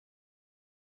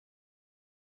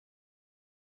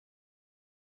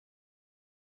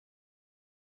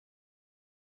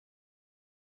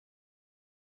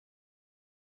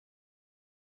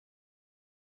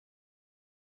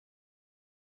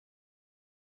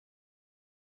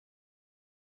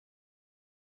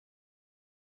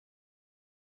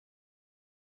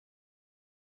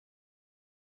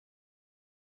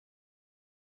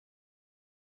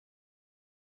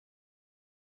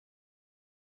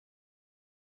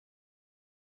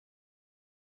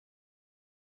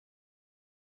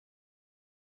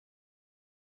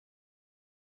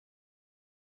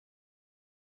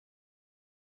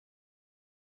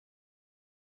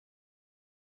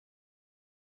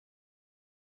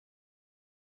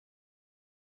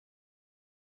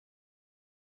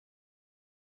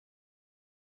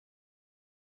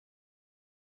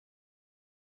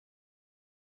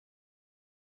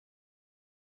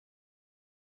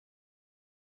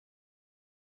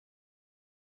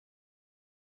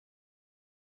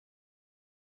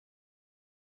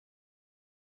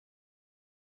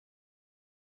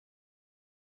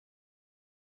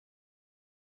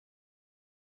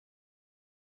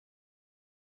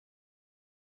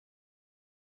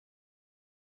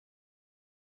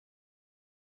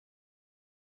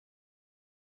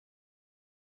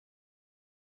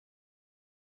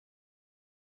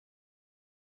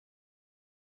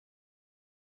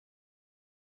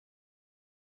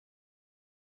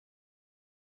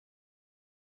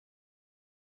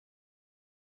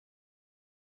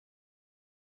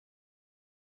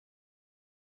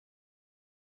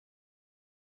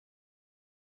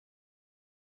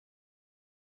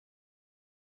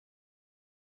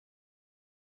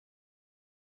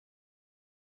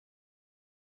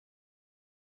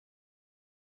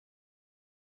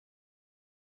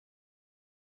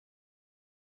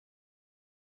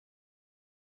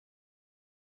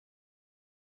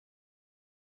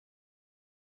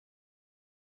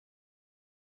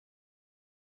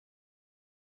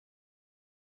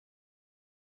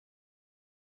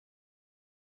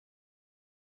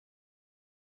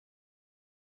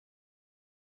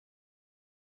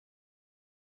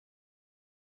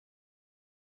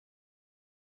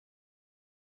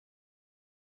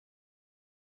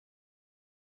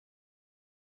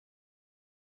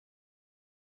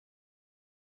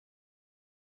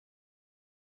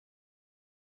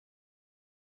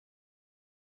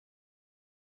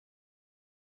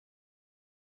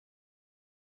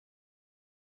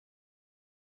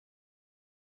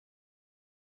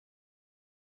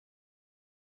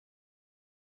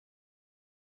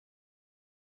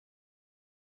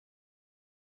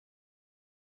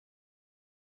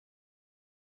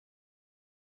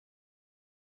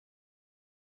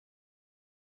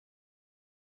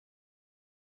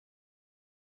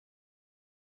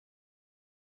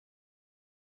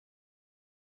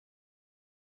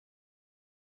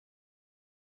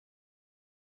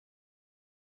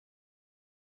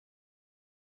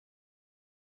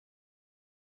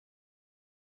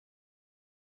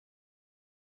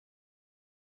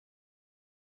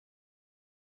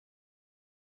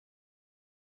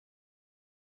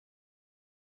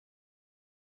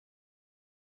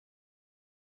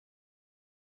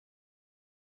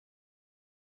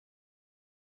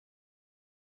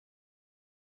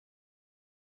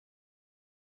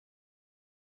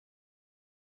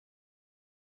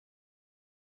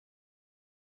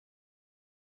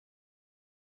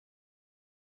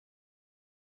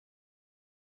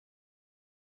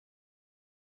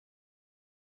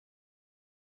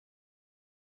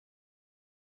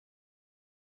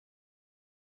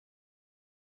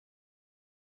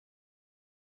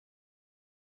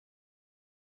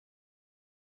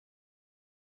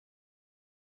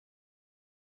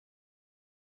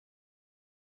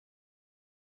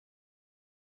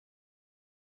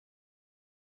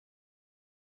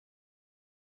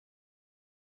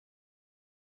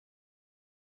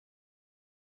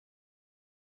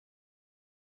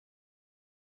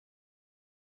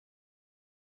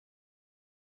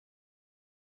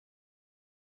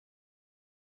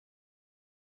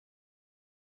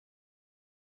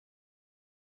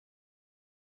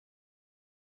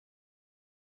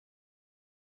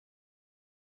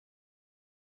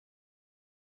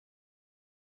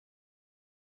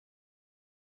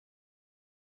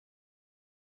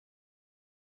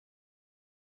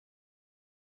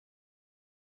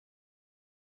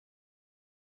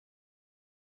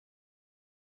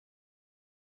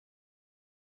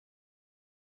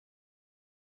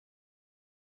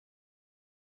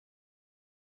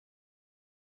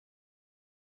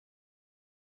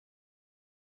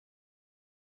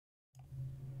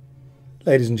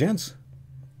Ladies and gents,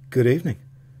 good evening.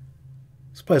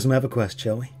 Let's play some Everquest,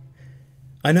 shall we?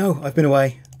 I know, I've been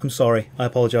away. I'm sorry. I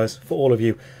apologise for all of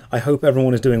you. I hope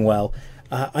everyone is doing well.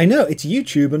 I know, it's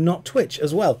YouTube and not Twitch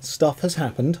as well. Stuff has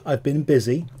happened. I've been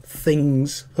busy.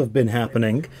 Things have been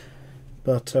happening.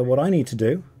 But what I need to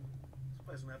do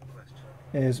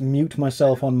is mute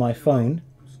myself on my phone.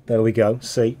 There we go.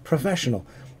 See? Professional.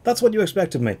 That's what you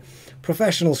expect of me.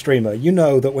 Professional streamer. You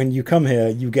know that when you come here,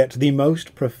 you get the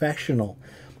most professional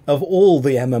of all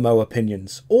the MMO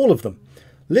opinions. All of them.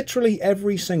 Literally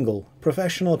every single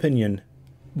professional opinion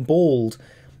balled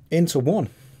into one.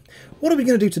 What are we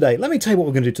going to do today? Let me tell you what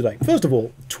we're going to do today. First of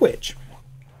all, Twitch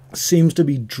seems to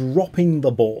be dropping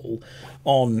the ball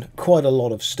on quite a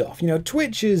lot of stuff. You know,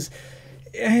 Twitch is...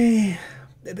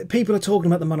 people are talking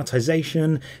about the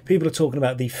monetization, people are talking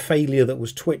about the failure that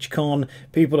was TwitchCon,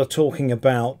 people are talking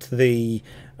about the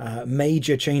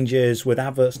major changes with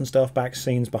adverts and stuff,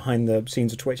 behind the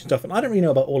scenes of Twitch and stuff, and I don't really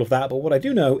know about all of that, but what I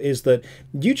do know is that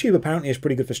YouTube apparently is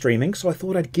pretty good for streaming, so I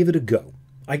thought I'd give it a go.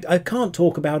 I can't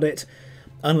talk about it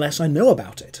unless I know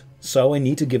about it. So I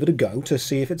need to give it a go to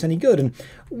see if it's any good. And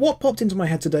what popped into my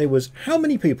head today was, how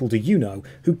many people do you know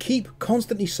who keep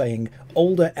constantly saying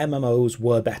older MMOs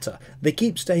were better? They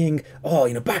keep saying, oh,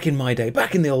 you know, back in my day,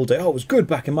 back in the old day, oh, it was good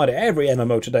back in my day, every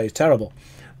MMO today is terrible.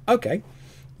 Okay,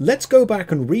 let's go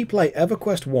back and replay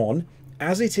EverQuest 1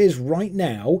 as it is right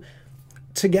now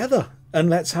together. And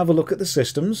let's have a look at the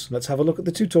systems, let's have a look at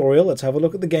the tutorial, let's have a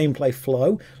look at the gameplay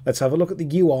flow, let's have a look at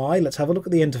the UI, let's have a look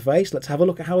at the interface, let's have a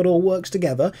look at how it all works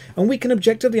together, and we can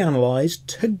objectively analyse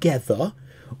together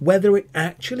whether it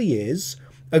actually is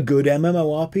a good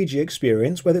MMORPG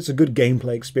experience, whether it's a good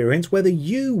gameplay experience, whether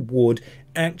you would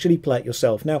actually play it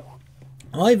yourself. Now,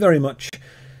 I very much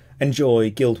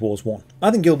enjoy Guild Wars 1.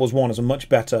 I think Guild Wars 1 is a much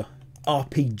better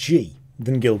RPG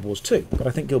than Guild Wars 2, but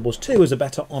I think Guild Wars 2 is a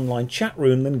better online chat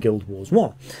room than Guild Wars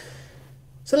 1.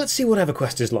 So let's see what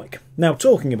EverQuest is like. Now,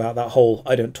 talking about that whole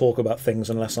I don't talk about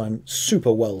things unless I'm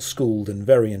super well schooled and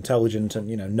very intelligent and,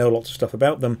 you know lots of stuff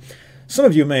about them, some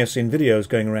of you may have seen videos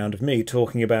going around of me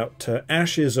talking about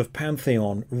Ashes of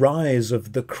Pantheon, Rise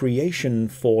of the Creation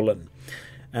Fallen,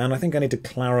 and I think I need to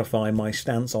clarify my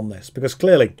stance on this, because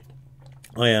clearly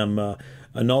I am a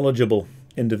knowledgeable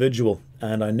individual,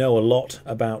 and I know a lot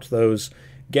about those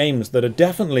games that are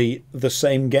definitely the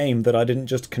same game that I didn't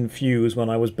just confuse when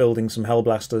I was building some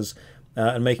Hellblasters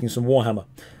and making some Warhammer.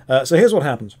 So here's what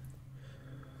happens.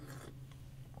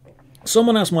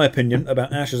 Someone asked my opinion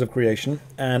about Ashes of Creation,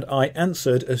 and I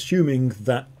answered assuming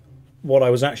that what I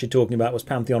was actually talking about was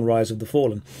Pantheon Rise of the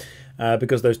Fallen,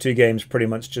 because those two games pretty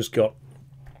much just got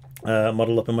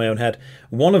modelled up in my own head.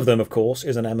 One of them, of course,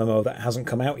 is an MMO that hasn't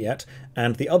come out yet,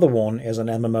 and the other one is an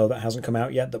MMO that hasn't come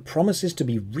out yet that promises to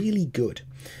be really good.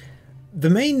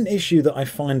 The main issue that I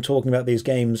find talking about these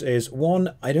games is,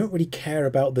 one, I don't really care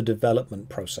about the development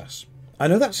process. I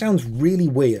know that sounds really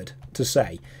weird to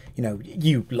say. You know,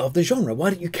 you love the genre,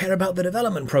 why don't you care about the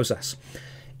development process?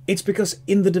 It's because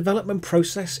in the development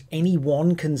process,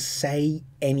 anyone can say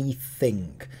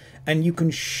anything. And you can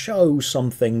show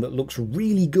something that looks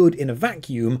really good in a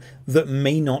vacuum that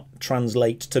may not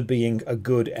translate to being a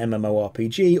good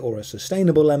MMORPG or a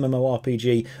sustainable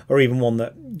MMORPG or even one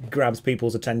that grabs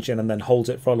people's attention and then holds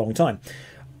it for a long time.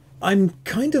 I'm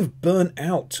kind of burnt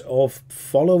out of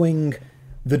following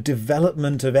the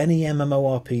development of any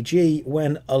MMORPG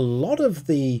when a lot of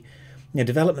the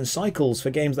development cycles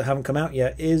for games that haven't come out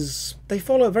yet they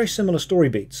follow very similar story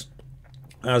beats.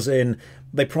 As in,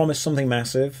 they promise something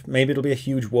massive, maybe it'll be a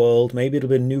huge world, maybe it'll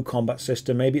be a new combat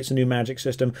system, maybe it's a new magic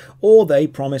system, or they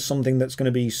promise something that's going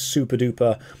to be super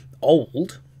duper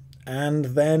old, and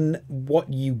then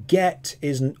what you get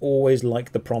isn't always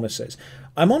like the promises.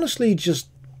 I'm honestly just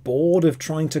bored of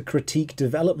trying to critique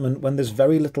development when there's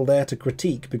very little there to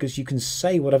critique, because you can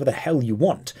say whatever the hell you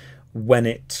want when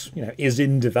it is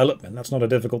in development. That's not a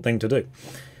difficult thing to do.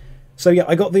 So yeah,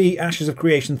 I got the Ashes of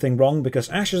Creation thing wrong, because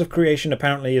Ashes of Creation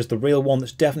apparently is the real one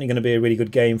that's definitely going to be a really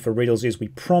good game for realsies, we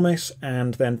promise,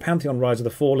 and then Pantheon Rise of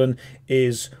the Fallen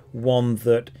is one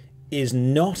that is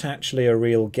not actually a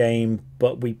real game,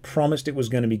 but we promised it was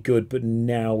going to be good, but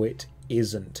now it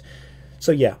isn't.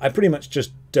 So yeah, I pretty much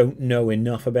just don't know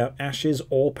enough about Ashes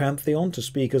or Pantheon to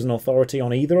speak as an authority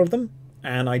on either of them,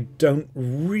 and I don't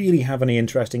really have any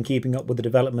interest in keeping up with the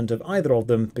development of either of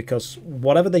them, because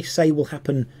whatever they say will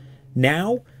happen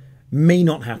now may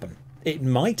not happen. It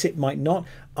might not.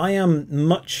 I am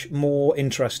much more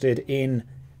interested in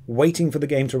waiting for the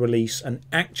game to release and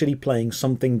actually playing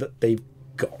something that they've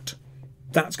got.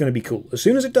 That's going to be cool. As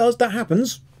soon as it does, that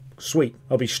happens, sweet.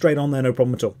 I'll be straight on there, no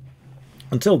problem at all.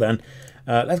 Until then,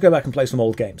 let's go back and play some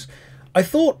old games. I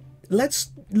thought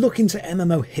let's look into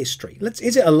MMO history.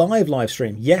 Is it a live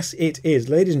stream? Yes, it is.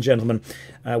 Ladies and gentlemen,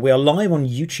 we are live on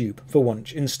YouTube for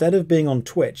once, instead of being on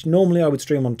Twitch. Normally I would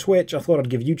stream on Twitch. I thought I'd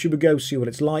give YouTube a go, see what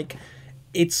it's like.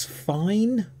 It's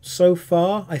fine so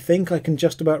far. I think I can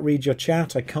just about read your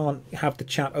chat. I can't have the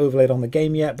chat overlaid on the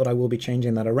game yet, but I will be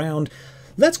changing that around.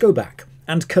 Let's go back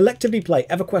and collectively play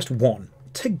EverQuest 1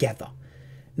 together.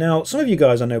 Now, some of you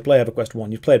guys I know play EverQuest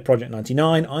 1. You've played Project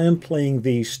 99. I am playing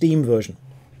the Steam version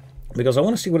because I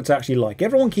want to see what it's actually like.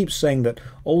 Everyone keeps saying that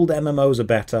old MMOs are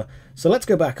better, so let's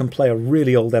go back and play a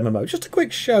really old MMO. Just a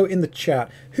quick show in the chat.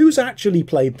 Who's actually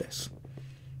played this?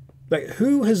 Like,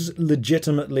 who has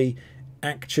legitimately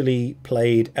actually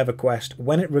played EverQuest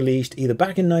when it released, either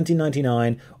back in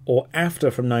 1999 or after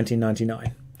from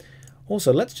 1999?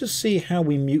 Also, let's just see how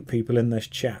we mute people in this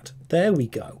chat. There we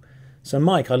go. So,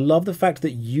 Mike, I love the fact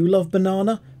that you love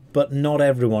banana, but not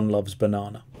everyone loves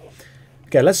banana.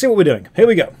 Okay, let's see what we're doing. Here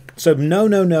we go. So, no,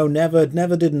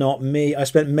 never did not. Me, I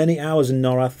spent many hours in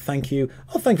Norath. Thank you.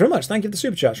 Oh, thank you very much. Thank you for the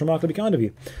super chat. It's remarkably kind of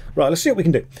you. Right, let's see what we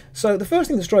can do. So, the first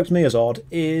thing that strikes me as odd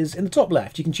is in the top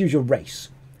left, you can choose your race.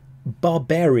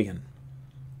 Barbarian.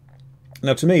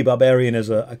 Now, to me, Barbarian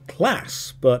is a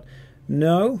class, but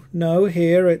no,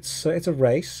 here it's a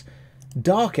race.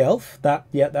 Dark Elf,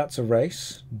 that's a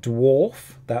race.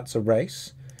 Dwarf, that's a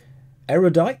race.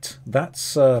 Erudite,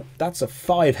 that's a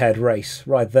 5-head race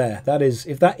right there. That is,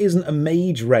 if that isn't a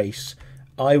mage race,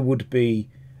 I would be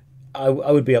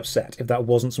upset if that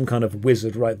wasn't some kind of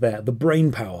wizard right there. The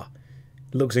brain power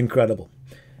looks incredible.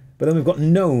 But then we've got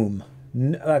gnome.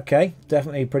 Okay,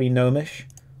 definitely pretty gnomish.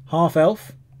 Half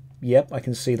elf, yep, I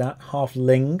can see that. Half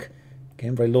ling,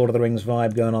 again, very Lord of the Rings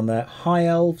vibe going on there. High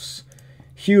elves.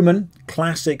 Human,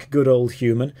 classic good old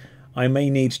human. I may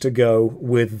need to go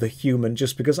with the human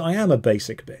just because I am a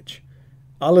basic bitch.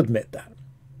 I'll admit that.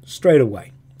 Straight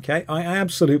away. Okay, I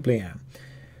absolutely am.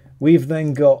 We've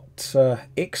then got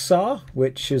Ixar,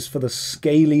 which is for the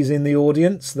scalies in the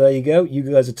audience. There you go. You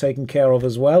guys are taken care of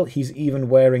as well. He's even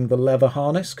wearing the leather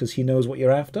harness because he knows what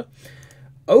you're after.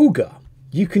 Ogre.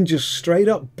 You can just straight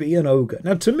up be an ogre.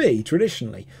 Now, to me,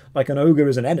 traditionally, like an ogre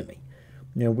is an enemy.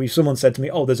 You know, someone said to me,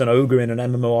 oh, there's an ogre in an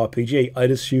MMORPG.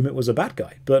 I'd assume it was a bad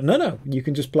guy. But no, you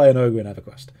can just play an ogre in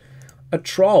EverQuest. A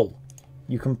troll.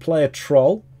 You can play a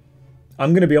troll.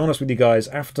 I'm going to be honest with you guys.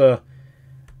 After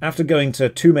going to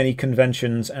too many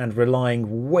conventions and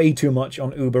relying way too much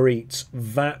on Uber Eats,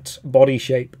 that body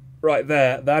shape right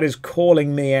there, that is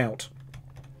calling me out.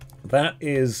 That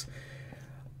is,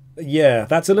 yeah,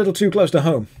 that's a little too close to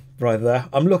home right there.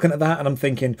 I'm looking at that and I'm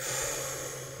thinking,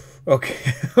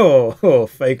 okay, oh,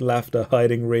 fake laughter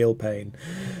hiding real pain.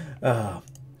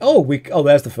 Oh,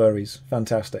 there's the furries.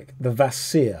 Fantastic. The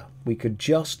Vasir. We could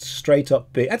just straight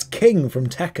up be... That's King from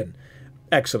Tekken.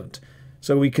 Excellent.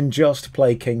 So we can just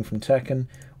play King from Tekken.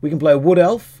 We can play a Wood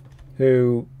Elf,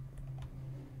 who...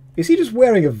 Is he just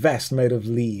wearing a vest made of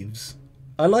leaves?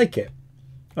 I like it.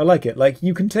 I like it. Like,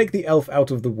 you can take the elf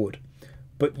out of the wood,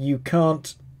 but you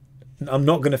can't... I'm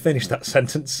not going to finish that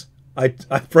sentence. I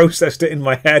processed it in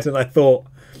my head and I thought,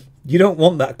 you don't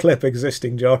want that clip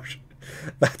existing, Josh.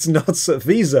 That's not so...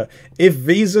 Visa. If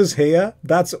Visa's here,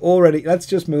 that's already... Let's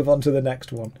just move on to the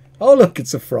next one. Oh, look,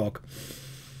 it's a frog.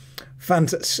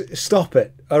 Stop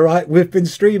it, all right? We've been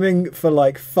streaming for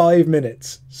like 5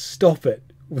 minutes. Stop it.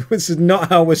 This is not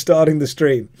how we're starting the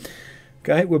stream.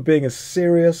 Okay, we're being a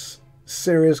serious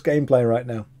gameplay right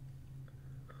now.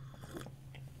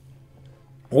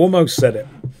 Almost said it.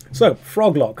 So,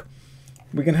 Froglock.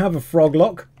 We can have a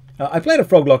Froglock. I played a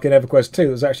Froglock in EverQuest 2.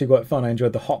 It was actually quite fun. I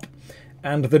enjoyed the hop.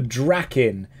 And the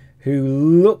Draken, who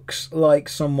looks like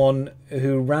someone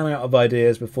who ran out of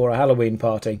ideas before a Halloween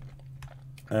party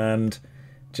and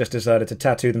just decided to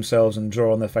tattoo themselves and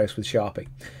draw on their face with Sharpie.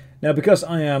 Now, because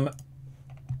I am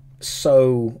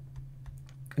so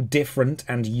different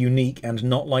and unique and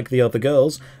not like the other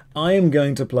girls, I am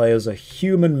going to play as a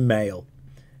human male.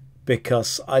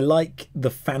 Because I like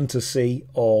the fantasy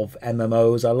of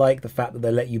MMOs. I like the fact that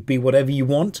they let you be whatever you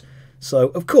want. So,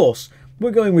 of course,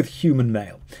 we're going with human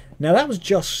male. Now, that was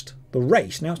just the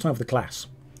race. Now it's time for the class.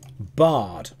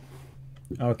 Bard.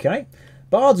 Okay.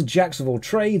 Bards are jacks of all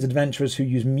trades, adventurers who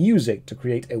use music to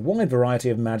create a wide variety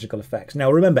of magical effects.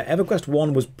 Now, remember, EverQuest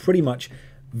 1 was pretty much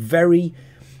very,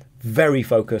 very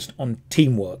focused on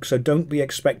teamwork. So don't be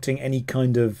expecting any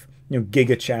kind of...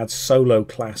 Giga Chad solo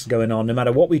class going on. No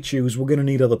matter what we choose, we're going to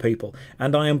need other people.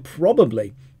 And I am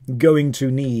probably going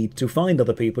to need to find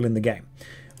other people in the game.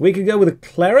 We could go with a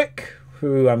cleric,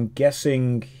 who I'm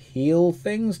guessing heal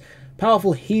things.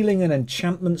 Powerful healing and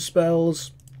enchantment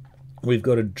spells. We've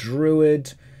got a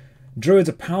druid. Druids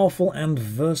are powerful and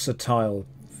versatile.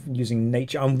 using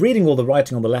nature. I'm reading all the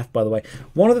writing on the left, by the way.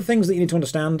 One of the things that you need to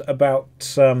understand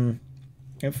about...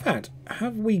 in fact,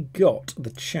 have we got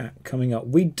the chat coming up?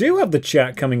 We do have the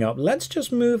chat coming up. Let's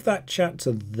just move that chat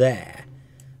to there.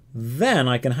 Then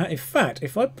I can in fact,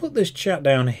 if I put this chat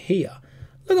down here,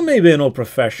 look at me being all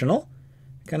professional.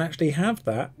 I can actually have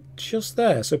that just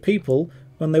there. So people,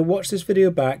 when they watch this video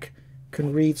back,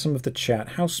 can read some of the chat.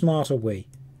 How smart are we?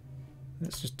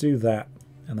 Let's just do that,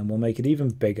 and then we'll make it even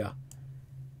bigger.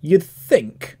 You'd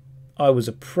think I was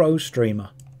a pro streamer.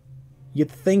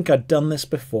 You'd think I'd done this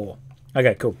before.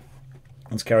 Okay, cool.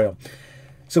 Let's carry on.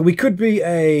 So we could be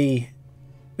a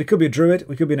druid,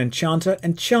 we could be an enchanter.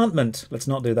 Enchantment. Let's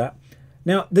not do that.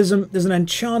 Now, there's an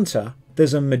enchanter,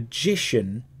 there's a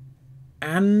magician,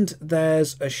 and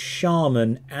there's a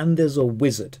shaman, and there's a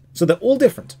wizard. So they're all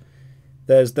different.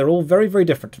 They're all very, very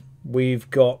different. We've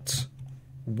got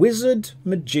wizard,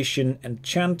 magician,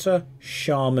 enchanter,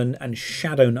 shaman, and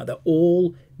shadow knight. They're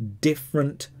all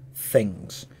different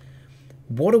things.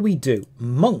 What do we do?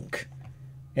 Monk.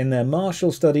 In their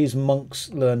martial studies, monks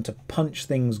learn to punch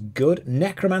things good.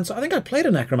 Necromancer. I think I played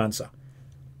a necromancer.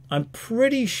 I'm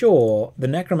pretty sure the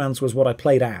necromancer was what I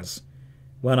played as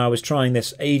when I was trying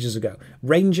this ages ago.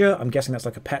 Ranger. I'm guessing that's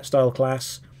like a pet style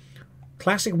class.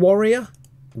 Classic warrior.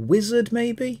 Wizard,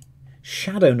 maybe?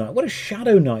 Shadow knight. What does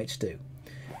shadow knights do?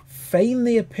 Feign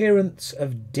the appearance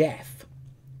of death.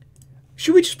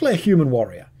 Should we just play a human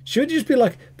warrior? Should we just be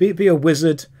like, be a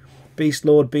wizard, beast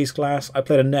lord, beast class? I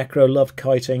played a necro, loved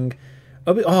kiting.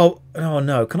 Oh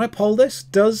no, can I poll this?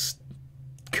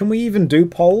 Can we even do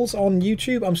polls on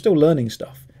YouTube? I'm still learning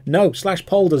stuff. No,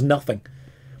 /poll does nothing.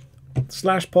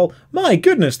 /poll. My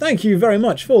goodness, thank you very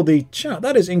much for the chat.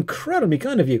 That is incredibly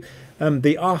kind of you.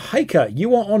 The Arhaika,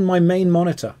 you are on my main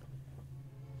monitor.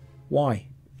 Why?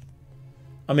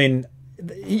 I mean,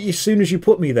 as soon as you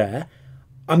put me there,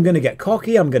 I'm going to get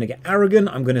cocky, I'm going to get arrogant,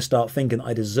 I'm going to start thinking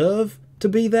I deserve to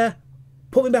be there.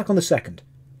 Put me back on the second.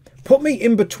 Put me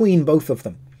in between both of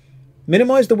them.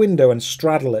 Minimise the window and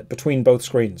straddle it between both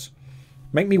screens.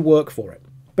 Make me work for it.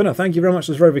 But no, thank you very much.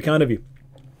 That's very, very kind of you.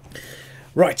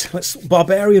 Right, let's...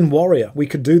 Barbarian Warrior. We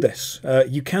could do this.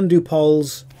 You can do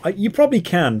polls. You probably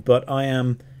can, but I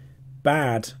am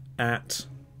bad at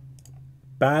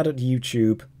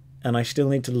YouTube, and I still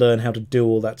need to learn how to do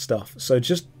all that stuff. So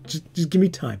just give me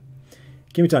time.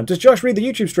 Give me time. Does Josh read the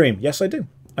YouTube stream? Yes, I do.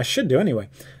 I should do anyway.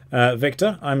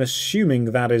 Victor, I'm assuming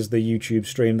that is the YouTube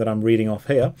stream that I'm reading off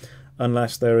here,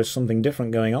 unless there is something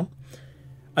different going on.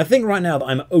 I think right now that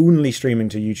I'm only streaming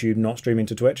to YouTube, not streaming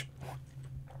to Twitch.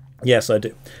 Yes, I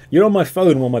do. You're on my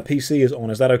phone while my PC is on.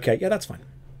 Is that okay? Yeah, that's fine.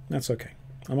 That's okay.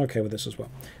 I'm okay with this as well.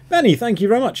 Benny, thank you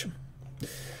very much.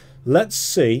 Let's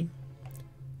see.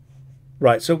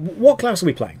 Right, so what class are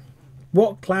we playing?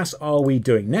 What class are we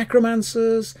doing?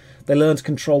 Necromancers, they learn to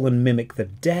control and mimic the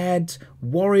dead.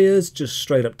 Warriors, just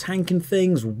straight up tanking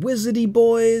things. Wizardy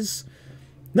boys.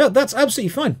 No, that's absolutely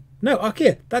fine. No,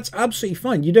 Akir, that's absolutely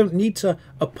fine. You don't need to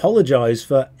apologise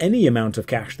for any amount of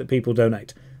cash that people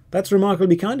donate. That's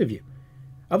remarkably kind of you.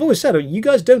 I've always said, you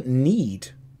guys don't need.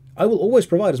 I will always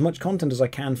provide as much content as I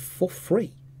can for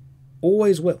free.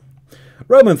 Always will.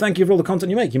 Roman, thank you for all the content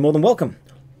you make. You're more than welcome.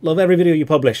 Love every video you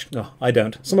publish. No, I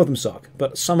don't. Some of them suck,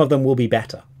 but some of them will be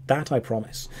better. That I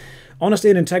promise. Honesty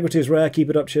and integrity is rare.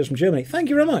 Keep it up. Cheers from Germany. Thank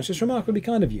you very much. It's remarkably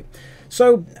kind of you.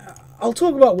 So, I'll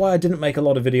talk about why I didn't make a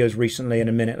lot of videos recently in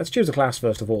a minute. Let's choose a class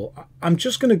first of all. I'm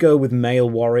just going to go with male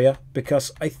warrior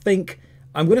because I think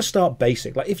I'm going to start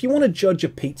basic. Like, if you want to judge a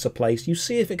pizza place, you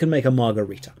see if it can make a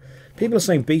margarita. People are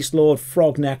saying Beast Lord,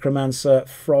 Frog Necromancer,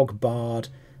 Frog Bard.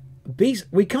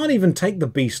 We can't even take the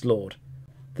Beast Lord.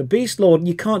 The Beast Lord,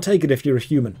 you can't take it if you're a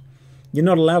human. You're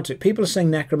not allowed to. People are saying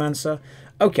Necromancer.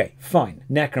 Okay, fine.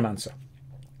 Necromancer.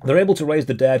 They're able to raise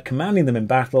the dead, commanding them in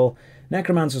battle.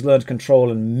 Necromancers learn to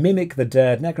control and mimic the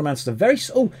dead. Necromancers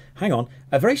are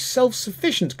a very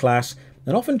self-sufficient class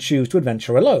and often choose to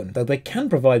adventure alone, though they can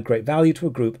provide great value to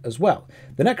a group as well.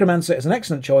 The Necromancer is an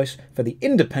excellent choice for the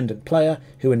independent player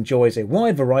who enjoys a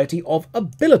wide variety of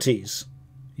abilities.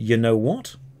 You know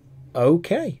what?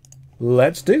 Okay,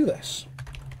 let's do this.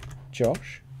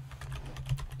 Josh,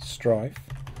 Strife,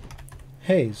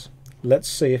 Hayes. Let's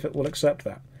see if it will accept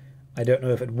that. I don't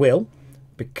know if it will,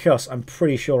 because I'm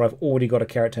pretty sure I've already got a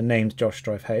character named Josh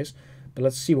Strife Hayes, but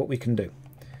let's see what we can do.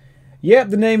 Yep,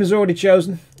 the name is already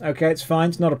chosen. Okay, it's fine,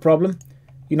 it's not a problem.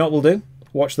 You know what we'll do?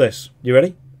 Watch this. You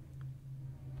ready?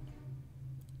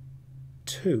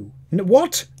 2. No,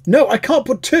 what? No, I can't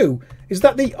put 2. Is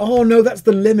that the... Oh, no, that's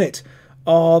the limit.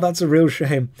 Oh, that's a real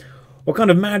shame. What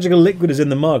kind of magical liquid is in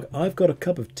the mug? I've got a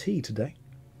cup of tea today.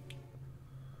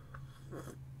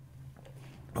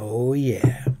 Oh,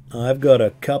 yeah. I've got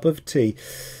a cup of tea.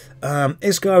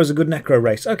 Iskar is a good necro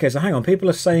race. Okay, so hang on. People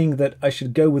are saying that I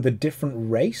should go with a different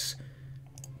race.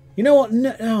 You know what?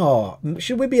 No,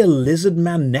 should we be a lizard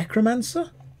man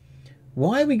necromancer?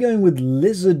 Why are we going with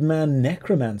lizard man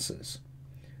necromancers?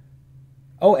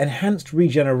 Oh, enhanced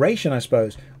regeneration, I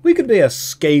suppose. We could be a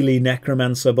scaly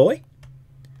necromancer boy.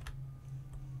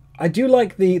 I do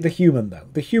like the human, though.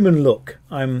 The human look.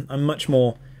 I'm much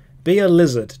more... Be a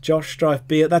lizard. Josh Strife,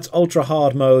 that's ultra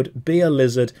hard mode. Be a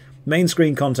lizard. Main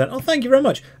screen content. Oh, thank you very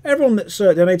much. Everyone that's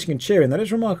donating and cheering, that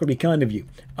is remarkably kind of you.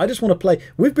 I just want to play...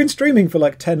 We've been streaming for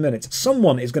like 10 minutes.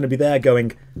 Someone is going to be there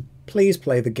going, please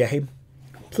play the game.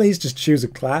 Please just choose a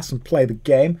class and play the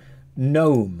game.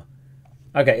 Gnome.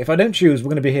 Okay, if I don't choose, we're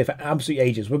going to be here for absolute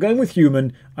ages. We're going with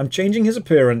human. I'm changing his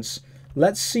appearance.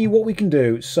 Let's see what we can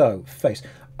do. So, face.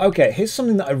 Okay, here's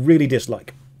something that I really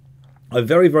dislike. I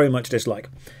very, very much dislike.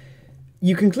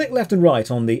 You can click left and right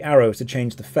on the arrows to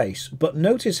change the face, but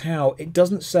notice how it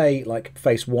doesn't say, like,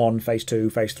 face 1, face 2,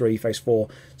 face 3, face 4,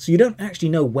 so you don't actually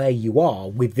know where you are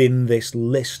within this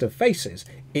list of faces.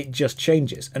 It just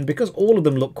changes. And because all of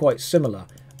them look quite similar,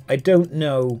 I don't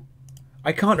know...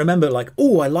 I can't remember, like,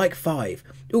 oh, I like 5.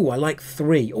 Oh, I like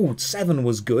 3. Oh, 7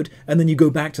 was good. And then you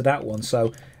go back to that one.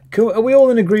 So, are we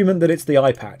all in agreement that it's the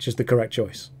eye patch is the correct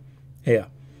choice? Here.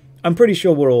 I'm pretty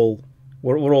sure we're all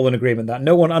in agreement that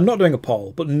no one... I'm not doing a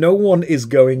poll, but no one is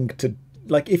going to...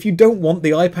 Like, if you don't want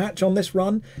the eye patch on this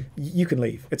run, you can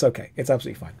leave. It's okay. It's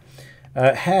absolutely fine.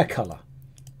 Hair colour.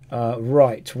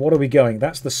 Right, what are we going?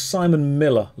 That's the Simon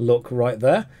Miller look right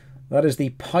there. That is the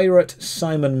Pirate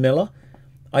Simon Miller.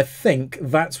 I think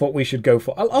that's what we should go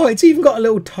for. Oh, it's even got a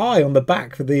little tie on the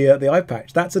back for the eye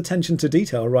patch. That's attention to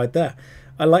detail right there.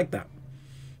 I like that.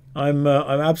 I'm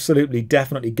absolutely,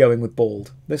 definitely going with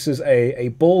bald. This is a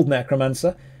bald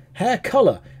necromancer. Hair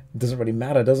colour. Doesn't really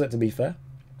matter, does it, to be fair?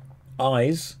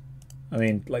 Eyes. I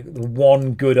mean, like the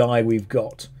one good eye we've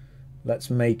got. Let's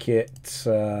make it...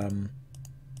 I'm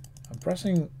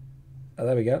pressing... Oh,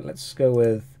 there we go. Let's go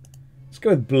with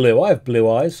blue. I have blue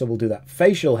eyes, so we'll do that.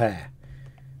 Facial hair.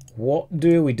 What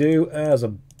do we do as a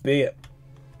beard?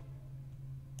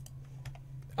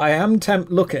 I am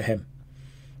tempted. Look at him.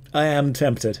 I am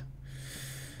tempted.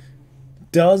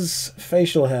 Does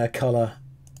facial hair colour...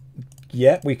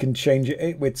 Yeah, we can change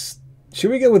it.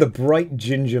 Should we go with a bright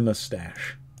ginger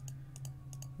moustache?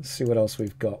 Let's see what else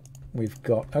we've got.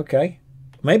 Okay.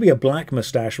 Maybe a black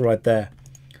moustache right there.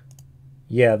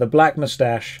 Yeah, the black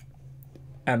moustache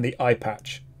and the eye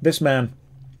patch. This man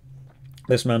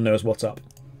knows what's up.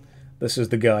 This is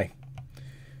the guy.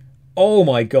 Oh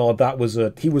my god,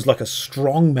 he was like a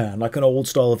strongman, like an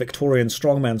old-style Victorian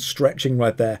strongman stretching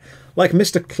right there. Like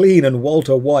Mr. Clean and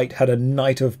Walter White had a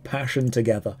night of passion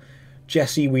together.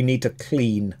 Jesse, we need to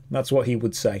clean. That's what he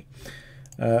would say.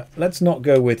 Let's not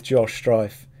go with Josh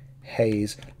Strife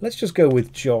Hayes. Let's just go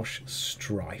with Josh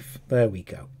Strife. There we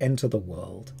go. Enter the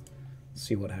world. Let's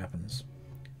see what happens.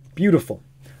 Beautiful.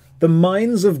 The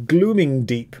Mines of Glooming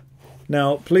Deep.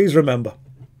 Now, please remember,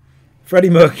 Freddie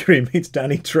Mercury meets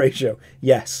Danny Trejo.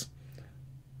 Yes.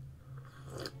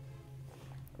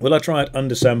 Will I try it on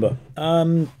December?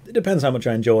 It depends how much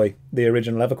I enjoy the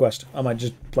original Everquest. I might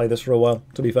just play this for a while,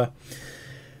 to be fair.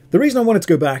 The reason I wanted to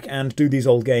go back and do these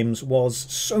old games was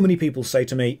so many people say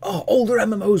to me, oh, older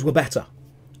MMOs were better.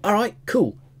 All right,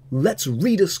 cool. Let's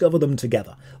rediscover them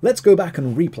together. Let's go back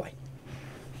and replay.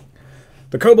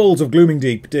 The kobolds of Glooming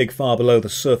Deep dig far below the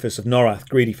surface of Norath,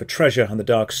 greedy for treasure and the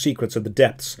dark secrets of the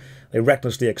depths. They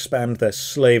recklessly expand their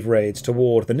slave raids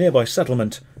toward the nearby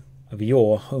settlement of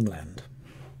your homeland.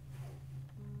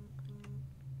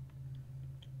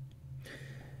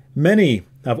 Many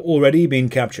have already been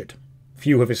captured.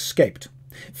 Few have escaped,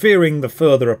 fearing the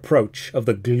further approach of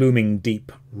the Glooming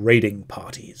Deep raiding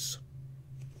parties.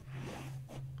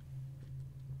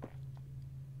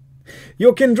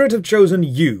 Your kindred have chosen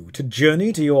you to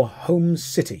journey to your home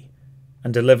city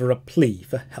and deliver a plea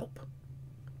for help.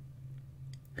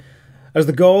 As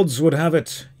the gods would have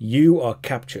it, you are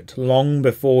captured long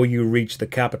before you reach the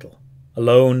capital,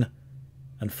 alone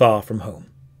and far from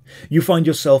home. You find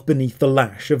yourself beneath the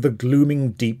lash of the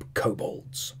Glooming Deep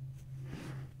kobolds.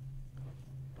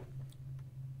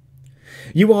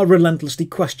 You are relentlessly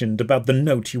questioned about the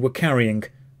note you were carrying.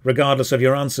 Regardless of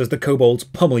your answers, the kobolds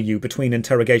pummel you between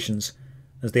interrogations.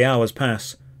 As the hours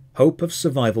pass, hope of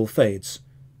survival fades.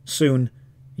 Soon,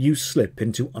 you slip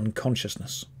into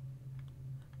unconsciousness.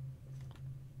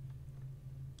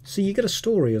 See, you get a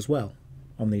story as well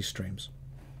on these streams.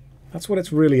 That's what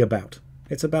it's really about.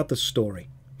 It's about the story.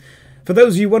 For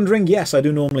those of you wondering, yes, I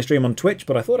do normally stream on Twitch,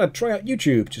 but I thought I'd try out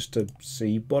YouTube just to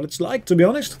see what it's like, to be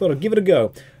honest. Thought I'd give it a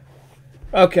go.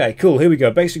 Okay, cool. Here we go.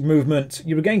 Basic movement.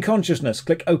 You regain consciousness.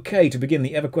 Click OK to begin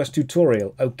the Everquest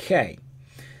tutorial. OK.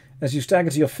 As you stagger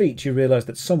to your feet, you realise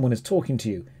that someone is talking to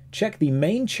you. Check the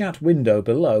main chat window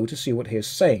below to see what he is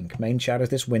saying. Main chat is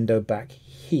this window back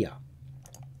here.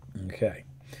 Okay.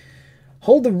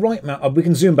 Hold the right mouse. Oh, we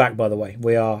can zoom back, by the way.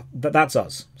 We are. That's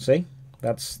us. See?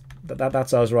 That's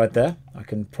us right there. I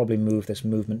can probably move this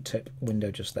movement tip window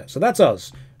just there. So that's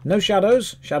us. No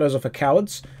shadows. Shadows are for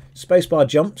cowards. Spacebar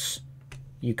jumps.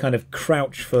 You kind of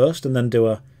crouch first and then do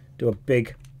a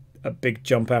big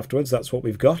jump afterwards. That's what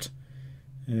we've got.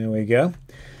 There we go.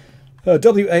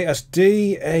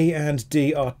 WASD, A and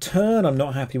D are turn. I'm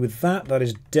not happy with that. That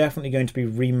is definitely going to be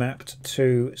remapped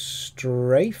to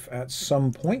strafe at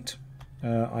some point.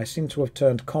 I seem to have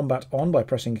turned combat on by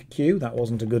pressing Q. That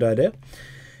wasn't a good idea.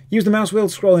 Use the mouse wheel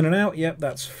to scroll in and out. Yep,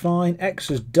 that's fine.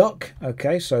 X is duck.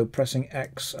 Okay, so pressing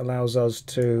X allows us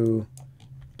to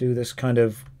do this kind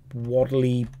of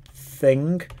waddly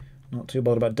thing. Not too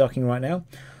bothered about ducking right now.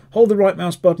 Hold the right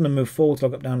mouse button and move forward,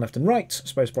 log up, down, left and right.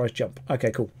 Spacebar is jump.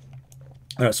 Okay, cool.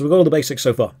 Alright, so we've got all the basics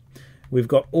so far. We've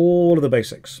got all of the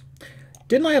basics.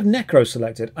 Didn't I have Necro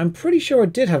selected? I'm pretty sure I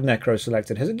did have Necro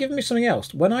selected. Has it given me something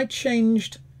else? When I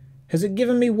changed, has it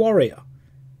given me Warrior?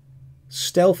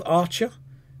 Stealth Archer?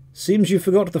 Seems you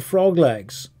forgot the frog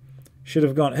legs. Should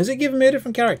have gone. Has it given me a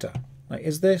different character? Like,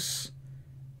 is this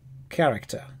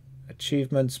character?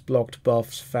 Achievements, blocked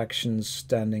buffs, factions,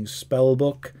 standing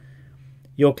spellbook.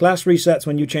 Your class resets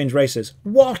when you change races.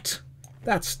 What?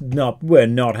 That's not... We're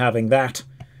not having that.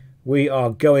 We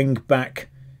are going back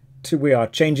to... We are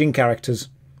changing characters.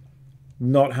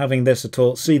 Not having this at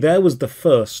all. See, there was the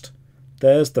first.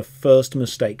 There's the first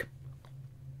mistake.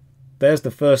 There's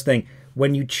the first thing.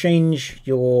 When you change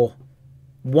your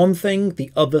one thing,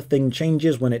 the other thing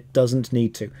changes when it doesn't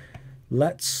need to.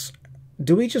 Let's...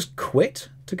 Do we just quit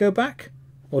to go back?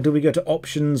 Or do we go to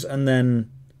options and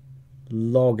then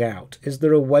log out? Is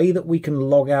there a way that we can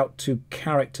log out to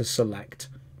character select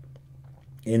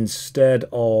instead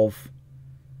of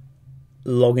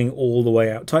logging all the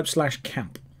way out? Type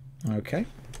 /camp. Okay.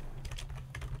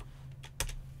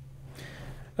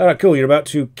 Alright, cool. You're about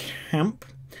to camp.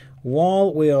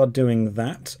 While we are doing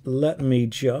that, let me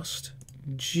just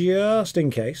in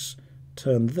case,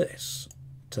 turn this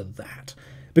to that.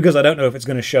 Because I don't know if it's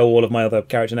going to show all of my other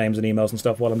character names and emails and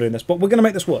stuff while I'm doing this, but we're going to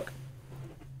make this work.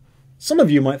 Some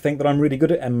of you might think that I'm really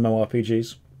good at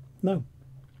MMORPGs. No.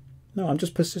 No, I'm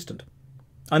just persistent.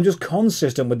 I'm just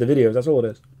consistent with the videos, that's all it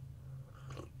is.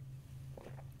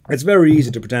 It's very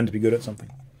easy to pretend to be good at something.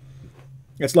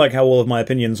 It's like how all of my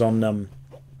opinions on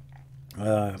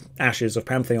Ashes of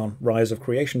Pantheon, Rise of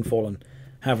Creation Fallen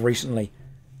have recently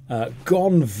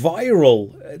gone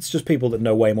viral. It's just people that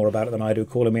know way more about it than I do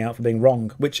calling me out for being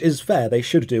wrong, which is fair. They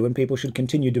should do, and people should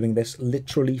continue doing this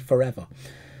literally forever.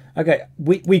 Okay,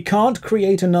 we can't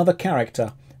create another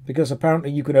character because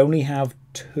apparently you could only have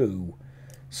 2.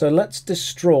 So let's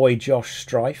destroy Josh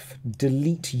Strife,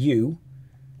 delete you.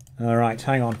 Alright,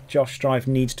 hang on. Josh Strife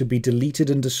needs to be deleted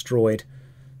and destroyed.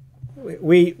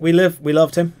 We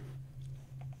loved him.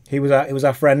 He was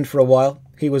our friend for a while.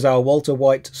 He was our Walter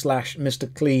White /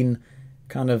 Mr. Clean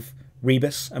kind of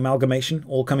rebus amalgamation,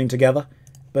 all coming together.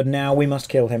 But now we must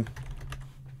kill him.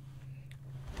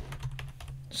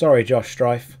 Sorry, Josh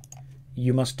Strife.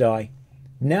 You must die.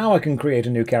 Now I can create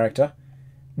a new character.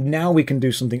 Now we can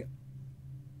do something...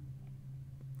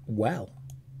 Well.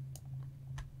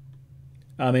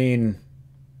 I mean,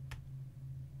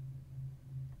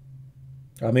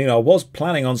 I was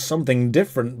planning on something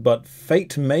different, but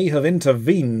fate may have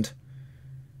intervened.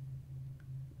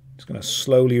 Just going to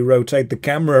slowly rotate the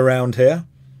camera around here.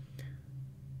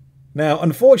 Now,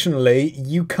 unfortunately,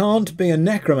 you can't be a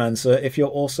necromancer if you're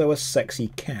also a sexy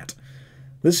cat.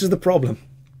 This is the problem.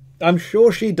 I'm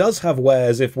sure she does have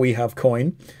wares if we have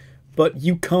coin, but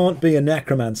you can't be a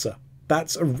necromancer.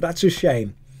 That's a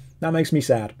shame. That makes me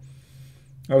sad.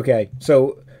 Okay,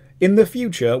 so in the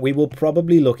future, we will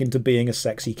probably look into being a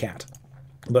sexy cat.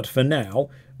 But for now,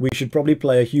 we should probably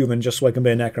play a human just so I can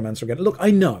be a necromancer again. Look, I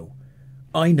know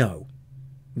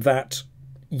that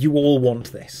you all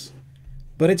want this.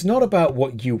 But it's not about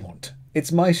what you want.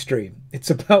 It's my stream. It's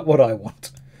about what I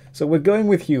want. So we're going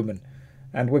with human.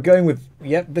 And we're going with,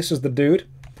 yep, this is the dude.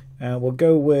 We'll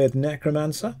go with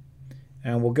necromancer.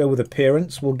 And we'll go with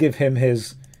appearance. We'll give him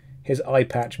his eye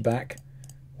patch back.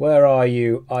 Where are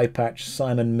you, eye patch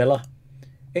Simon Miller?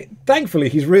 Thankfully,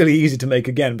 he's really easy to make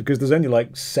again because there's only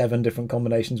like 7 different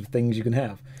combinations of things you can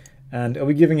have. And are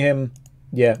we giving him...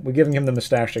 Yeah, we're giving him the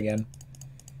moustache again.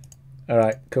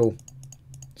 Alright, cool.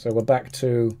 So we're back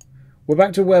to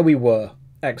where we were.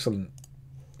 Excellent.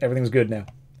 Everything's good now.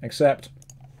 Except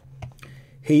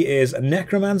He is a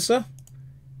necromancer,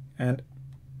 and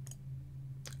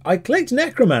I clicked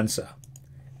necromancer,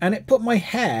 and it put my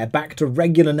hair back to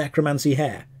regular necromancy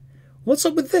hair. What's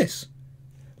up with this?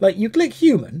 Like, you click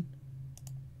human.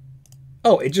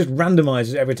 Oh, it just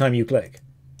randomizes every time you click.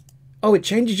 Oh, it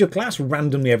changes your class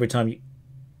randomly every time you...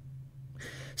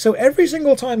 So every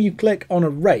single time you click on a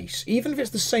race, even if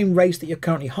it's the same race that you're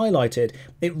currently highlighted,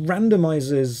 it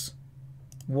randomizes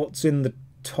what's in the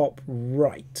top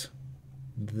right.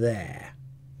 There.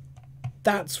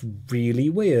 That's really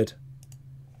weird.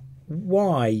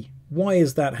 Why? Why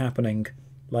is that happening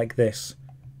like this?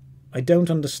 I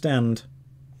don't understand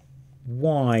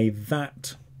why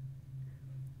that...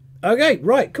 Okay,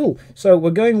 right, cool. So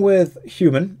we're going with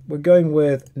human. We're going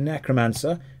with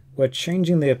necromancer. We're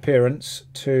changing the appearance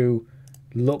to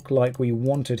look like we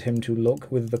wanted him to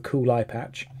look with the cool eye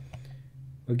patch.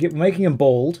 We're making him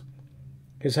bald.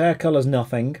 His hair colour's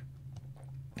nothing.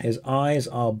 His eyes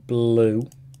are blue.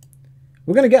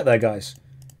 We're going to get there, guys.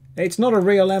 It's not a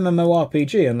real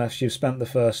MMORPG unless you've spent the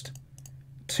first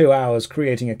 2 hours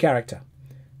creating a character.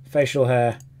 Facial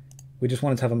hair. We just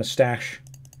wanted to have a moustache.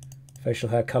 Facial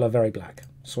hair colour, very black.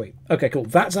 Sweet. Okay, cool.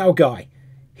 That's our guy.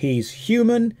 He's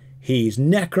human. He's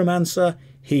necromancer.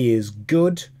 He is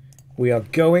good. We are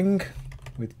going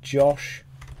with Josh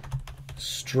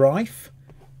Strife.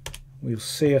 We'll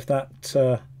see if that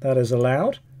that is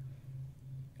allowed.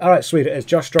 All right, sweet. It is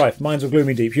Josh Strife. Minds of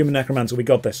Gloomy Deep. Human necromancer. We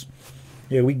got this.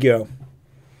 Here we go.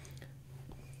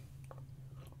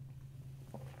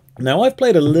 Now, I've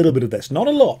played a little bit of this. Not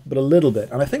a lot, but a little bit.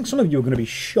 And I think some of you are going to be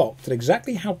shocked at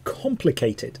exactly how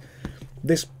complicated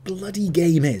this bloody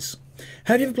game is.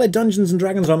 Have you ever played Dungeons &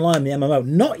 Dragons Online, the MMO?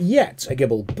 Not yet, a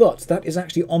Gibble, but that is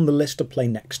actually on the list to play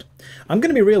next. I'm going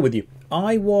to be real with you.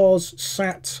 I was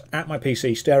sat at my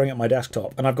PC staring at my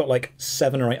desktop, and I've got like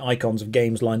 7 or 8 icons of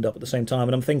games lined up at the same time,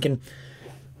 and I'm thinking,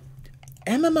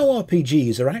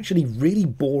 MMORPGs are actually really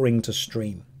boring to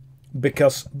stream,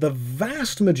 because the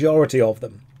vast majority of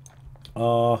them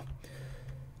are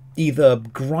either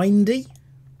grindy,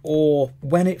 or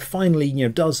when it finally,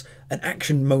 does an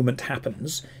action moment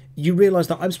happens, you realise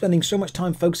that I'm spending so much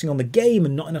time focusing on the game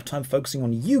and not enough time focusing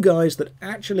on you guys that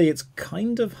actually it's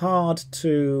kind of hard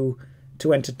to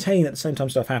entertain at the same time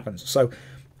stuff happens. So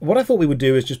what I thought we would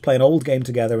do is just play an old game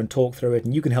together and talk through it,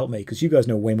 and you can help me because you guys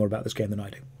know way more about this game than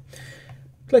I do.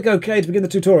 Click OK to begin the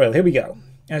tutorial. Here we go.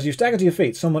 As you stagger to your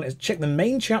feet, someone is check the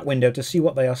main chat window to see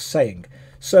what they are saying.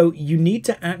 So you need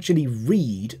to actually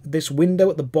read this window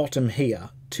at the bottom here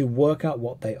to work out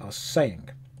what they are saying.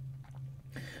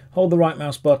 Hold the right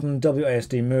mouse button,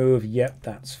 WASD move, yep,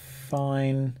 that's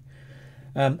fine.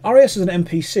 RES is an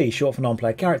NPC, short for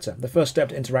non-player character. The first step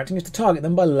to interacting is to target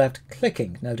them by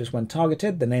left-clicking. Notice when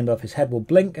targeted, the name of his head will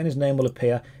blink and his name will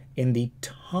appear in the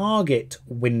target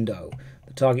window.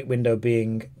 The target window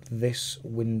being this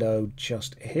window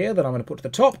just here that I'm going to put to the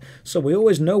top, so we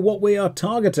always know what we are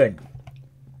targeting.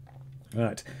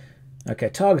 Right, okay,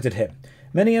 targeted him.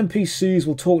 Many NPCs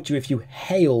will talk to you if you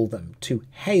hail them. To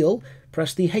hail,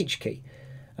 press the H key.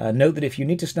 Note that if you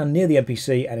need to stand near the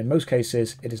NPC, and in most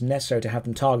cases it is necessary to have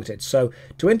them targeted. So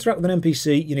to interact with an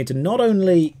NPC, you need to not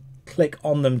only click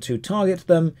on them to target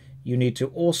them, you need to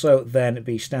also then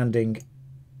be standing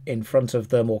in front of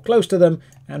them or close to them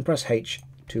and press H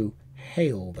to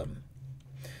hail them.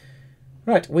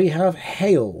 Right, we have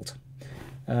hailed.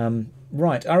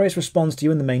 Right, RES responds to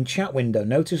you in the main chat window.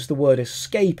 Notice the word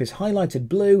escape is highlighted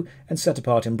blue and set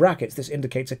apart in brackets. This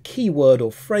indicates a keyword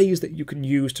or phrase that you can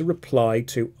use to reply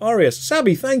to RES.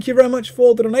 Sabby, thank you very much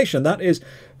for the donation. That is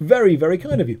very, very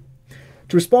kind of you.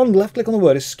 To respond, left-click on the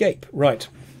word escape. Right.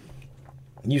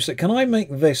 You said, can I make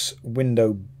this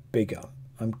window bigger?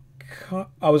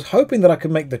 I was hoping that I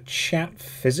could make the chat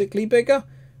physically bigger,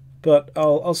 but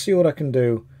I'll see what I can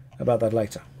do about that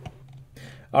later.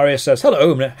 Arius says,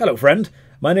 hello friend.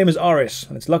 My name is Arius,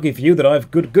 and it's lucky for you that I'm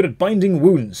good at binding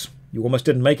wounds. You almost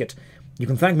didn't make it. You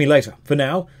can thank me later. For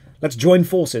now, let's join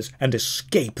forces and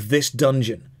escape this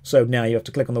dungeon. So now you have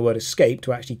to click on the word escape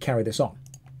to actually carry this on.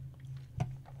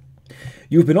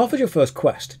 You've been offered your first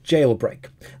quest, Jailbreak.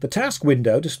 The task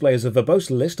window displays a verbose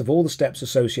list of all the steps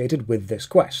associated with this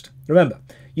quest. Remember,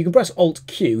 you can press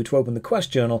Alt-Q to open the quest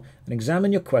journal and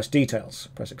examine your quest details.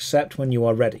 Press Accept when you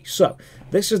are ready. So,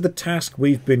 this is the task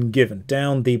we've been given,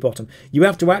 down the bottom. You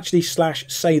have to actually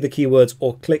 /say the keywords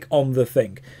or click on the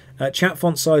thing. Chat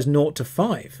font size 0 to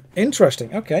 5.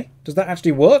 Interesting, okay. Does that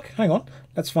actually work? Hang on,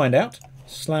 let's find out.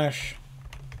 /chat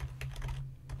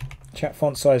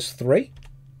font size 3.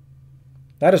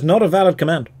 That is not a valid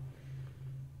command.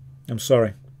 I'm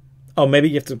sorry. Oh, maybe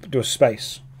you have to do a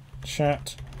space.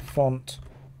 Chat font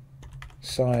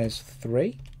size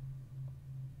 3.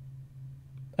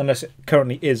 unless it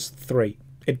currently is 3.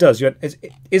 It does.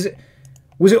 Is it?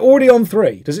 Was it already on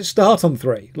 3? Does it start on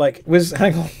 3? Like,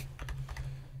 hang on.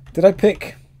 Did I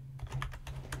pick?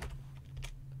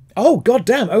 Oh,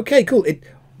 goddamn. Okay, cool.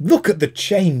 Look at the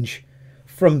change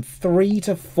from 3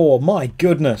 to 4. My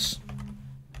goodness.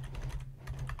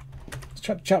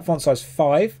 Chat font size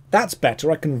 5. That's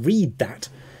better. I can read that.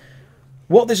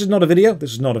 What? This is not a video?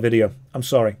 This is not a video. I'm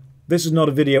sorry. This is not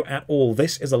a video at all.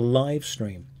 This is a live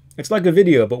stream. It's like a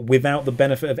video, but without the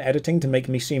benefit of editing to make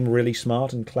me seem really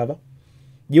smart and clever.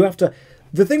 You have to...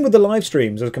 The thing with the live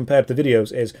streams as compared to the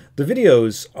videos is the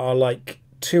videos are like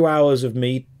 2 hours of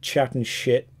me chatting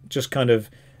shit, just kind of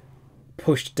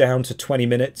pushed down to 20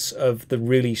 minutes of the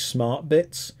really smart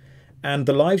bits. And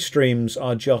the live streams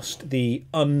are just the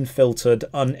unfiltered,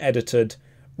 unedited,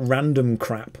 random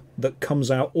crap that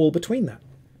comes out all between that.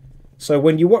 So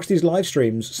when you watch these live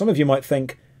streams, some of you might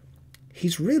think,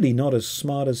 he's really not as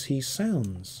smart as he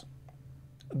sounds.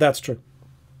 That's true.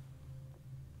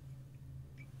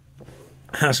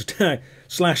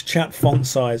 Hashtag / chat font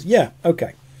size. Yeah,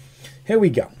 okay. Here we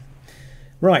go.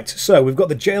 Right, so we've got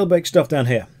the jailbreak stuff down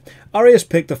here. Arius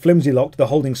picked the flimsy lock to the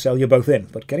holding cell you're both in,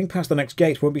 but getting past the next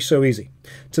gate won't be so easy.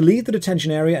 To leave the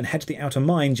detention area and head to the outer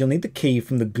mines, you'll need the key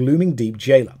from the glooming deep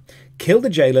jailer. Kill the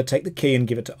jailer, take the key and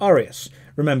give it to Arius.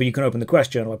 Remember, you can open the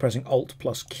quest journal by pressing Alt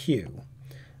plus Q.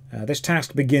 This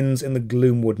task begins in the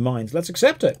Gloomwood mines. Let's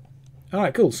accept it.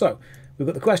 Alright, cool. So, we've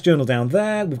got the quest journal down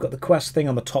there. We've got the quest thing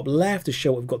on the top left to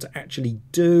show what we've got to actually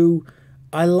do.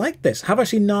 I like this. Have I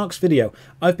seen Narc's video?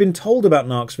 I've been told about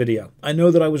Narc's video. I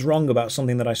know that I was wrong about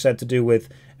something that I said to do with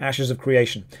Ashes of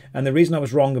Creation. And the reason I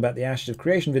was wrong about the Ashes of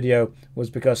Creation video was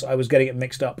because I was getting it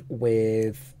mixed up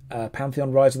with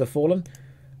Pantheon Rise of the Fallen,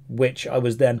 which I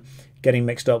was then getting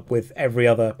mixed up with every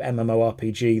other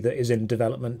MMORPG that is in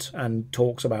development and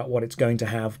talks about what it's going to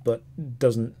have but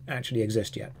doesn't actually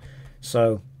exist yet.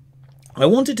 So I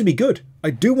want it to be good. I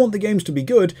do want the games to be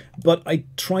good, but I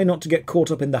try not to get caught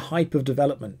up in the hype of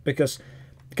development, because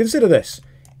consider this.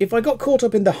 If I got caught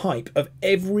up in the hype of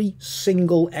every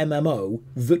single MMO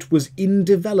that was in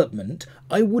development,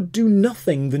 I would do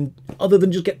nothing other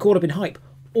than just get caught up in hype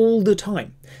all the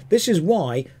time. This is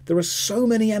why there are so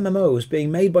many MMOs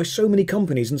being made by so many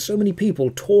companies and so many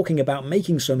people talking about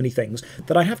making so many things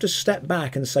that I have to step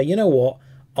back and say, you know what,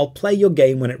 I'll play your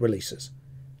game when it releases.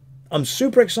 I'm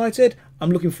super excited,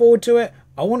 I'm looking forward to it,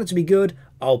 I want it to be good,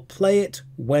 I'll play it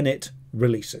when it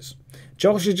releases.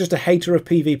 Josh is just a hater of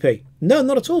PvP. No,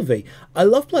 not at all, V. I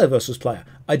love player versus player.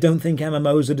 I don't think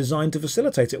MMOs are designed to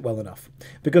facilitate it well enough.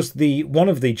 Because one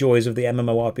of the joys of the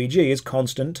MMORPG is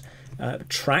constant,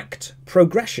 tracked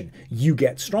progression. You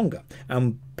get stronger.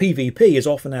 And PvP is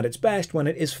often at its best when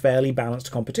it is fairly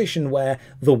balanced competition where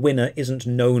the winner isn't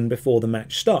known before the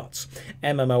match starts.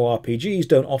 MMORPGs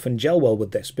don't often gel well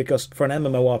with this, because for an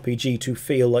MMORPG to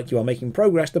feel like you are making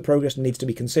progress, the progress needs to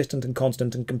be consistent and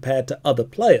constant and compared to other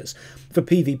players. For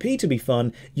PvP to be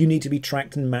fun, you need to be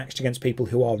tracked and matched against people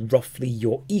who are roughly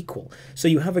your equal. So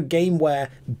you have a game where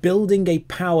building a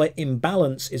power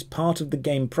imbalance is part of the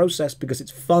game process because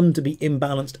it's fun to be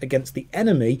imbalanced against the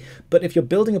enemy, but if you're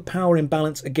building a power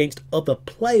imbalance against other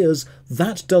players,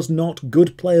 that does not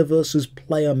good player versus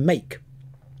player make.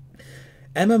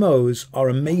 MMOs are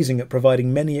amazing at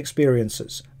providing many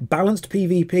experiences. Balanced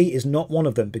PvP is not one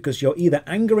of them, because you're either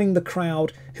angering the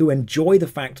crowd who enjoy the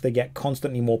fact they get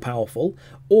constantly more powerful,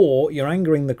 or you're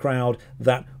angering the crowd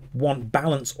that want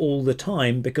balance all the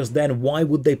time, because then why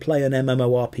would they play an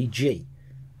MMORPG?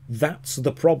 That's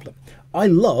the problem. I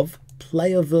love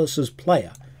player versus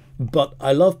player, but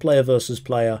I love player versus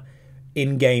player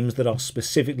in games that are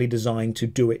specifically designed to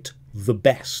do it the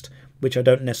best, which I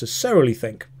don't necessarily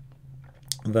think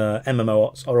the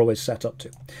MMOs are always set up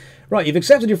to. Right, you've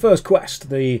accepted your first quest.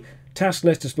 The task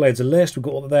list displays a list. We've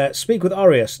got all there. Speak with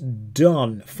Arius.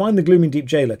 Done. Find the Glooming Deep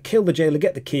Jailer. Kill the Jailer.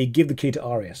 Get the key. Give the key to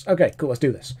Arius. Okay, cool. Let's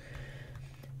do this.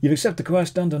 You've accepted the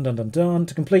quest. Done, done, done, done, done.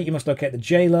 To complete, you must locate the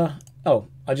Jailer. Oh,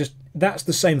 that's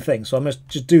the same thing. So I must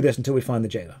just do this until we find the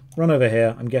Jailer. Run over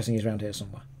here. I'm guessing he's around here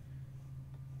somewhere.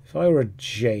 If I were a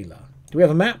Jailer. Do we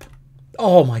have a map?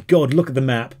 Oh my god, look at the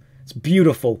map. It's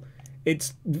beautiful.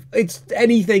 It's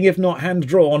anything if not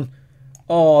hand-drawn.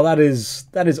 Oh, that is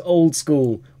old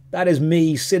school. That is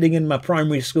me sitting in my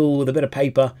primary school with a bit of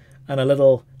paper and a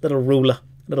little ruler,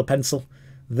 little pencil.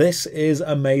 This is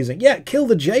amazing. Yeah, kill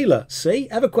the Jailer. See?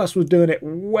 Everquest was doing it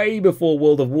way before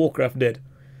World of Warcraft did.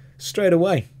 Straight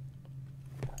away.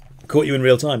 Caught you in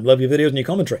real time. Love your videos and your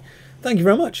commentary. Thank you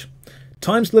very much.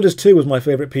 Time Splitters 2 was my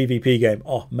favourite PvP game.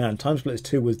 Oh man, Time Splitters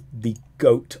 2 was the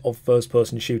GOAT of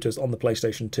first-person shooters on the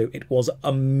PlayStation 2. It was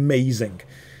amazing.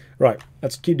 Right,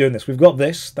 let's keep doing this. We've got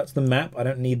this. That's the map. I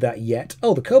don't need that yet.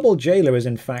 Oh, the Kobold Jailer is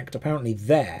in fact apparently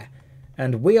there.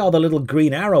 And we are the little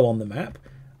green arrow on the map.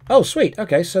 Oh, sweet.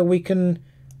 Okay, so we can...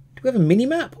 Do we have a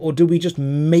mini-map? Or do we just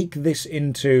make this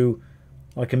into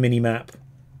like a mini-map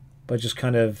by just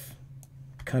kind of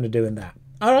doing that?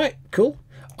 All right, cool.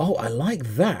 Oh, I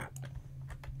like that.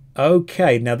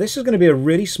 Okay, now this is going to be a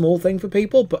really small thing for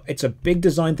people, but it's a big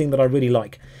design thing that I really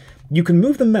like. You can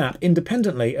move the map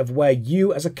independently of where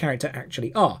you as a character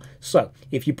actually are. So,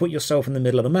 if you put yourself in the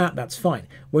middle of the map, that's fine.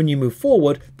 When you move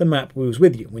forward, the map moves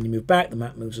with you. When you move back, the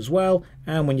map moves as well.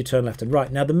 And when you turn left and right.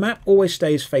 Now, the map always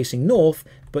stays facing north,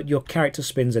 but your character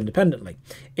spins independently.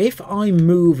 If I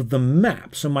move the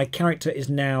map, so my character is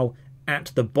now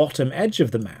at the bottom edge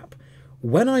of the map,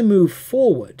 when I move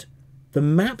forward, the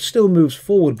map still moves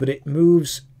forward, but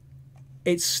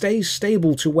it stays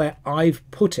stable to where I've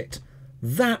put it.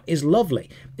 That is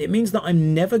lovely. It means that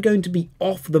I'm never going to be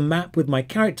off the map with my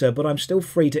character, but I'm still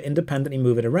free to independently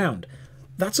move it around.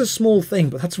 That's a small thing,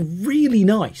 but that's really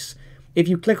nice. If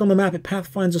you click on the map, it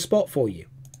pathfinds a spot for you.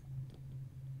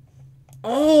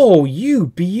 Oh, you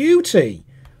beauty!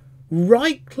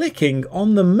 Right-clicking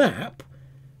on the map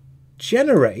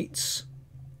generates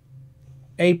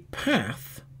a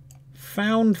path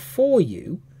found for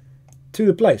you to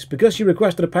the place. Because you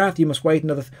requested a path, you must wait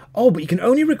another... Oh, but you can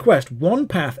only request one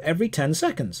path every 10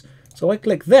 seconds. So I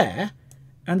click there,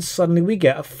 and suddenly we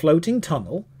get a floating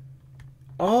tunnel.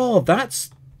 Oh, that's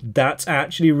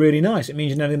actually really nice. It means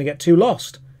you're never going to get too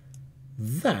lost.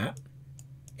 That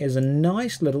is a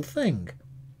nice little thing.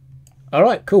 All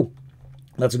right, cool.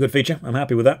 That's a good feature. I'm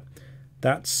happy with that.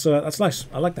 That's nice.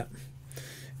 I like that.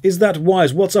 Is that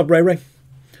wise? What's up, Ray?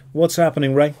 What's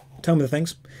happening, Ray? Tell me the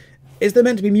things. Is there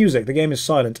meant to be music? The game is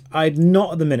silent.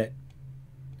 Not at the minute.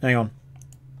 Hang on.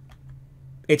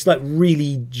 It's like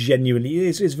really genuinely...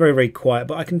 It's very, very quiet,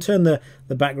 but I can turn the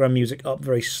background music up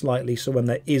very slightly so when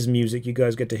there is music, you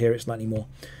guys get to hear it slightly more.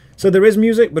 So there is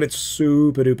music, but it's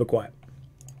super duper quiet.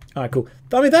 All right, cool.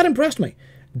 I mean, that impressed me.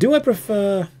 Do I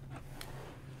prefer...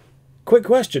 Quick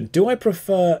question. Do I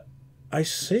prefer... I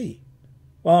see.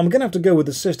 Well, I'm going to have to go with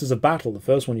the Sisters of Battle, the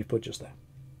first one you put just there.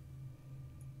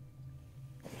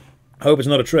 I hope it's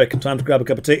not a trick. Time to grab a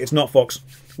cup of tea. It's not, Fox.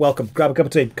 Welcome. Grab a cup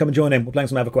of tea. Come and join in. We're playing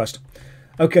some Everquest.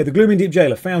 Okay, the Gloomy Deep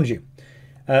Jailer found you.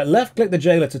 Left-click the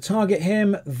Jailer to target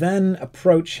him, then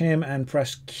approach him and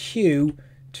press Q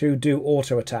to do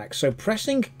auto-attack. So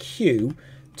pressing Q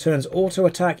turns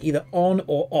auto-attack either on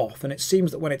or off, and it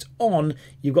seems that when it's on,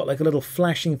 you've got like a little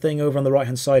flashing thing over on the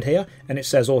right-hand side here, and it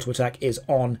says auto-attack is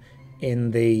on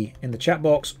in the chat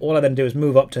box. All I then do is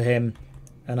move up to him,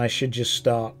 and I should just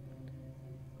start.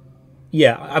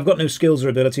 Yeah, I've got no skills or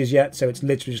abilities yet, so it's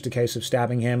literally just a case of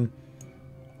stabbing him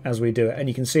as we do it. And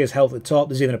you can see his health at the top.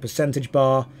 There's even a percentage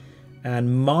bar.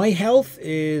 And my health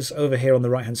is over here on the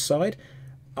right-hand side.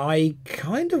 I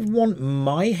kind of want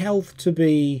my health to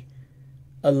be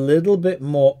a little bit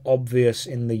more obvious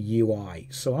in the UI.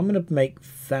 So I'm going to make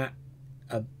that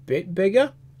a bit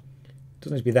bigger.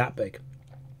 Doesn't need to be that big.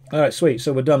 All right, sweet.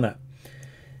 So we've done that.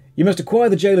 You must acquire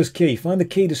the Jailer's Key. Find the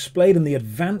key displayed in the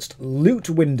Advanced Loot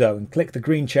window and click the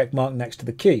green check mark next to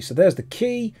the key. So there's the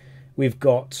key. We've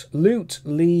got Loot,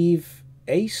 Leave,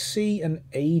 AC and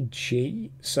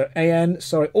AG. So AN,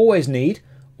 sorry, always need.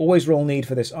 Always roll need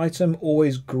for this item.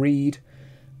 Always greed.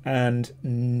 And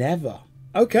never.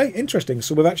 Okay, interesting.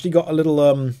 So we've actually got a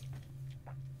little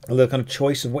kind of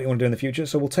choice of what you want to do in the future.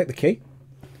 So we'll take the key.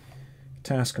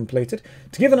 Task completed.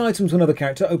 To give an item to another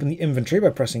character, open the inventory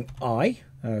by pressing I.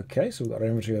 Okay, so we've got our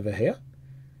inventory over here.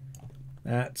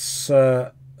 That's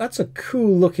a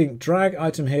cool looking drag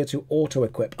item here to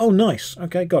auto-equip. Oh, nice.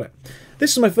 Okay, got it.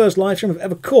 This is my first live stream I've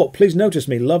ever caught. Please notice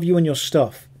me. Love you and your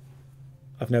stuff.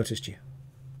 I've noticed you.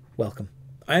 Welcome.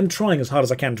 I am trying as hard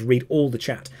as I can to read all the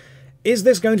chat. Is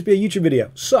this going to be a YouTube video?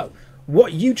 So,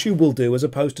 what YouTube will do as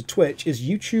opposed to Twitch is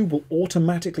YouTube will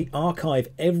automatically archive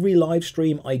every live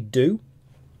stream I do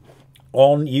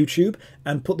on YouTube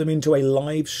and put them into a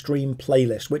live stream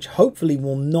playlist, which hopefully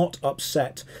will not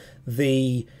upset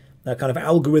the kind of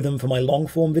algorithm for my long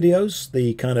form videos,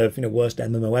 the kind of worst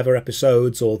MMO ever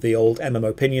episodes or the old MMO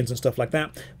opinions and stuff like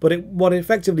that. But what it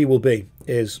effectively will be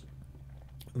is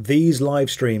these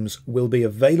live streams will be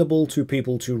available to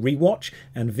people to rewatch,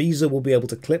 and Visa will be able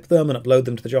to clip them and upload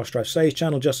them to the Josh Drive Saves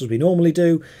channel just as we normally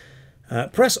do.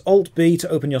 Press Alt-B to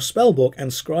open your spell book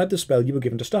and scribe the spell you were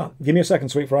given to start. Give me a second,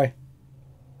 Sweet Fry.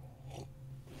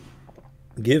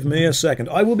 Give me a second.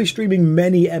 I will be streaming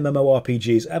many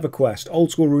MMORPGs, Everquest,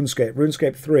 Old School RuneScape,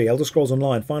 RuneScape 3, Elder Scrolls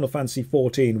Online, Final Fantasy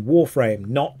 14, Warframe,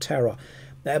 Not Terror,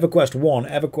 Everquest 1,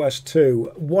 Everquest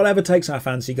 2. Whatever takes our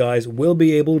fancy, guys, we'll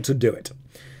be able to do it.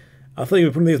 I thought you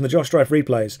were putting these in the Josh Strife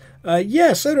replays.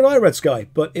 Yeah, so did I, Red Sky.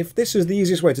 But if this is the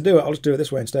easiest way to do it, I'll just do it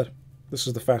this way instead. This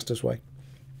is the fastest way.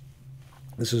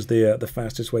 This is the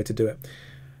fastest way to do it.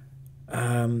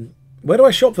 Where do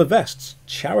I shop for vests?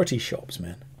 Charity shops,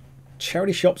 man.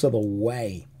 Charity shops are the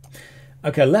way.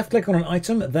 Okay, left-click on an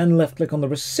item, then left-click on the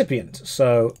recipient.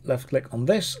 So left-click on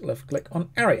this, left-click on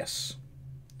Arius.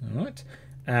 All right.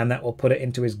 And that will put it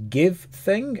into his give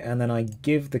thing. And then I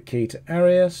give the key to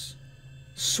Arius.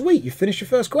 Sweet, you finished your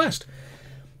first quest.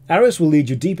 Arius will lead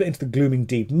you deeper into the glooming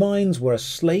deep mines where a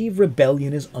slave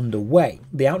rebellion is underway.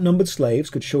 The outnumbered slaves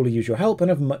could surely use your help and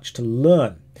have much to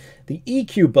learn. The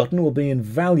EQ button will be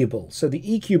invaluable. So the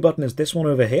EQ button is this one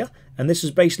over here, and this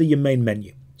is basically your main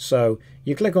menu. So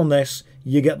you click on this,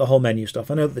 you get the whole menu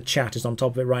stuff. I know that the chat is on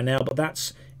top of it right now, but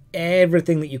that's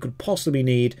everything that you could possibly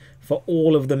need for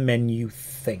all of the menu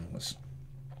things.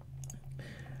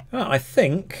 I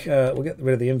think we'll get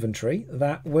rid of the inventory,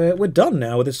 that we're done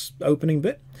now with this opening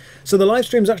bit. So the live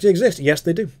streams actually exist. Yes,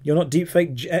 they do. You're not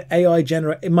deepfake AI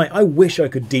generate. I wish I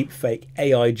could deepfake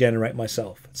AI generate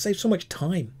myself. It saves so much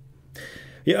time.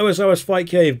 Yeah, OSOS Fight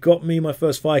Cave got me my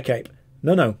first fire cape.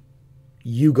 No.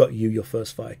 You got your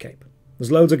first fire cape.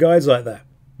 There's loads of guides like that.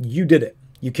 You did it.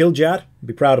 You killed Jad.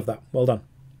 Be proud of that. Well done.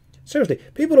 Seriously,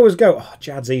 people always go, oh,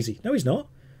 Jad's easy. No, he's not.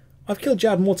 I've killed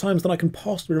Jad more times than I can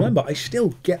possibly remember. I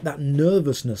still get that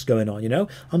nervousness going on, you know?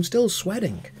 I'm still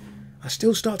sweating. I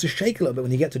still start to shake a little bit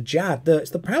when you get to Jad. It's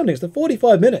the pounding. It's the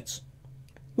 45 minutes.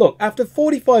 Look, after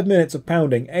 45 minutes of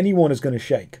pounding, anyone is going to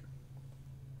shake.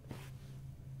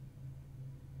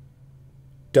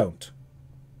 Don't.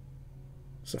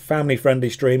 It's a family-friendly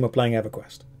stream. We're playing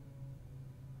Everquest.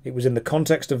 It was in the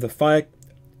context of the fire.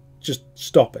 Just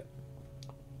stop it.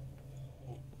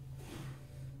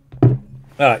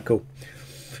 Alright, cool.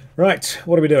 Right,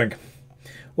 what are we doing?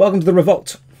 Welcome to the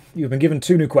Revolt. You've been given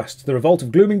 2 new quests. The Revolt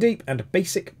of Glooming Deep and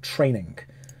Basic Training.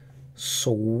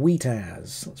 Sweet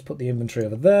as. Let's put the inventory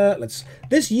over there.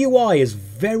 This UI is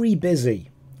very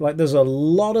busy. Like, there's a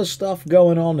lot of stuff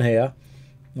going on here.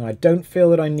 And I don't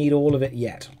feel that I need all of it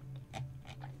yet.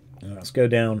 Let's go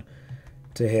down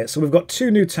to here. So we've got 2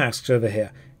 new tasks over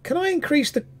here. Can I increase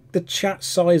the chat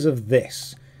size of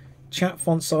this? Chat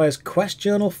font size, quest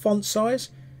journal font size?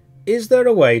 Is there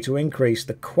a way to increase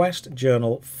the quest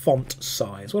journal font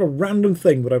size? What a random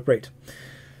thing would I read.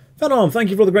 Phenom, thank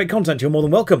you for all the great content. You're more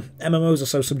than welcome. MMOs are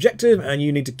so subjective and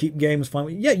you need to keep games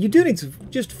yeah, you do need to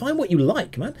just find what you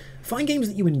like, man. Find games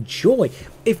that you enjoy.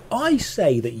 If I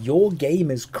say that your game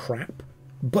is crap,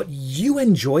 but you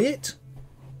enjoy it,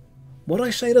 what I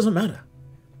say doesn't matter.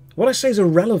 What I say is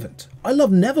irrelevant. I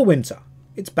love Neverwinter.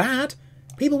 It's bad.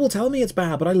 People will tell me it's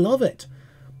bad, but I love it.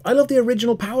 I love the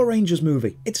original Power Rangers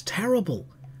movie. It's terrible,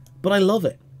 but I love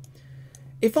it.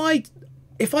 If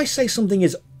I say something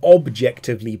is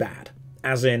objectively bad,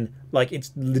 as in, like,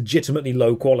 it's legitimately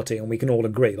low quality and we can all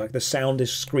agree, like the sound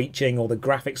is screeching or the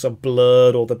graphics are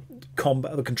blurred or the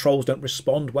controls don't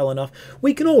respond well enough,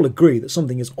 we can all agree that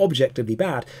something is objectively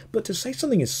bad, but to say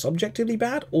something is subjectively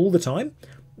bad all the time,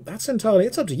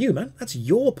 it's up to you, man. That's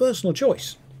your personal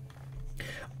choice.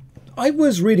 I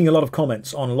was reading a lot of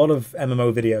comments on a lot of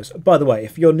MMO videos. By the way,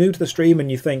 if you're new to the stream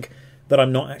and you think that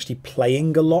I'm not actually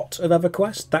playing a lot of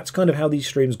EverQuest, that's kind of how these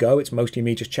streams go. It's mostly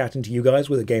me just chatting to you guys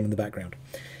with a game in the background.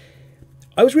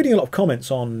 I was reading a lot of comments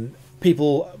on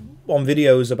people on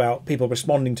videos about people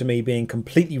responding to me being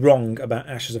completely wrong about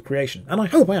Ashes of Creation. And I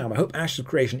hope I am. I hope Ashes of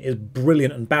Creation is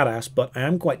brilliant and badass, but I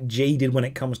am quite jaded when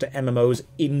it comes to MMOs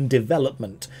in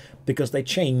development, because they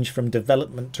change from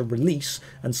development to release,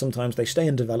 and sometimes they stay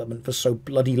in development for so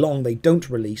bloody long they don't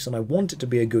release, and I want it to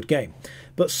be a good game.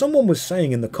 But someone was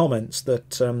saying in the comments that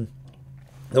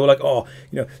they were like, oh,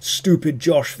 you know, stupid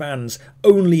Josh fans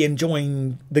only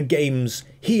enjoying the games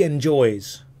he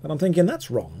enjoys. And I'm thinking,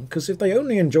 that's wrong, because if they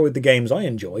only enjoyed the games I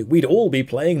enjoy, we'd all be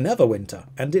playing Neverwinter,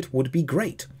 and it would be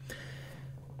great.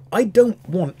 I don't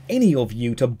want any of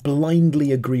you to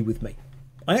blindly agree with me.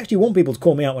 I actually want people to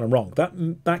call me out when I'm wrong.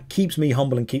 That keeps me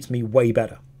humble and keeps me way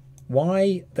better.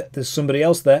 Why? There's somebody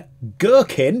else there.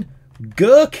 Gherkin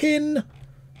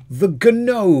the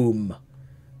Gnome.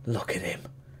 Look at him.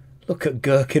 Look at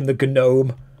Gherkin the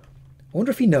Gnome. I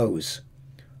wonder if he knows.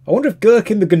 I wonder if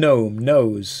Gherkin the Gnome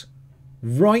knows.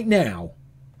 Right now,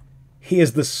 he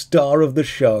is the star of the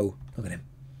show. Look at him.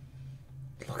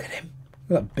 Look at him.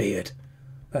 Look at that beard.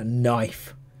 That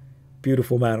knife.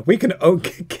 Beautiful man. We can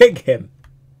kick him.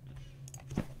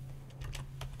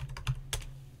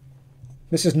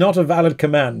 This is not a valid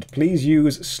command. Please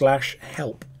use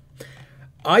 /help.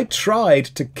 I tried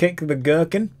to kick the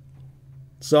Gherkin.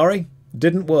 Sorry,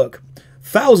 didn't work.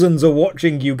 Thousands are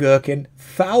watching you, Gherkin.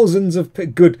 Thousands of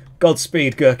good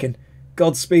Godspeed, Gherkin.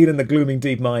 Godspeed in the glooming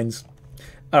deep mines.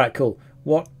 Alright, cool.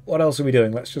 What else are we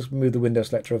doing? Let's just move the window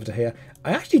selector over to here.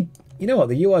 I actually, you know what,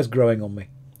 the UI is growing on me.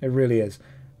 It really is.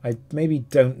 I maybe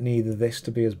don't need this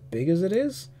to be as big as it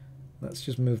is. Let's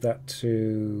just move that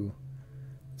to...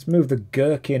 Let's move the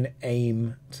Gherkin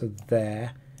aim to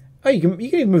there. Oh, you can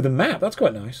even move the map. That's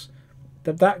quite nice.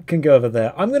 That can go over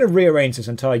there. I'm going to rearrange this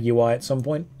entire UI at some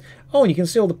point. Oh, and you can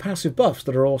see all the passive buffs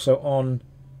that are also on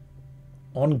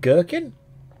Gherkin.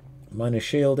 Minor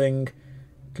shielding,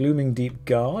 glooming deep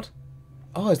guard.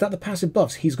 Oh, is that the passive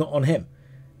buffs he's got on him?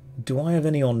 Do I have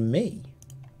any on me?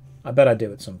 I bet I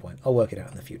do at some point. I'll work it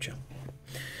out in the future.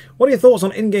 What are your thoughts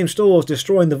on in-game stores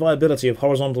destroying the viability of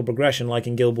horizontal progression like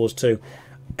in Guild Wars 2?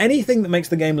 Anything that makes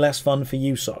the game less fun for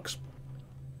you sucks.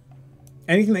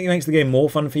 Anything that makes the game more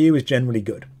fun for you is generally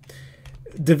good.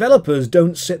 Developers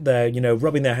don't sit there, you know,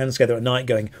 rubbing their hands together at night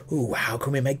going, ooh, how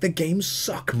can we make the game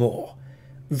suck more?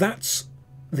 That's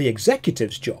the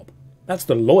executive's job. That's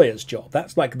the lawyer's job.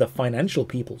 That's like the financial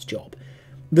people's job.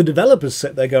 The developers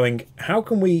sit there going, how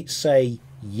can we say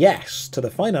yes to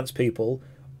the finance people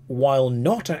while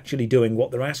not actually doing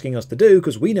what they're asking us to do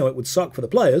because we know it would suck for the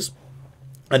players,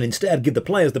 and instead give the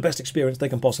players the best experience they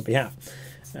can possibly have.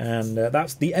 And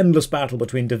that's the endless battle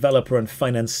between developer and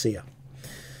financier.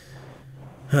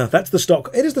 That's the stock.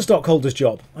 It is the stockholder's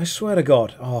job. I swear to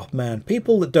God. Oh, man.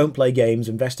 People that don't play games,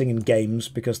 investing in games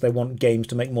because they want games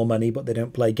to make more money, but they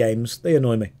don't play games, they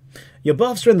annoy me. Your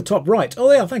buffs are in the top right.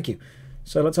 Oh, yeah, thank you.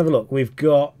 So let's have a look. We've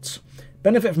got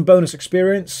benefit from bonus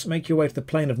experience, make your way to the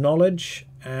plane of knowledge,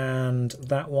 and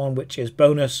that one, which is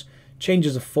bonus,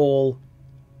 changes of fall.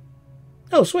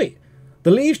 Oh, sweet.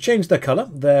 The leaves change their colour.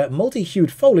 Their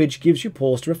multi-hued foliage gives you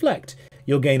pause to reflect.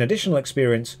 You'll gain additional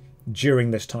experience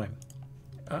during this time.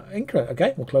 Incorrect.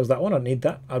 Okay, we'll close that one. I don't need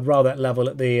that. I'd rather level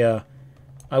at the...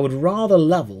 I would rather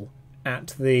level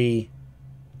at the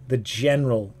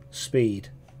general speed.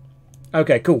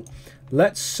 Okay, cool.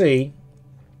 Let's see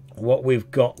what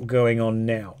we've got going on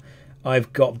now.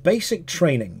 I've got basic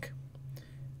training.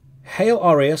 Hail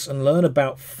Arius and learn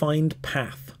about Find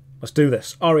Path. Let's do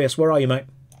this. Arius, where are you, mate?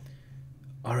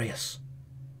 Arius.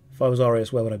 If I was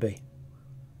Arius, where would I be?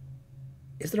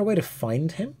 Is there a way to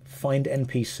find him? Find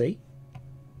NPC?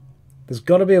 There's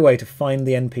got to be a way to find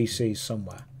the NPCs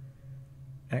somewhere.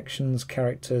 Actions,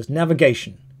 characters,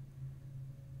 navigation.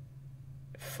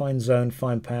 Find zone,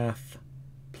 find path.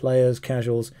 Players,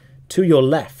 casuals. To your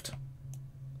left.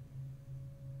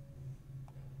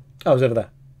 Oh, it was over there.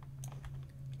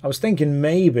 I was thinking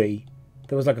maybe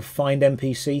there was like a find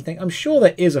NPC thing. I'm sure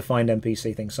there is a find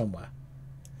NPC thing somewhere.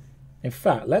 In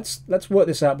fact, let's work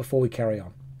this out before we carry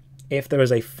on. If there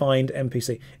is a find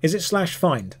NPC. Is it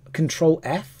 /find? Control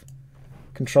F?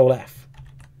 Control F.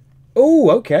 Oh,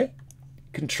 okay.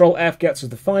 Control F gets us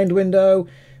the find window.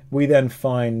 We then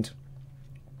find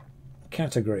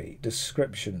category,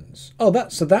 descriptions. Oh,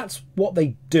 so that's what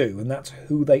they do, and that's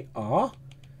who they are.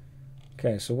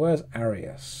 Okay, so where's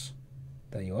Arius?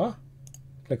 There you are.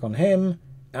 Click on him,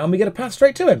 and we get a path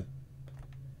straight to him.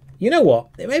 You know what?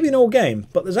 It may be an old game,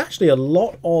 but there's actually a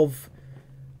lot of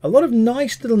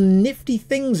nice little nifty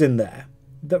things in there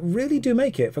that really do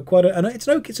make it for quite a... And it's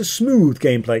a smooth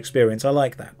gameplay experience. I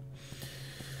like that.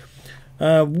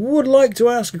 Would like to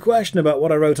ask a question about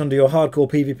what I wrote under your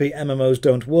hardcore PvP MMOs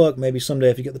don't work. Maybe someday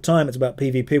if you get the time it's about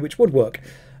PvP, which would work.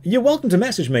 You're welcome to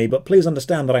message me, but please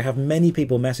understand that I have many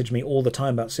people message me all the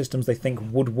time about systems they think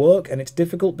would work, and it's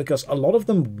difficult because a lot of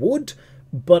them would,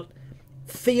 but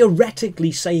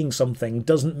theoretically saying something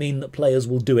doesn't mean that players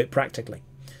will do it practically.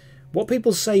 What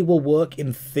people say will work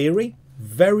in theory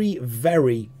very,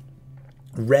 very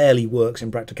rarely works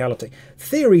in practicality.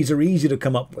 Theories are easy to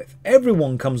come up with.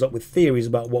 Everyone comes up with theories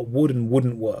about what would and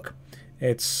wouldn't work.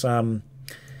 It's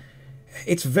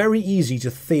very easy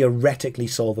to theoretically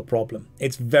solve a problem.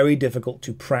 It's very difficult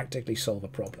to practically solve a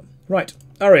problem. Right,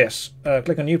 Arius.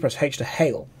 Click on you, press H to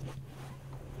hail.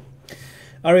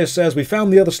 Arius says, we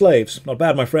found the other slaves. Not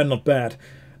bad, my friend, not bad.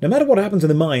 No matter what happens in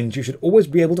the mines, you should always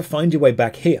be able to find your way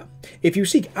back here. If you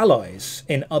seek allies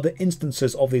in other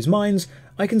instances of these mines,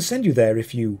 I can send you there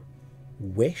if you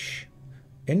wish.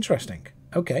 Interesting.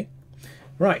 Okay.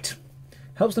 Right.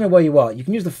 Helps to know where you are. You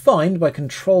can use the find by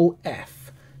Control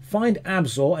F. Find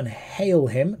Abzor and hail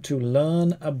him to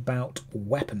learn about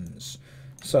weapons.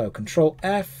 So, Control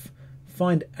F,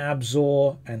 find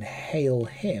Abzor and hail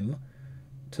him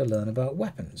to learn about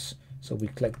weapons. So we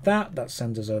click that. That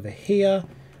sends us over here.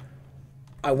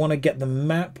 I want to get the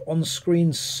map on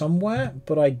screen somewhere,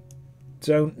 but I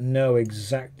don't know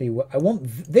exactly what I want.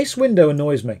 This window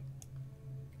annoys me.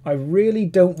 I really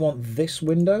don't want this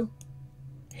window.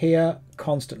 here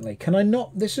constantly. Can I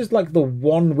not? This is like the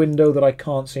one window that I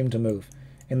can't seem to move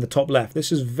in the top left.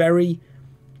 This is very,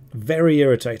 very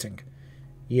irritating.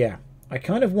 Yeah, I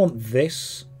kind of want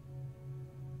this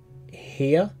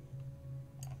here.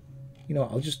 You know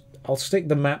what, I'll stick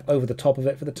the map over the top of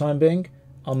it for the time being.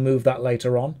 I'll move that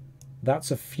later on.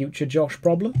 That's a future Josh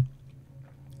problem.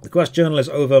 The quest journal is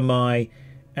over my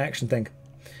action thing.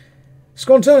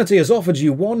 Sconternity has offered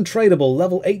you one tradable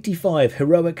level 85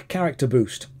 heroic character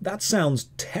boost. That sounds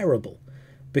terrible,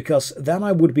 because then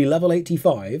I would be level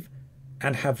 85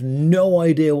 and have no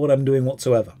idea what I'm doing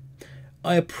whatsoever.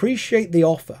 I appreciate the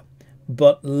offer,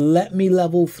 but let me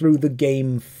level through the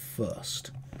game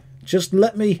first. Just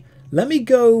let me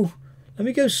go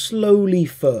slowly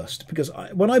first, because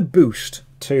when I boost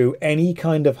to any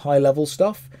kind of high level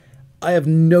stuff, I have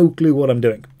no clue what I'm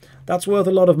doing. That's worth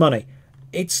a lot of money.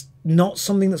 It's not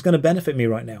something that's going to benefit me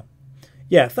right now.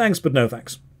 Yeah, thanks, but no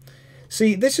thanks.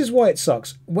 See, this is why it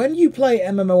sucks. When you play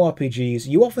MMORPGs,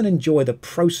 you often enjoy the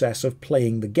process of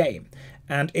playing the game.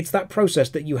 And it's that process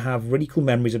that you have really cool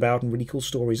memories about and really cool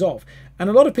stories of. And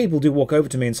a lot of people do walk over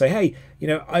to me and say, hey, you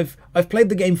know, I've played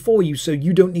the game for you, so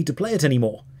you don't need to play it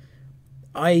anymore.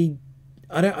 I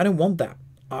don't want that.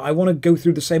 I want to go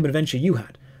through the same adventure you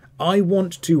had. I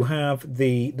want to have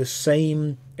the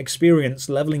same experience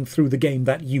leveling through the game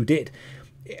that you did.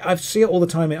 I see it all the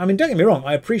time. I mean, don't get me wrong,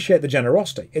 I appreciate the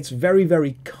generosity. It's very,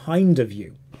 very kind of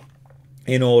you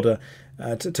in order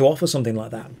to offer something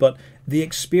like that. But the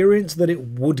experience that it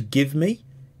would give me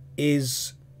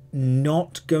is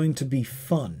not going to be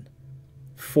fun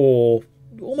for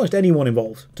almost anyone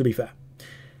involved, to be fair.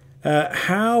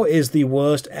 How is the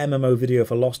worst MMO video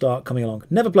for Lost Ark coming along?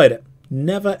 Never played it.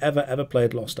 Never, ever, ever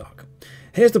played Lost Ark.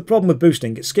 Here's the problem with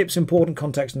boosting. It skips important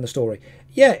context in the story.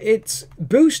 Yeah,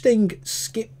 boosting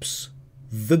skips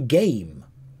the game.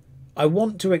 I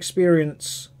want to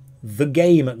experience the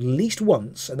game at least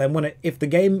once, and then if the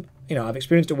game, you know, I've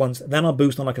experienced it once, then I'll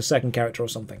boost on like a second character or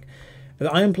something.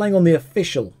 I am playing on the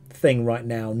official thing right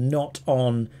now, not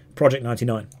on Project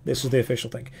 99. This is the official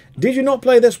thing. Did you not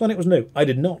play this when it was new? I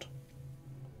did not.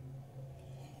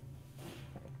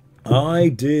 I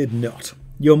did not.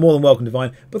 You're more than welcome,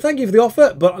 Divine. But thank you for the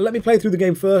offer, but let me play through the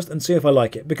game first and see if I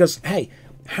like it. Because, hey,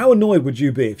 how annoyed would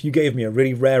you be if you gave me a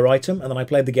really rare item and then I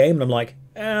played the game and I'm like,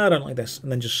 I don't like this,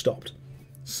 and then just stopped.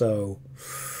 So,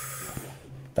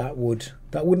 that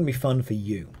wouldn't be fun for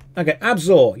you. Okay,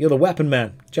 Absor, you're the weapon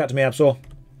man. Chat to me, Absor.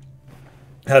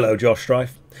 Hello, Josh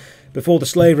Strife. Before the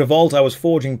slave revolt, I was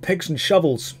forging picks and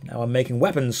shovels. Now I'm making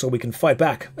weapons so we can fight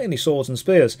back, mainly swords and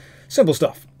spears. Simple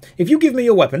stuff. If you give me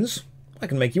your weapons, I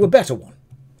can make you a better one.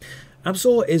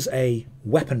 Absor is a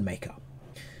weapon maker.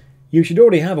 You should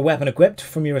already have a weapon equipped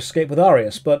from your escape with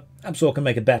Arius, but Absor can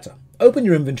make it better. Open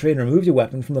your inventory and remove your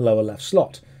weapon from the lower left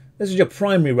slot. This is your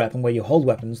primary weapon where you hold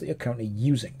weapons that you're currently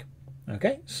using.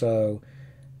 Okay, so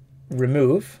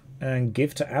remove and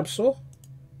give to Absor.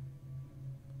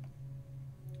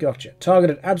 Gotcha.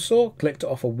 Targeted Absor. Click to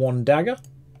offer 1 dagger.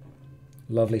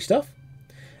 Lovely stuff.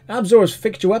 Absor has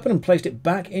fixed your weapon and placed it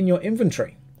back in your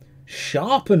inventory.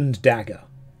 Sharpened dagger.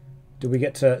 Do we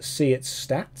get to see its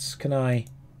stats? Can I...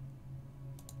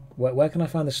 Where can I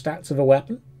find the stats of a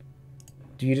weapon?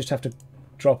 Do you just have to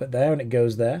drop it there and it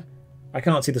goes there? I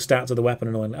can't see the stats of the weapon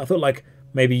annoyingly. I thought like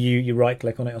maybe you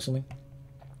right-click on it or something.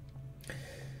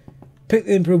 Pick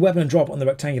the improved weapon and drop on the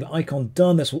rectangular icon.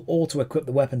 Done. This will auto-equip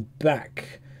the weapon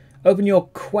back. Open your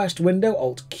quest window,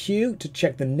 Alt-Q, to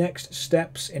check the next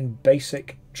steps in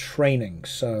basic training.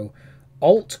 So,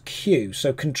 Alt-Q.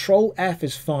 So, Control-F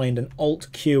is find and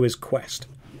Alt-Q is quest.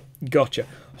 Gotcha.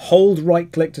 Hold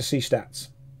right-click to see stats.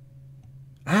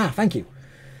 Ah, thank you.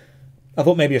 I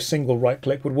thought maybe a single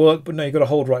right-click would work, but no, you've got to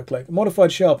hold right-click.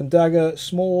 Modified sharpened dagger,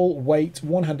 small, weight,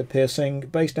 one-handed piercing,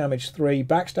 base damage 3,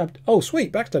 backstab... Oh,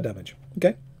 sweet, backstab damage.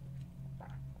 Okay.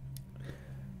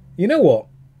 You know what?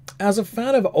 As a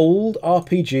fan of old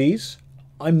RPGs,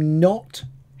 I'm not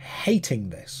hating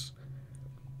this.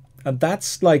 And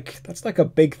that's like a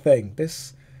big thing.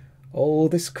 This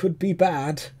could be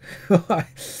bad.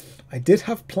 I did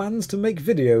have plans to make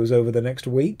videos over the next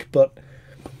week, but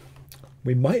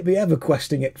we might be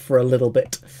EverQuesting it for a little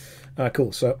bit.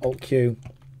 Cool, so Alt-Q.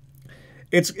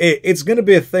 It's going to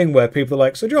be a thing where people are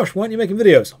like, so Josh, why aren't you making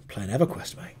videos? I'm playing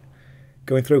EverQuest, mate.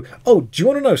 Going through... Oh, do you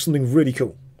want to know something really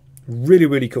cool? Really,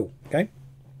 really cool, okay?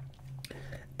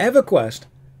 EverQuest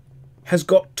has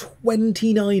got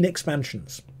 29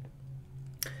 expansions.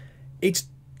 Its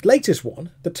latest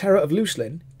one, the Terror of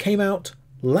Lucelyn, came out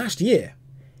last year.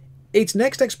 Its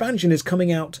next expansion is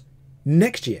coming out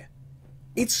next year.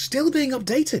 It's still being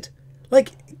updated.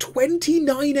 Like,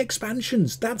 29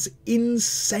 expansions. That's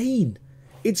insane.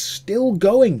 It's still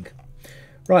going.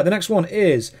 Right, the next one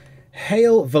is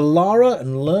Hail Valara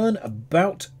and learn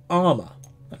about armor.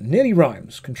 That nearly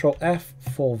rhymes. Control F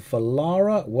for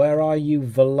Valara. Where are you,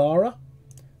 Valara?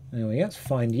 There we go. Let's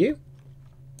find you.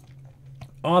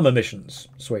 Armor missions.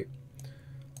 Sweet.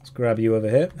 Let's grab you over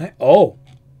here. Hey. Oh,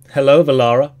 hello,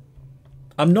 Valara.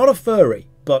 I'm not a furry,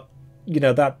 but, you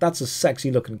know, that's a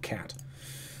sexy-looking cat.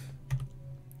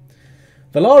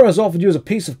 Valara has offered you as a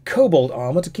piece of kobold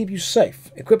armor to keep you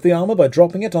safe. Equip the armor by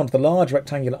dropping it onto the large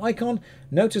rectangular icon.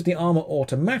 Notice the armor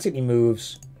automatically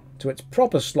moves to its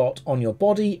proper slot on your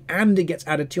body, and it gets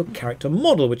added to your character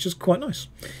model, which is quite nice.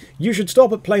 You should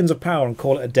stop at Planes of Power and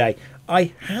call it a day.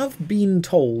 I have been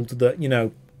told that, you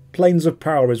know, Planes of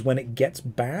Power is when it gets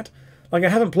bad. Like, I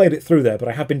haven't played it through there, but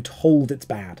I have been told it's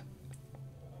bad.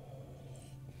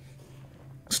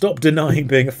 Stop denying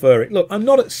being a furry. Look, I'm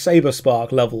not at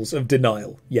Saberspark levels of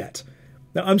denial yet.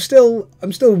 Now, I'm still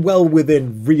well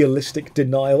within realistic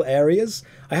denial areas.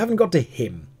 I haven't got to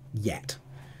him yet.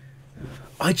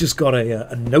 I just got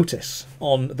a notice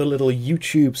on the little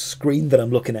YouTube screen that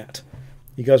I'm looking at.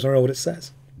 You guys want to know what it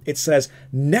says? It says,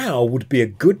 now would be a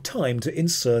good time to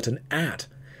insert an ad.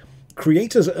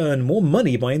 Creators earn more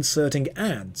money by inserting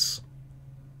ads.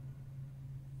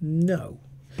 No.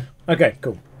 Okay,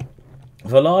 cool.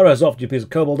 Valara has offered you a piece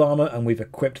of kobold armor, and we've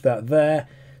equipped that there.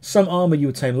 Some armor you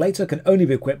attain later can only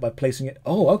be equipped by placing it...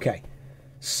 Oh, okay.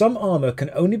 Some armor can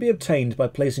only be obtained by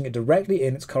placing it directly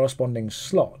in its corresponding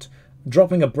slot,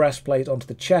 dropping a breastplate onto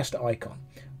the chest icon.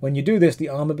 When you do this, the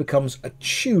armor becomes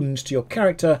attuned to your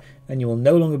character, and you will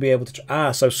no longer be able to...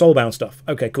 Ah, so soulbound stuff.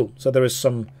 Okay, cool. So there is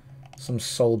some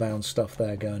soulbound stuff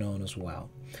there going on as well.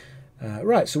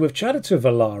 Right, so we've chatted to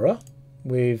Valara.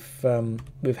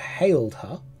 We've hailed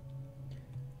her.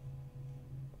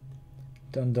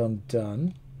 Dun, dun,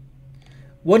 dun.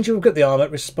 Once you've got the armor,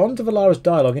 respond to Valara's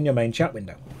dialogue in your main chat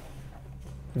window.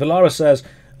 Valara says,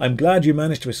 I'm glad you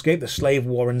managed to escape the slave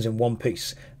warrens in one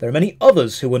piece. There are many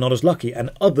others who were not as lucky, and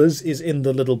others is in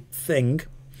the little thing.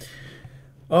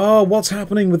 Oh, what's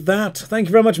happening with that? Thank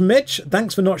you very much, Mitch.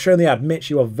 Thanks for not showing the ad. Mitch,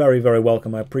 you are very, very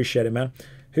welcome. I appreciate it, man.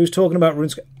 Who's talking about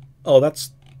RuneScape? Oh,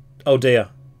 that's... Oh, dear.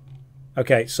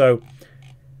 Okay, so...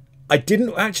 I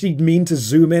didn't actually mean to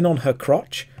zoom in on her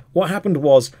crotch. What happened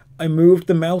was I moved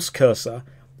the mouse cursor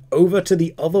over to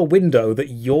the other window that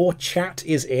your chat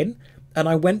is in, and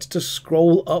I went to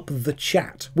scroll up the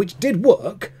chat, which did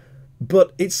work,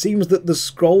 but it seems that the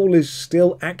scroll is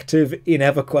still active in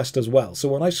Everquest as well. So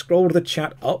when I scrolled the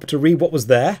chat up to read what was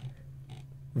there,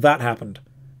 that happened.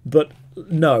 But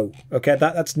no, okay,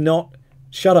 that's not...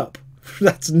 Shut up.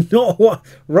 That's not what...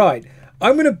 Right,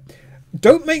 I'm going to...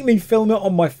 Don't make me film it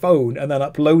on my phone and then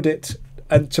upload it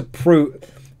and to prove...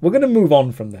 We're going to move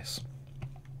on from this.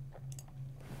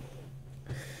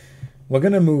 We're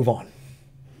going to move on.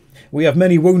 We have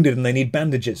many wounded and they need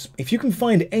bandages. If you can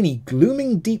find any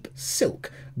glooming deep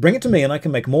silk, bring it to me and I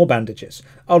can make more bandages.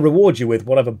 I'll reward you with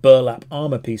whatever burlap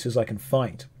armor pieces I can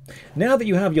find. Now that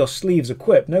you have your sleeves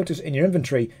equipped, notice in your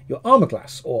inventory your armor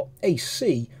class, or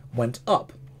AC, went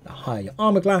up. The higher your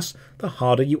armor class, the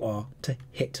harder you are to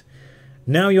hit.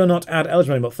 Now you're not ad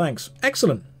eligible anymore, thanks.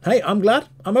 Excellent. Hey, I'm glad.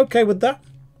 I'm okay with that.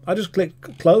 I just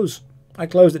clicked close. I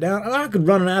closed it down. I could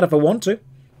run an ad if I want to,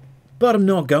 but I'm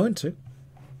not going to.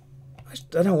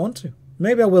 I don't want to.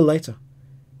 Maybe I will later.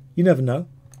 You never know.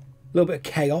 A little bit of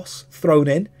chaos thrown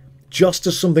in. Just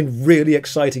as something really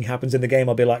exciting happens in the game,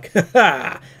 I'll be like,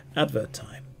 ha-ha, advert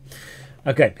time.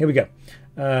 Okay, here we go.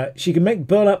 She can make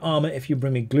burlap armor if you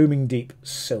bring me glooming deep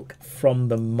silk from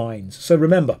the mines. So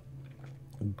remember,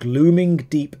 glooming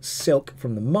deep silk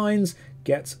from the mines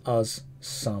gets us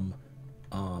some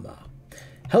armor.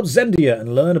 Help Zendia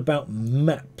and learn about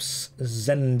maps.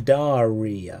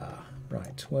 Zendaria.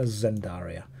 Right, where's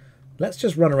Zendaria? Let's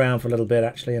just run around for a little bit,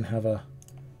 actually, and have a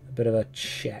bit of a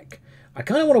check. I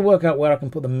kind of want to work out where I can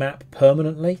put the map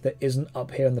permanently that isn't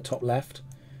up here in the top left.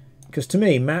 Because to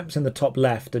me, maps in the top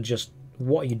left are just,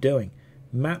 what are you doing?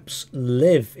 Maps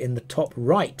live in the top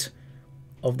right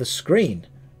of the screen.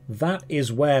 That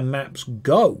is where maps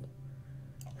go.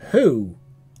 Who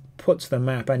puts the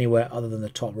map anywhere other than the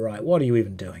top right? What are you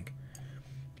even doing?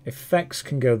 Effects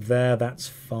can go there, that's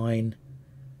fine.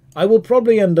 I will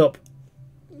probably end up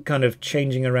kind of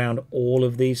changing around all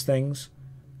of these things.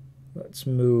 Let's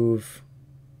move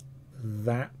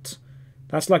that.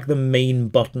 That's like the main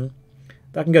button.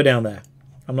 That can go down there.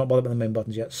 I'm not bothered with the main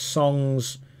buttons yet.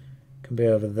 Songs can be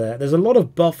over there. There's a lot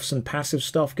of buffs and passive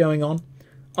stuff going on.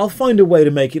 I'll find a way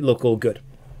to make it look all good.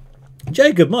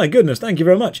 Jacob, my goodness, thank you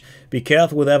very much. Be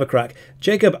careful with Evercrack.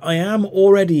 Jacob, I am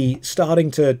already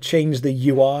starting to change the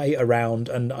UI around,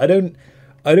 and I don't...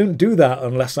 I don't do that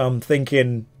unless I'm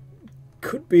thinking,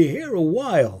 could be here a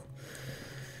while.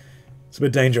 It's a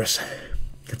bit dangerous.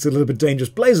 It's a little bit dangerous.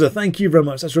 Blazer, thank you very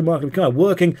much. That's remarkably kind.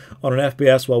 Working on an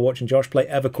FPS while watching Josh play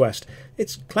Everquest.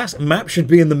 It's class. Map should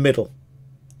be in the middle.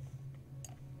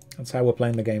 That's how we're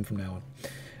playing the game from now on.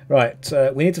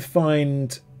 Right, we need to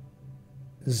find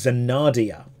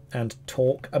Zenadia and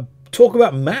talk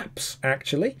about maps,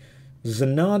 actually.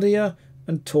 Zenadia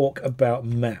and talk about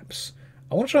maps.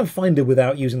 I want to try and find her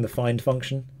without using the find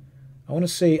function. I want to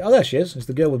see... Oh, there she is. It's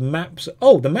the girl with maps.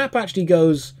 Oh, the map actually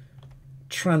goes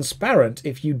transparent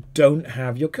if you don't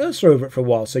have your cursor over it for a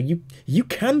while. So you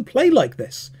can play like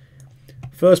this.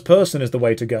 First person is the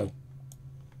way to go.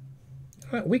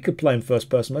 Right, we could play in first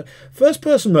person mode. First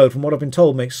person mode, from what I've been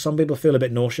told, makes some people feel a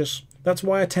bit nauseous. That's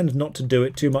why I tend not to do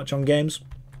it too much on games.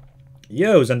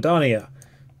 Yo, Zandania.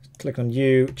 Click on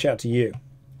you, chat to you.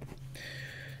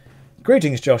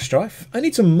 Greetings, Josh Strife. I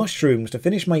need some mushrooms to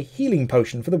finish my healing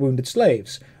potion for the wounded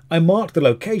slaves. I marked the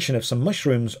location of some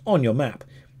mushrooms on your map.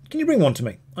 Can you bring one to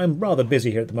me? I'm rather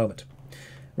busy here at the moment.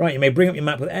 Right, you may bring up your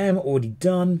map with M, already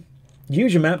done.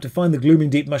 Use your map to find the glooming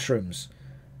deep mushrooms.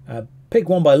 Pick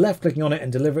one by left-clicking on it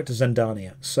and deliver it to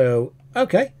Zandania. So,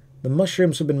 okay, the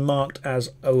mushrooms have been marked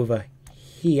as over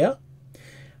here.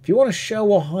 If you want to show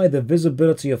or hide the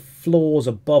visibility of floors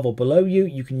above or below you,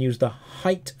 you can use the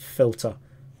height filter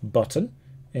button.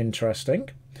 Interesting.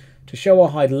 To show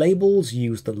or hide labels,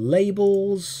 use the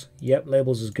labels. Yep,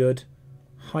 labels is good.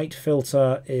 Height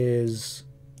filter is...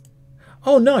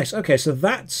 Oh, nice. Okay, so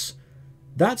that's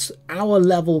our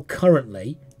level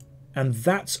currently, and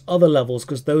that's other levels,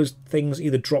 because those things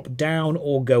either drop down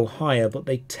or go higher, but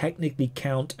they technically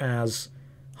count as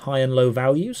high and low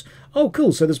values. Oh,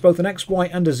 cool. So there's both an X, Y,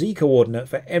 and a Z coordinate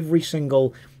for every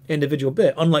single individual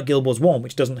bit, unlike Guild Wars 1,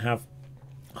 which doesn't have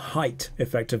height,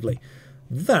 effectively.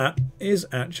 That is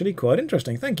actually quite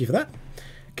interesting. Thank you for that.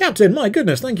 Captain, my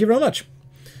goodness, thank you very much.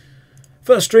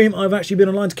 First stream I've actually been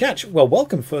online to catch. Well,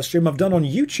 welcome. First stream I've done on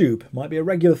YouTube. Might be a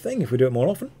regular thing if we do it more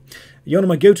often. You're one of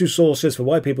my go-to sources for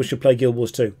why people should play Guild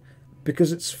Wars 2.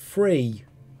 Because it's free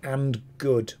and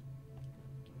good.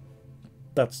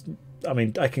 That's... I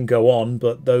mean, I can go on,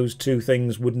 but those two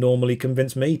things would normally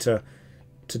convince me to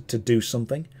do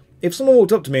something. If someone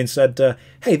walked up to me and said,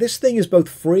 hey, this thing is both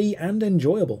free and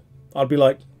enjoyable, I'd be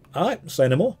like, all right, say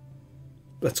no more.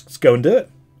 Let's go and do it.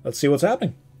 Let's see what's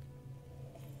happening.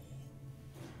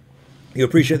 You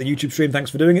appreciate the YouTube stream,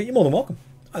 thanks for doing it. You're more than welcome.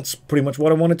 That's pretty much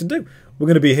what I wanted to do. We're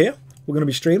going to be here. We're going to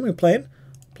be streaming and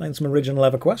playing some original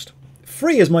EverQuest.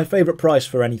 Free is my favourite price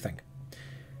for anything.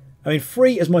 I mean,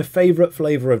 free is my favourite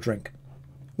flavour of drink.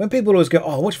 When people always go,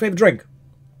 oh, what's your favourite drink?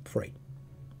 Free.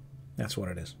 That's what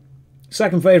it is.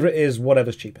 Second favourite is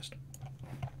whatever's cheapest.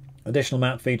 Additional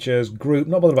map features, group,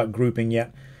 not bothered about grouping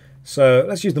yet. So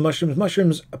let's use the mushrooms.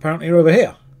 Mushrooms apparently are over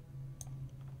here.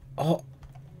 Oh,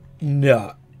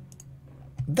 no.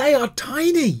 They are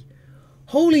tiny!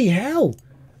 Holy hell!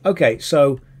 Okay,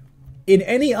 so in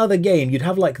any other game, you'd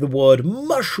have like the word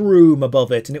mushroom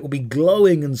above it, and it will be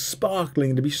glowing and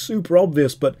sparkling, and it'd be super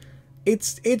obvious, but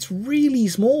it's really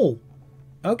small.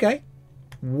 Okay.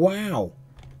 Wow.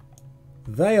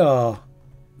 They are...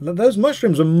 Those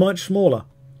mushrooms are much smaller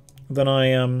than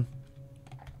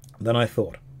I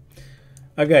thought.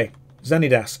 Okay,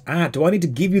 Zenidas. Do I need to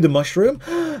give you the mushroom?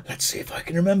 Let's see if I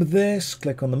can remember this.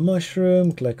 Click on the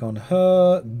mushroom, click on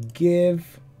her,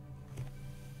 give.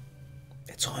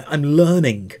 I'm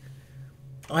learning.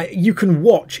 You can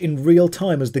watch in real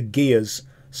time as the gears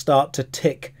start to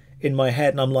tick in my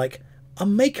head, and I'm like,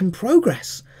 I'm making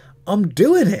progress. I'm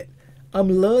doing it. I'm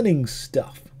learning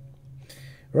stuff.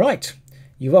 Right.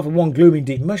 You've offered one glooming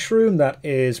deep mushroom. That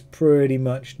is pretty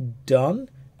much done.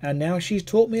 And now she's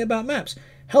taught me about maps.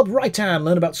 Help Raitan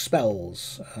learn about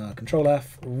spells. Control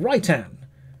F. Raitan.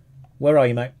 Where are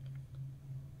you, mate?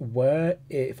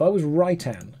 If I was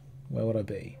Raitan, where would I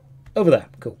be? Over there.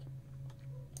 Cool.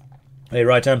 Hey,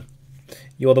 Raitan.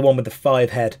 You're the one with the 5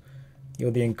 head.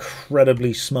 You're the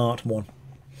incredibly smart one.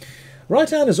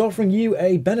 Raitan is offering you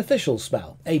a beneficial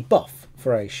spell, a buff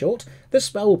for a short. This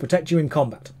spell will protect you in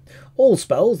combat. All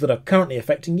spells that are currently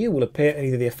affecting you will appear in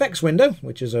either the effects window,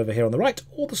 which is over here on the right,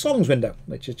 or the songs window,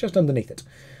 which is just underneath it.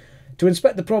 To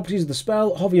inspect the properties of the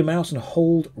spell, hover your mouse and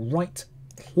hold right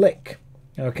click.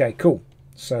 Okay, cool.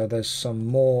 So there's some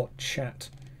more chat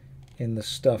in the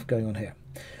stuff going on here.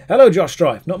 Hello, Josh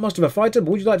Strife. Not much of a fighter,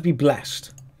 but would you like to be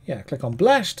blessed? Yeah, click on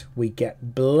blessed. We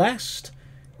get blessed.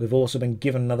 We've also been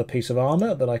given another piece of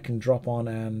armor that I can drop on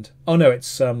and... Oh no,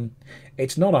 it's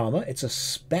not armor, it's a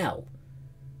spell.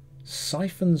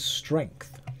 Siphon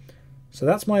Strength. So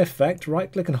that's my effect.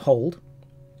 Right click and hold.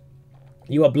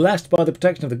 You are blessed by the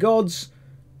protection of the gods.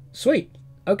 Sweet.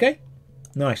 Okay.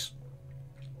 Nice.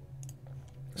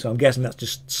 So I'm guessing that's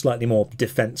just slightly more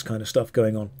defense kind of stuff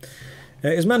going on.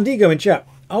 Is Mandingo in chat?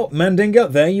 Oh, Mandingo,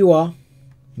 there you are.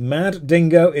 Mad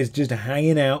Dingo is just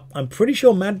hanging out. I'm pretty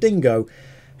sure Mad Dingo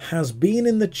has been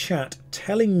in the chat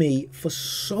telling me for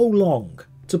so long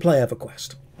to play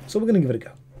Everquest. So we're going to give it a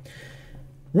go.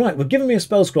 Right, we've given me a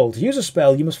spell scroll. To use a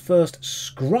spell, you must first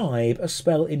scribe a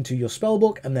spell into your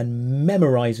spellbook and then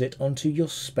memorize it onto your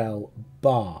spell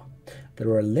bar. There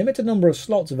are a limited number of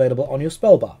slots available on your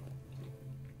spell bar.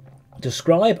 To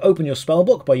scribe, open your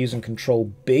spellbook by using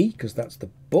Control B, because that's the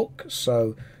book.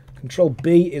 So Control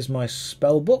B is my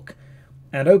spellbook.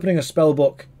 And opening a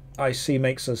spellbook, I see,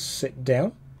 makes us sit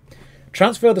down.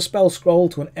 Transfer the spell scroll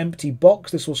to an empty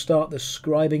box. This will start the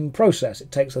scribing process.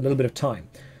 It takes a little bit of time.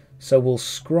 So we'll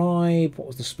scribe, what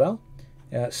was the spell?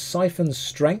 Siphon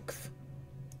Strength,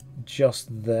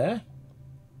 just there.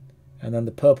 And then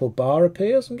the purple bar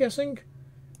appears, I'm guessing.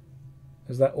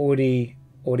 Has that already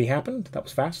happened? That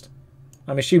was fast.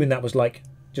 I'm assuming that was like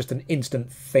just an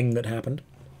instant thing that happened.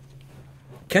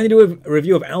 Can you do a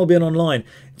review of Albion Online?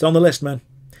 It's on the list, man.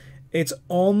 It's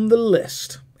on the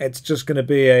list. It's just going to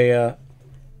be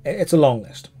it's a long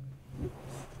list.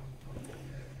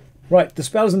 Right, the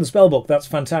spell's in the spellbook. That's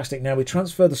fantastic. Now we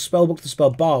transfer the spellbook to the spell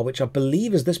bar, which I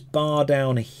believe is this bar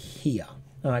down here.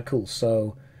 All right, cool.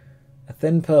 So a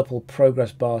thin purple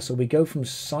progress bar. So we go from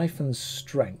Siphon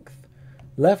Strength.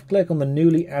 Left click on the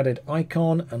newly added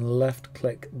icon and left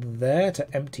click there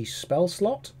to empty spell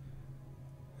slot.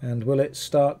 And will it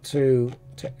start to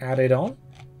add it on?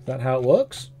 Is that how it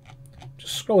works?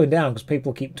 Just scrolling down because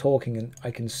people keep talking and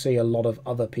I can see a lot of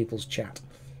other people's chat.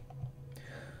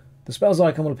 The spells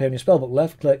icon will appear in your spellbook.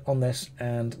 Left click on this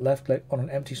and left click on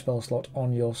an empty spell slot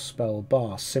on your spell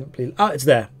bar. Simply, it's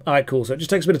there. Alright, cool. So it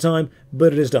just takes a bit of time,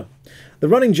 but it is done. The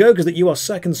running joke is that you are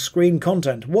second screen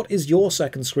content. What is your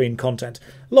second screen content?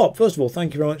 Lob, first of all,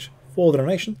 thank you very much for the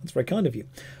donation. That's very kind of you.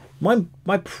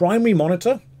 My primary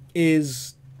monitor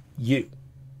is you.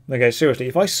 Okay, seriously,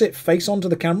 if I sit face onto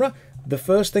the camera, the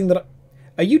first thing that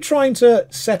are you trying to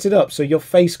set it up so your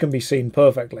face can be seen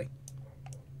perfectly?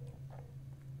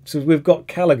 So we've got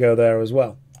Caligo there as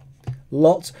well.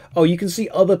 Lots. Oh, you can see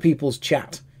other people's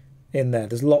chat in there.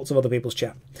 There's lots of other people's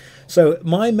chat. So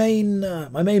my main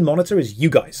monitor is you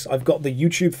guys. I've got the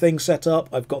YouTube thing set up.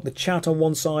 I've got the chat on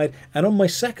one side, and on my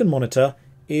second monitor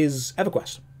is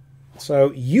Everquest.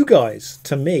 So you guys,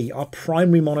 to me, are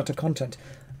primary monitor content.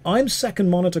 I'm second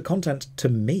monitor content to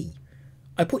me.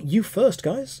 I put you first,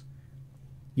 guys.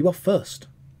 You are first.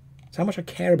 That's how much I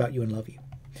care about you and love you.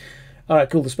 Alright,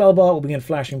 cool. The spell bar will begin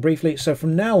flashing briefly. So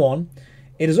from now on,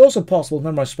 it is also possible to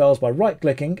memorize spells by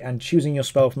right-clicking and choosing your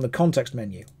spell from the context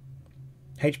menu.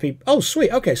 HP... Oh,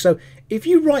 sweet. Okay, so if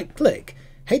you right-click,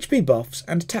 HP buffs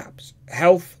and taps.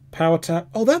 Health, power tap.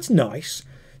 Oh, that's nice.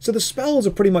 So the spells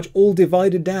are pretty much all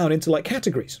divided down into, like,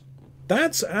 categories.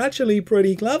 That's actually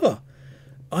pretty clever.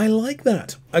 I like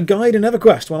that. A guide in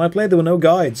Everquest. When I played, there were no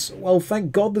guides. Well,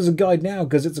 thank God there's a guide now,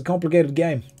 because it's a complicated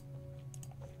game.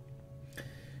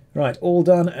 Right, all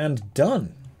done and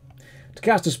done. To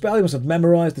cast a spell, you must have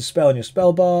memorized the spell in your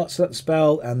spell bar. Select the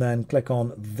spell and then click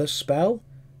on the spell.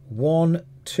 1,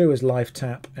 2 is life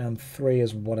tap, and 3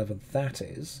 is whatever that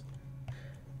is.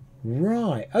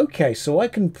 Right, okay, so I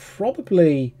can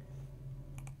probably...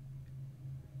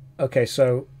 Okay,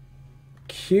 so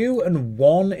Q and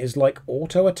 1 is like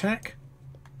auto attack.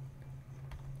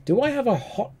 Do I have a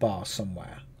hotbar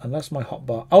somewhere? Unless my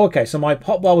hotbar... Oh, okay, so my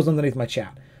hotbar was underneath my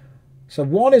chat. So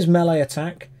 1 is melee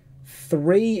attack,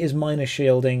 3 is minor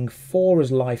shielding, 4 is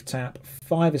life tap,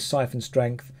 5 is siphon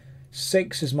strength,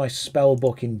 6 is my spell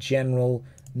book in general,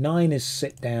 9 is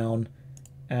sit down,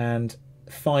 and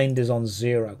find is on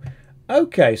 0.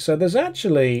 Okay, so there's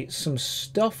actually some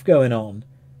stuff going on,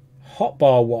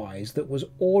 hotbar wise, that was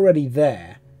already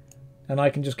there, and I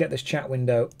can just get this chat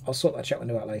window. I'll sort that chat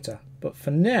window out later. But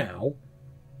for now,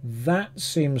 that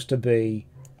seems to be...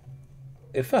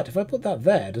 In fact, if I put that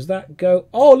there, does that go...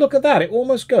 Oh, look at that. It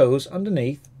almost goes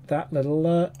underneath that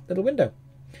little window.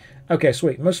 Okay,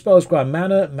 sweet. Most spells require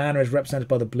mana. Mana is represented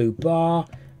by the blue bar.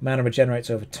 Mana regenerates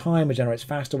over time. Regenerates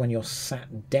faster when you're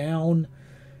sat down.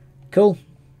 Cool.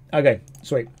 Okay,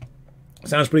 sweet.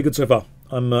 Sounds pretty good so far.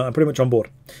 I'm pretty much on board.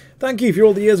 Thank you for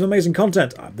all the years of amazing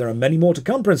content. There are many more to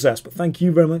come, Princess, but thank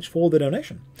you very much for the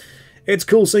donation. It's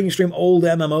cool seeing you stream old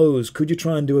MMOs. Could you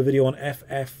try and do a video on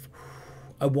FF?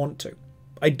 I want to.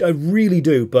 I really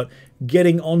do, but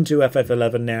getting onto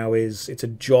FF11 now it's a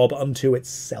job unto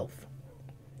itself.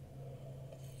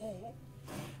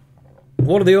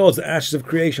 What are the odds that Ashes of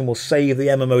Creation will save the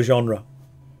MMO genre?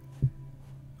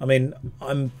 I mean,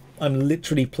 I'm I'm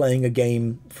literally playing a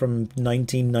game from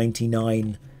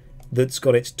 1999 that's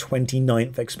got its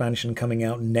 29th expansion coming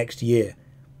out next year.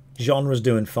 Genre's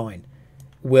doing fine.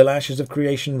 Will Ashes of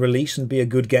Creation release and be a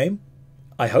good game?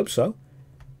 I hope so.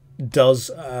 Does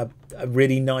a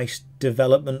really nice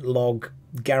development log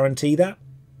guarantee that?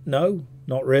 No,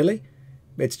 not really.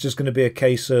 It's just going to be a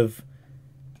case of,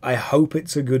 I hope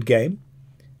it's a good game.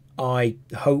 I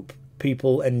hope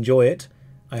people enjoy it.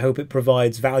 I hope it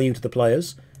provides value to the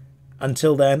players.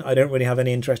 Until then, I don't really have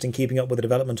any interest in keeping up with the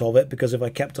development of it, because if I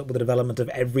kept up with the development of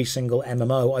every single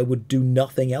MMO, I would do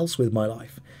nothing else with my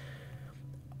life.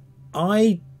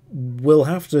 I will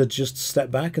have to just step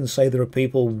back and say there are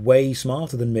people way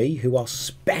smarter than me who are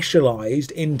specialised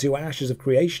into Ashes of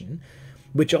Creation,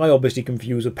 which I obviously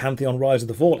confuse with Pantheon Rise of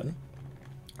the Fallen,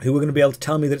 who are going to be able to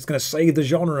tell me that it's going to save the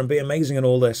genre and be amazing and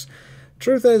all this.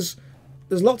 Truth is,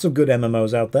 there's lots of good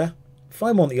MMOs out there.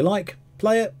 Find one that you like,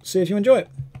 play it, see if you enjoy it.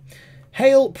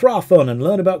 Hail Prathon and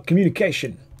learn about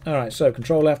communication. Alright, so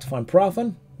Control F to find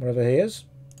Prathon, wherever he is.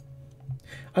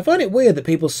 I find it weird that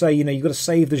people say, you know, you've got to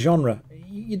save the genre.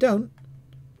 You don't.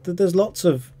 There's lots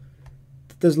of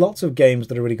games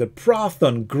that are really good.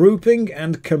 Prathon, grouping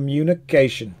and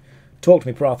communication. Talk to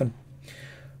me, Prathon.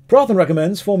 Prathon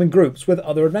recommends forming groups with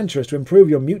other adventurers to improve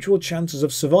your mutual chances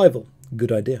of survival.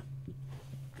 Good idea.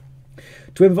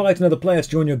 To invite another player to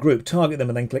join your group, target them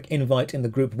and then click invite in the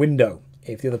group window.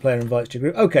 If the other player invites your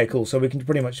group. Okay, cool. So we can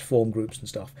pretty much form groups and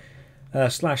stuff.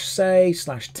 /say,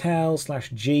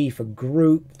 /tell, /g for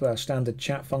group. Standard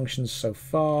chat functions so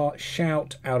far.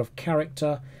 Shout, out of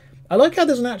character. I like how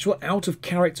there's an actual out of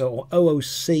character or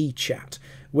OOC chat,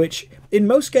 which in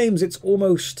most games it's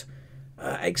almost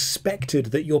expected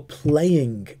that you're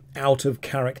playing out of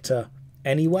character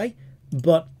anyway.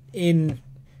 But in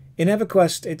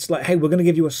Everquest, it's like, hey, we're going to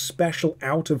give you a special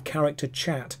out of character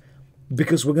chat,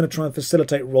 because we're going to try and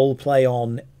facilitate roleplay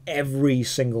on every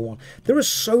single one. There are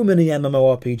so many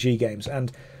MMORPG games,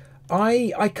 and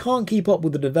I can't keep up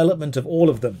with the development of all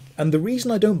of them. And the reason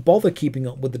I don't bother keeping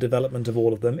up with the development of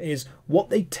all of them is what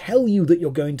they tell you that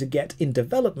you're going to get in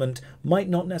development might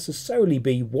not necessarily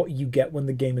be what you get when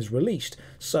the game is released.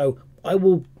 So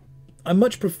I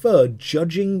much prefer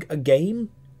judging a game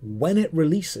when it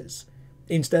releases,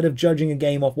 instead of judging a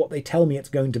game off what they tell me it's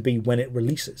going to be when it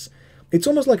releases. It's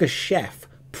almost like a chef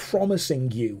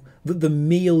promising you that the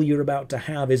meal you're about to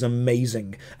have is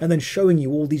amazing, and then showing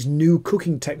you all these new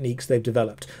cooking techniques they've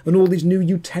developed, and all these new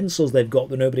utensils they've got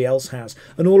that nobody else has,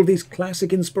 and all of these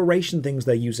classic inspiration things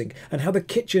they're using, and how the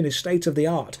kitchen is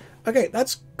state-of-the-art. Okay,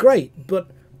 that's great, but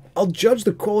I'll judge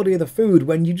the quality of the food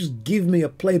when you just give me a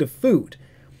plate of food.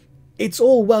 It's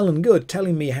all well and good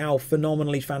telling me how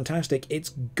phenomenally fantastic it's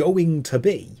going to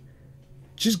be.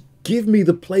 Just give me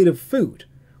the plate of food.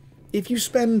 If you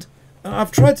spend...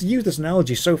 I've tried to use this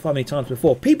analogy so far many times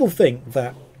before. People think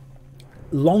that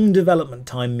long development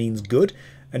time means good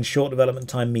and short development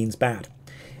time means bad.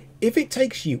 If it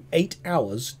takes you 8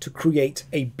 hours to create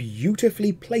a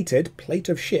beautifully plated plate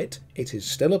of shit, it is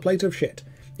still a plate of shit.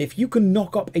 If you can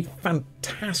knock up a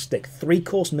fantastic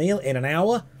 3-course meal in an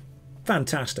hour,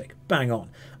 fantastic, bang on.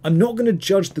 I'm not going to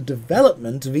judge the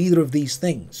development of either of these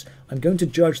things. I'm going to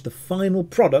judge the final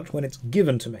product when it's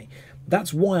given to me.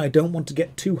 That's why I don't want to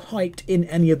get too hyped in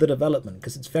any of the development,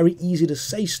 because it's very easy to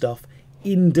say stuff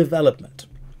in development.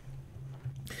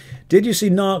 Did you see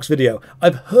Narc's video?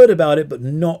 I've heard about it, but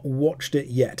not watched it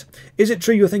yet. Is it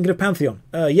true you're thinking of Pantheon?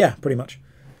 Yeah, pretty much.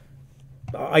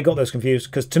 I got those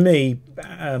confused, because to me,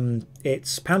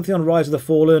 it's Pantheon Rise of the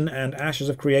Fallen and Ashes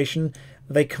of Creation.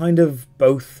 They kind of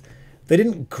both... They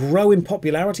didn't grow in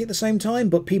popularity at the same time,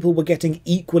 but people were getting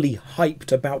equally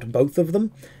hyped about both of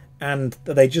them. And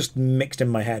they just mixed in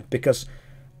my head, because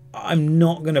I'm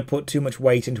not going to put too much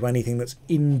weight into anything that's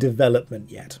in development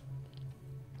yet.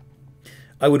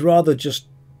 I would rather just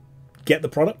get the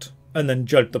product and then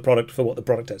judge the product for what the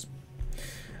product is.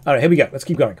 All right, here we go. Let's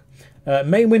keep going.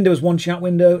 Main window is one chat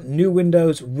window. New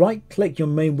windows. Right-click your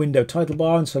main window title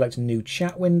bar and select new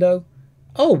chat window.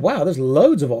 Oh, wow, there's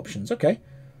loads of options. Okay.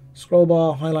 Scroll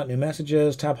bar, highlight new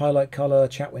messages, tab highlight color,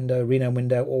 chat window, rename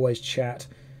window, always chat.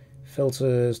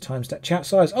 Filters, timestamp, chat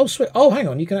size. Oh, sweet. Oh, hang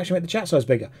on. You can actually make the chat size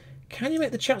bigger. Can you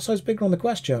make the chat size bigger on the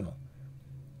Quest journal?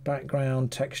 Background,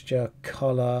 texture,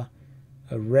 color,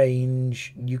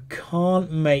 arrange. You can't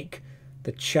make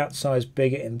the chat size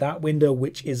bigger in that window,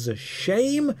 which is a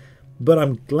shame, but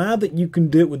I'm glad that you can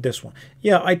do it with this one.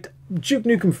 Yeah, Duke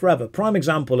Nukem Forever, prime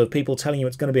example of people telling you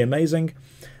it's going to be amazing.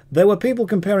 There were people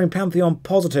comparing Pantheon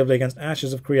positively against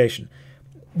Ashes of Creation.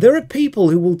 There are people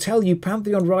who will tell you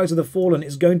Pantheon Rise of the Fallen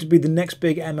is going to be the next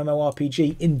big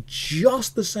MMORPG in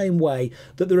just the same way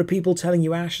that there are people telling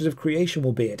you Ashes of Creation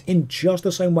will be it. In just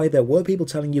the same way there were people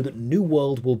telling you that New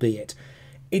World will be it.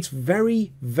 It's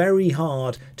very, very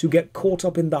hard to get caught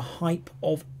up in the hype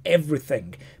of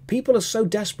everything. People are so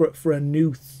desperate for a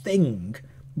new thing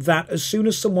that as soon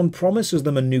as someone promises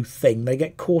them a new thing, they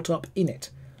get caught up in it.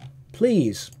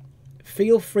 Please,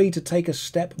 feel free to take a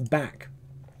step back.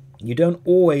 You don't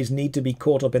always need to be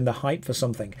caught up in the hype for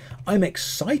something. I'm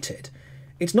excited.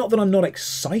 It's not that I'm not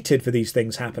excited for these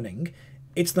things happening.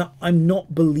 It's that I'm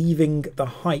not believing the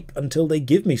hype until they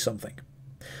give me something.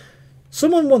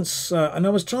 Someone once, and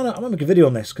I might make a video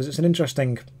on this because it's an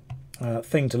interesting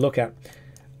thing to look at.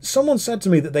 Someone said to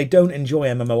me that they don't enjoy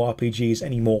MMORPGs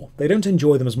anymore. They don't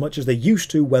enjoy them as much as they used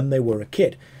to when they were a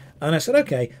kid. And I said,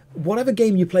 okay, whatever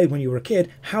game you played when you were a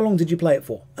kid, how long did you play it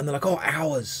for? And they're like, oh,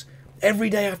 hours.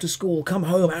 Every day after school, come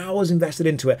home, hours invested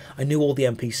into it. I knew all the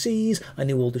NPCs, I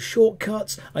knew all the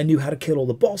shortcuts, I knew how to kill all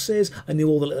the bosses, I knew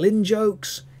all the little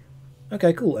in-jokes.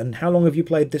 Okay, cool. And how long have you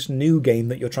played this new game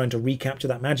that you're trying to recapture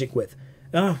that magic with?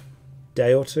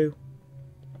 Day or two.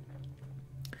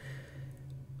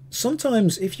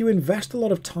 Sometimes, if you invest a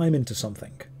lot of time into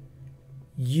something,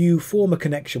 you form a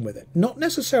connection with it. Not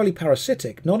necessarily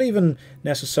parasitic, not even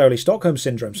necessarily Stockholm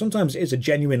Syndrome. Sometimes it is a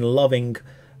genuine, loving,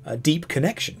 deep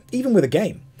connection, even with a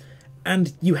game.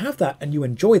 And you have that and you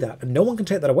enjoy that and no one can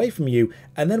take that away from you.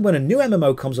 And then when a new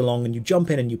MMO comes along and you jump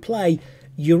in and you play,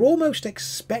 you're almost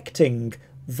expecting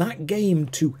that game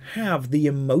to have the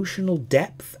emotional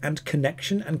depth and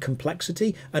connection and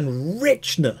complexity and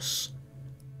richness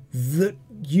that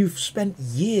you've spent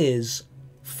years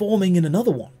forming in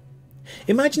another one.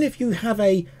 Imagine if you have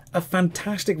a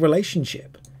fantastic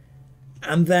relationship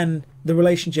and then the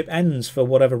relationship ends for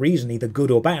whatever reason, either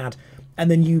good or bad, and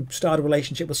then you start a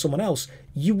relationship with someone else.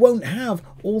 You won't have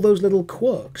all those little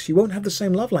quirks. You won't have the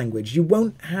same love language. You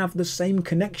won't have the same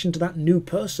connection to that new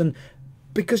person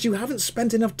because you haven't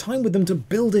spent enough time with them to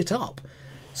build it up.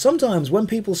 Sometimes when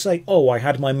people say, oh, I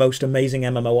had my most amazing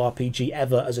MMORPG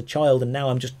ever as a child and now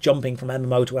I'm just jumping from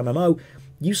MMO to MMO,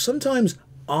 you sometimes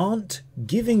aren't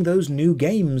giving those new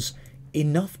games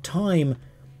enough time,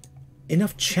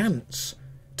 enough chance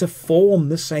to form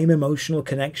the same emotional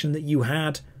connection that you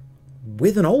had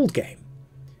with an old game.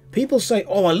 People say,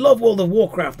 oh, I love World of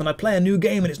Warcraft and I play a new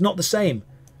game and it's not the same.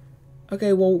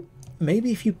 Okay, well,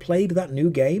 maybe if you played that new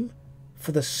game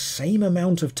for the same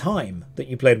amount of time that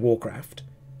you played Warcraft,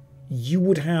 you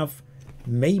would have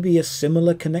maybe a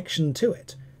similar connection to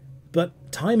it. But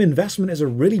time investment is a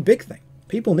really big thing.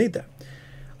 People need that.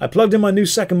 I plugged in my new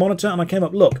second monitor and I came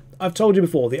up, look, I've told you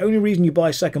before, the only reason you buy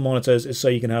second monitors is so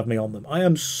you can have me on them.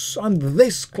 I'm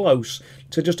this close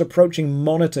to just approaching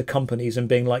monitor companies and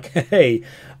being like, hey,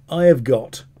 I have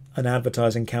got an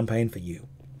advertising campaign for you.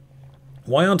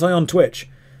 Why aren't I on Twitch?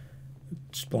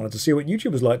 Just wanted to see what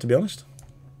YouTube was like, to be honest.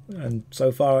 And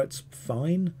so far it's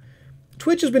fine.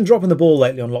 Twitch has been dropping the ball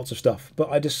lately on lots of stuff, but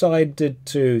I decided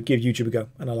to give YouTube a go,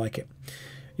 and I like it.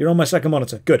 You're on my second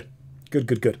monitor. Good. Good,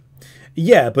 good, good.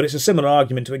 Yeah, but it's a similar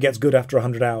argument to it gets good after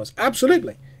 100 hours.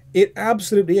 Absolutely. It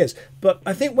absolutely is. But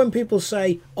I think when people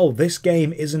say, oh, this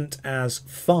game isn't as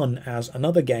fun as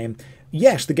another game,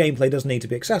 yes, the gameplay does need to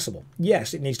be accessible.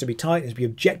 Yes, it needs to be tight, it needs to be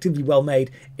objectively well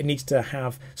made, it needs to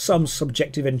have some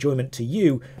subjective enjoyment to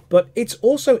you, but it's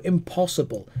also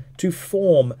impossible to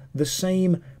form the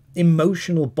same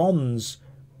emotional bonds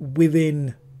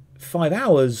within 5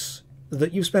 hours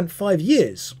that you've spent 5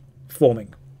 years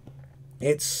forming.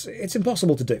 It's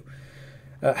impossible to do.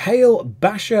 Hail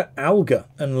Bashar Alga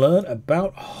and learn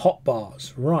about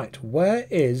hotbars. Right, where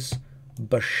is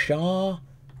Bashar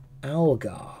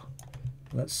Algar?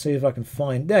 Let's see if I can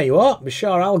find... There you are,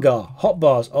 Bashar Algar.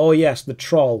 Hotbars. Oh yes, the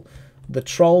troll. The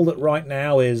troll that right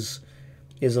now is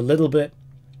a little bit...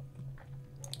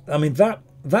 I mean,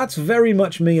 that's very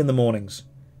much me in the mornings.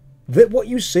 What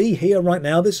you see here right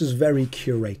now, this is very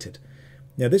curated.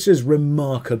 Now, this is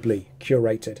remarkably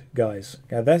curated, guys.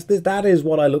 Now, that is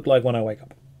what I look like when I wake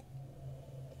up.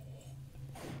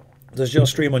 Does your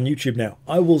stream on YouTube now?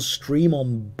 I will stream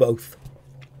on both.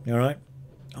 All right?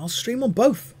 I'll stream on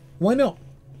both. Why not?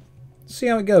 See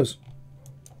how it goes.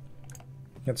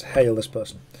 Let's hail this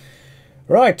person.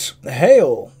 Right,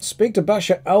 hail. Speak to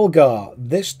Bashar Algar.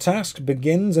 This task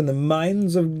begins in the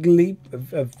mines of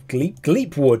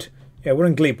Gleepwood. Yeah, we're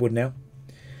in Gleepwood now.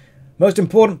 Most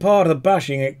important part of the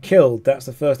bashing, get killed. That's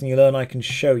the first thing you learn I can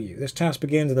show you. This task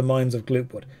begins in the mines of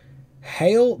Gleepwood.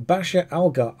 Hail Bashar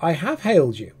Algar. I have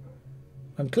hailed you.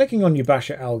 I'm clicking on you,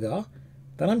 Bashar Algar.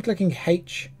 Then I'm clicking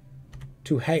H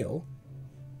to hail.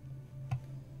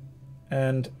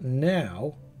 And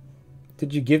now,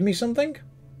 did you give me something?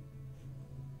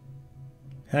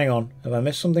 Hang on, have I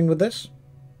missed something with this?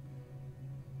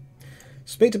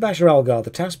 Speak to Bashar Algar. The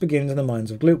task begins in the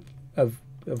mines of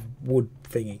wood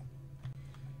thingy.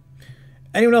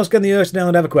 Anyone else getting the urge to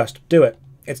download Everquest? Do it.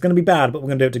 It's going to be bad, but we're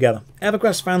going to do it together.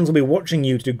 Everquest fans will be watching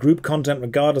you to do group content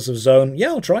regardless of zone. Yeah,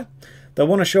 I'll try. They'll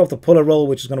want to show off the puller roll,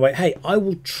 which is going to wait. Hey, I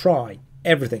will try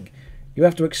everything. You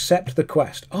have to accept the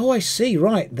quest. Oh, I see.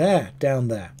 Right, there. Down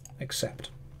there. Accept.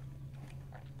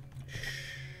 Shh.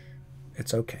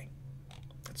 It's okay.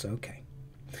 It's okay.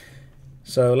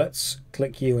 So let's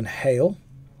click you and hail.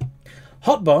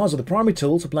 Hotbars are the primary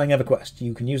tools for playing Everquest.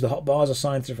 You can use the hotbars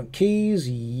assigned to different keys.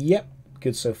 Yep,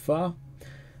 good so far.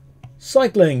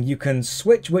 Cycling, you can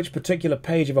switch which particular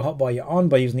page of a hotbar you're on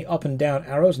by using the up and down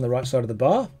arrows on the right side of the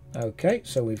bar. Okay,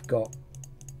 so we've got...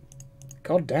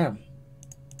 God damn.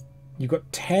 You've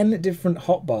got 10 different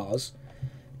hotbars,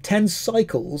 10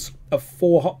 cycles of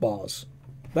 4 hotbars.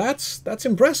 That's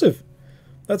impressive.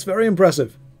 That's very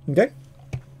impressive. Okay.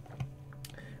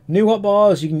 New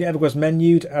hotbars, you can get Everquest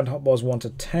menu to add hotbars 1 to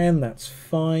 10. That's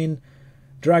fine.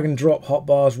 Drag and drop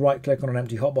hotbars. Right click on an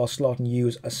empty hotbar slot and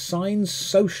use assign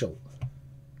social.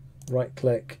 Right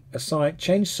click, assign,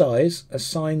 change size,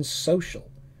 assign social.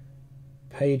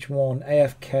 Page 1,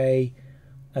 AFK,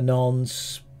 anon,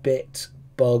 spit,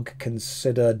 bug,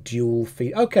 consider, dual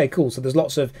feed. Okay, cool. So there's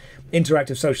lots of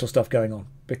interactive social stuff going on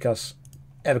because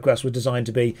Everquest was designed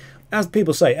to be, as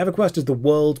people say, Everquest is the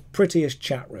world's prettiest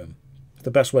chat room. The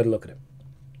best way to look at it.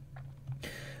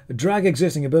 Drag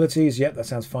existing abilities. Yep, that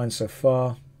sounds fine so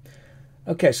far.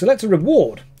 Okay, select a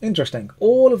reward. Interesting.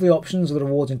 All of the options of the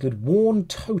rewards include Worn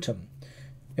Totem.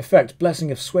 Effect, Blessing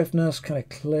of Swiftness. Can I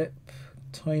clip?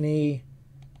 Tiny.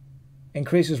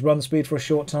 Increases run speed for a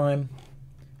short time.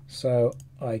 So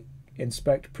I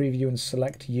inspect, preview, and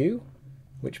select you,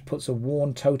 which puts a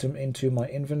Worn Totem into my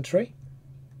inventory.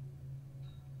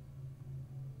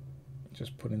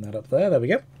 Just putting that up there. There we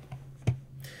go.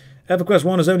 Everquest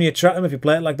 1 is only a chat room if you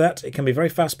play it like that. It can be very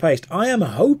fast-paced. I am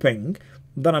hoping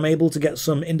that I'm able to get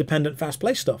some independent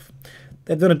fast-paced stuff.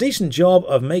 They've done a decent job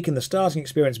of making the starting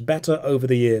experience better over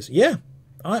the years. Yeah,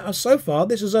 so far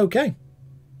this is okay.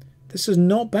 This is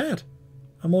not bad.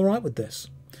 I'm all right with this.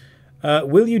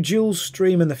 Will you dual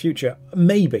stream in the future?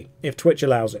 Maybe, if Twitch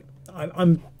allows it.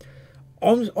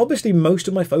 Obviously, most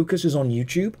of my focus is on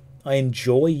YouTube. I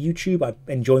enjoy YouTube.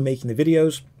 I enjoy making the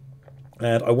videos.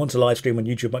 And I want to live stream on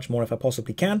YouTube much more if I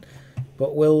possibly can,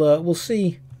 but we'll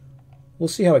see. We'll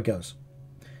see how it goes.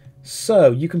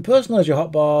 So you can personalize your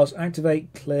hotbars,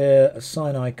 activate, clear,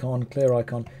 assign icon, clear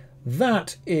icon.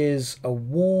 That is a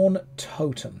Worn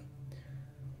Totem.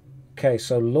 Okay,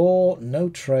 so law, no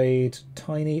trade,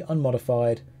 tiny,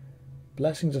 unmodified,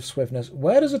 blessings of swiftness.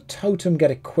 Where does a totem get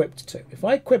equipped to? If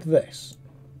I equip this,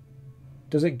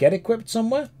 does it get equipped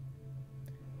somewhere?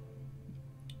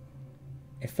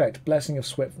 Effect, Blessing of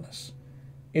Swiftness.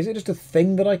 Is it just a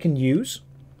thing that I can use?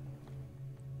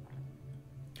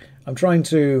 I'm trying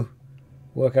to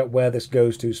work out where this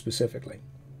goes to specifically.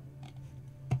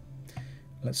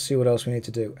 Let's see what else we need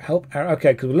to do. Help,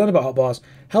 okay, because we learned about hotbars.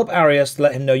 Help Arius to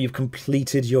let him know you've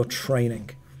completed your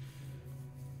training.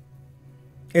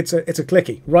 It's a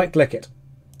clicky. Right-click it.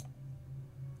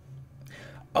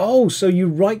 Oh, so you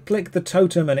right-click the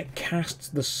totem and it casts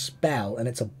the spell, and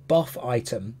it's a buff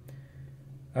item.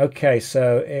 Okay,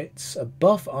 so it's a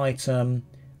buff item,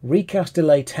 recast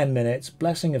delay 10 minutes,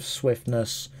 Blessing of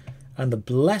Swiftness, and the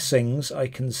blessings I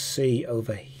can see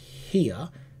over here,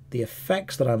 the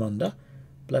effects that I'm under.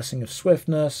 Blessing of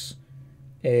Swiftness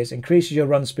is increases your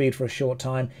run speed for a short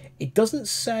time. It doesn't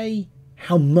say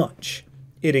how much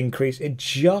it increases, it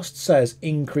just says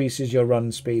increases your run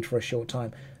speed for a short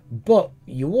time. But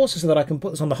you also said that I can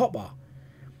put this on the hotbar.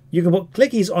 You can put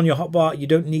clickies on your hotbar, you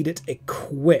don't need it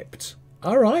equipped.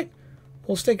 Alright,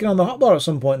 we'll stick it on the hotbar at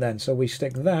some point then. So we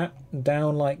stick that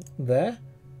down like there.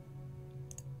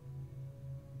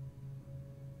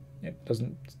 It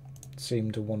doesn't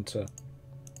seem to want to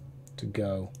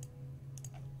go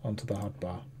onto the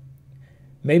hotbar.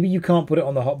 Maybe you can't put it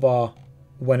on the hotbar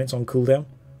when it's on cooldown.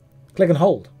 Click and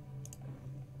hold.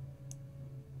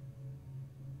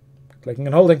 Clicking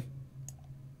and holding.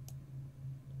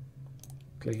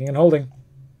 Clicking and holding.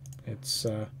 It's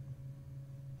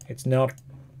not.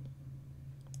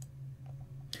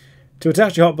 To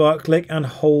attach your hotbar, click and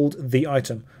hold the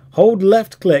item. Hold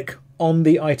left click on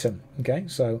the item. Okay,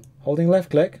 so holding left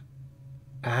click.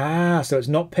 Ah, so it's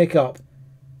not pick up.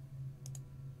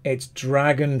 It's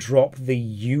drag and drop the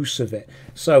use of it.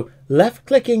 So left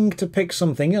clicking to pick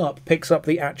something up picks up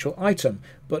the actual item,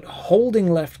 but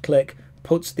holding left click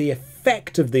puts the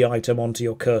effect of the item onto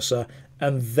your cursor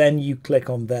and then you click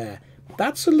on there.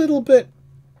 That's a little bit...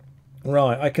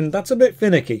 Right, that's a bit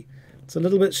finicky. It's a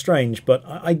little bit strange, but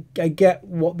I get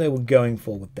what they were going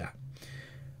for with that.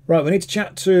 Right, we need to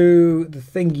chat to the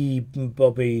thingy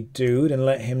bobby dude and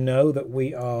let him know that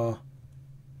we are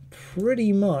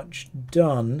pretty much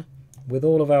done with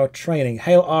all of our training.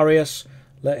 Hail Arius,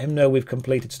 let him know we've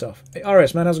completed stuff. Hey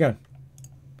Arius, man, how's it going?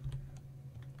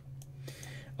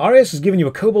 Arius has given you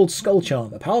a Kobold Skull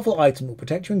Charm. A powerful item will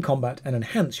protect you in combat and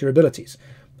enhance your abilities.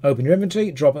 Open your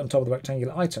inventory, drop it on top of the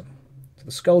rectangular item. So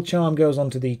the Skull Charm goes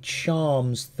onto the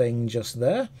Charms thing just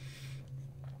there.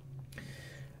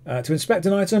 To inspect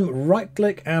an item,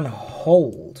 right-click and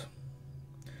hold.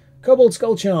 Kobold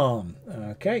Skull Charm.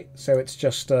 Okay, so it's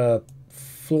just a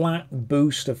flat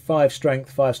boost of 5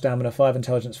 strength, 5 stamina, 5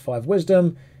 intelligence, 5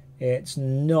 wisdom. It's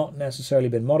not necessarily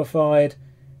been modified.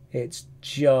 It's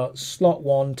just slot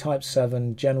 1, type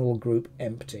 7, general group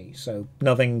empty. So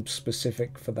nothing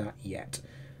specific for that yet.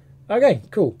 Okay,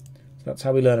 cool. So that's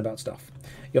how we learn about stuff.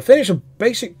 You'll finish a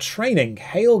basic training.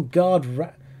 Hail Guard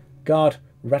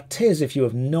Ratiz if you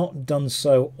have not done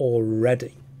so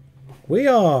already. We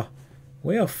are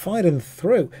fighting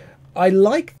through. I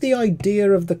like the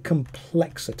idea of the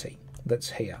complexity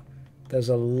that's here. There's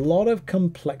a lot of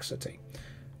complexity.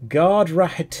 Guard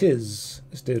Rahitiz,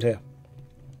 this dude here.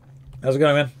 How's it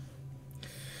going, man?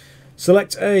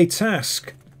 Select a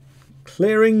task.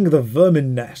 Clearing the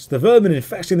vermin nest. The vermin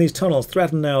infesting these tunnels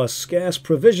threaten our scarce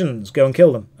provisions. Go and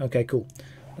kill them. Okay, cool.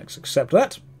 Let's accept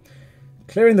that.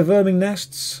 Clearing the vermin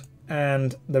nests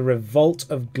and the revolt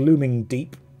of Glooming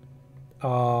Deep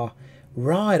are...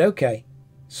 Right, okay.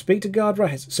 Speak to Guard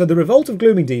Rahitiz. So the revolt of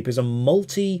Glooming Deep is a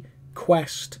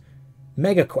multi-quest,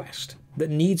 mega quest that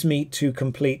needs me to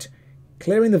complete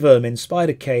Clearing the Vermin,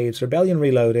 Spider Caves, Rebellion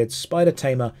Reloaded, Spider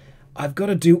Tamer. I've got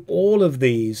to do all of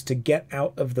these to get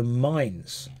out of the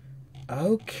mines.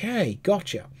 Okay,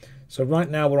 gotcha. So right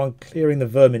now we're on Clearing the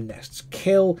Vermin Nests.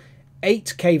 Kill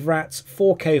 8 cave rats,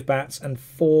 4 cave bats, and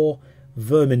 4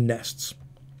 vermin nests.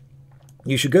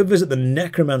 You should go visit the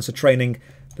Necromancer training.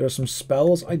 There are some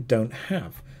spells I don't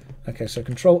have. Okay, so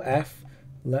Control F.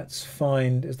 Let's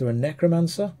find... Is there a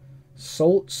Necromancer?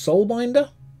 Soulbinder?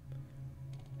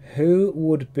 Who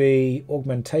would be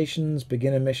augmentations,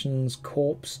 beginner missions,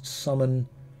 corpse, summon,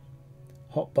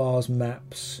 hotbars,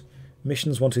 maps,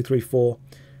 missions 1, 2, 3, 4.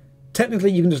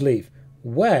 Technically, you can just leave.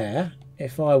 Where,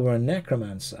 if I were a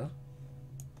necromancer,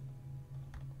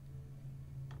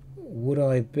 would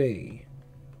I be?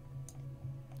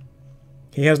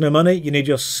 He has no money. You need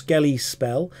your Skelly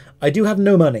spell. I do have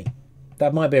no money.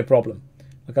 That might be a problem.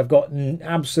 Like, I've got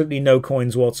absolutely no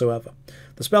coins whatsoever.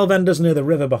 The spell vendor's near the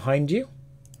river behind you.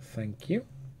 Thank you.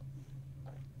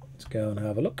 Let's go and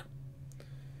have a look.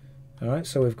 Alright,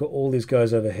 so we've got all these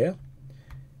guys over here.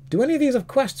 Do any of these have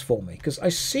quests for me? Because I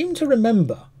seem to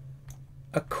remember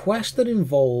a quest that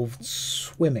involved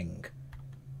swimming.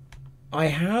 I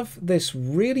have this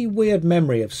really weird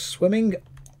memory of swimming.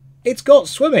 It's got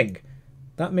swimming!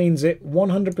 That means it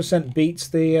 100% beats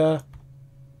the...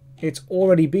 it's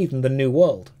already beaten the New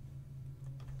World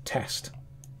test.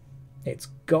 It's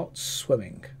got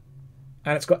swimming.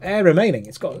 And it's got air remaining.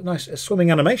 It's got a nice swimming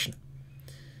animation.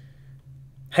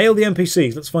 Hail the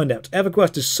NPCs. Let's find out.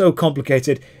 Everquest is so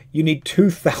complicated. You need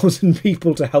 2,000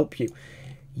 people to help you.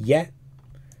 Yet.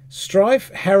 Strife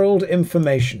Herald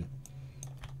Information.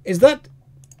 Is that...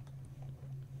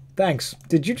 Thanks.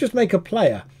 Did you just make a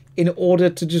player in order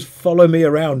to just follow me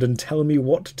around and tell me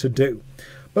what to do?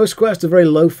 Most quests are very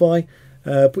lo-fi.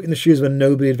 Put in the shoes of a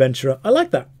nobody adventurer. I like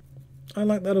that. I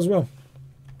like that as well.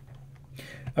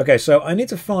 Okay, so I need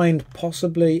to find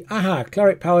possibly... Aha!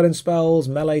 Cleric Paladin spells,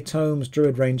 melee tomes,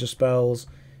 Druid Ranger spells.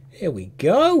 Here we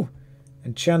go!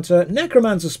 Enchanter,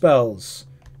 Necromancer spells.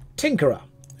 Tinkerer.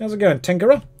 How's it going,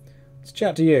 Tinkerer? Let's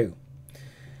chat to you.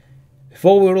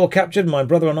 Before we were all captured, my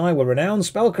brother and I were renowned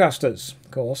spellcasters.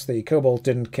 Of course, the kobold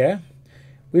didn't care.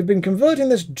 We've been converting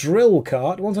this drill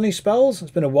cart. Want any spells?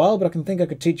 It's been a while, but I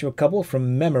could teach you a couple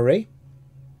from memory.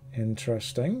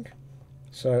 Interesting.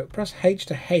 So, press H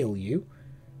to hail you.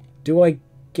 Do I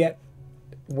get...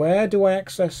 Where do I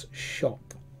access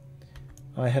shop?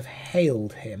 I have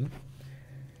hailed him.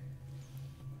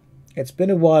 It's been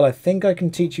a while. I think I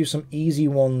can teach you some easy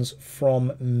ones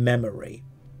from memory.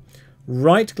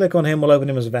 Right-click on him. We'll open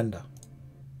him as a vendor.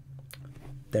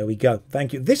 There we go.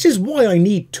 Thank you. This is why I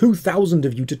need 2,000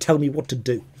 of you to tell me what to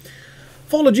do.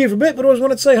 Followed you for a bit, but always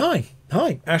wanted to say hi.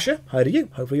 Hi, Asher. Hi to you.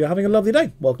 Hopefully you're having a lovely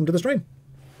day. Welcome to the stream.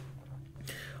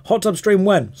 Hot tub stream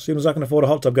when? As soon as I can afford a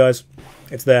hot tub, guys.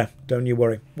 It's there. Don't you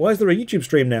worry. Why is there a YouTube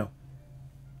stream now?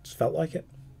 Just felt like it.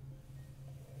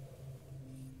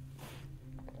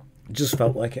 Just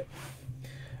felt like it.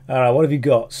 Alright, what have you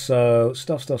got? So,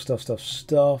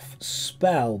 stuff.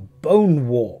 Spell. Bone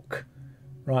Walk.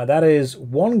 Right, that is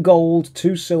 1 gold,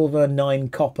 2 silver, 9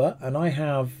 copper. And I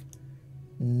have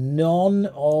none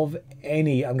of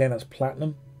any. I'm getting that's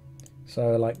platinum.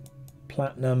 So, like,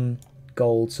 platinum,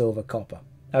 gold, silver, copper.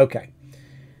 Okay.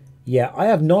 Yeah, I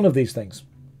have none of these things.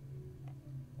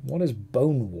 What is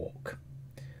Bone Walk?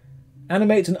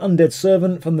 Animates an undead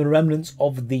servant from the remnants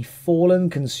of the fallen.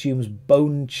 Consumes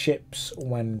bone chips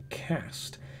when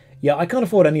cast. Yeah, I can't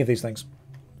afford any of these things.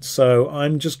 So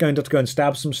I'm just going to have to go and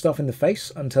stab some stuff in the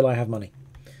face until I have money.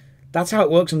 That's how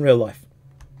it works in real life.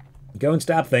 Go and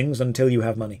stab things until you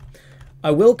have money.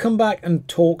 I will come back and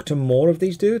talk to more of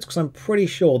these dudes because I'm pretty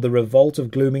sure the Revolt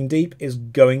of Glooming Deep is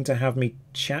going to have me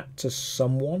chat to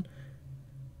someone.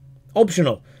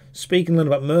 Optional. Speak and learn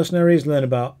about mercenaries. Learn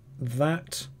about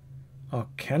that.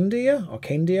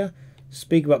 Arcandia.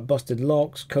 Speak about busted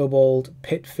locks, kobold,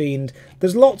 pit fiend.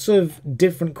 There's lots of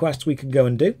different quests we could go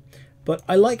and do, but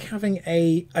I like having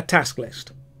a task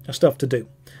list of stuff to do.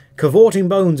 Cavorting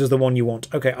Bones is the one you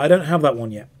want. Okay, I don't have that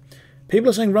one yet. People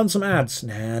are saying run some ads.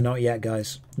 Nah, not yet,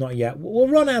 guys. Not yet. We'll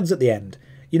run ads at the end.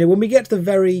 You know, when we get to the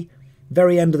very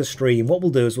end of the stream, what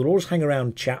we'll do is we'll all just hang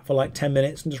around, chat for like 10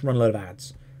 minutes and just run a load of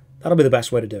ads. That'll be the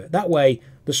best way to do it. That way,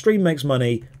 the stream makes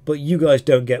money, but you guys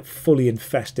don't get fully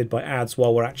infested by ads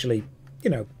while we're actually, you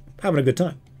know, having a good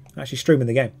time. Actually streaming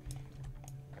the game.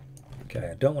 Okay,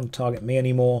 I don't want to target me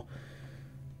anymore.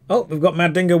 Oh, we've got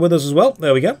Mad Dingo with us as well.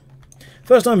 There we go.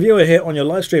 First time viewer here on your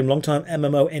live stream. Long time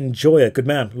MMO enjoyer. Good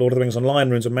man. Lord of the Rings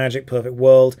Online, Runes of Magic, Perfect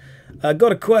World.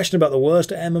 Got a question about the worst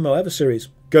MMO ever series.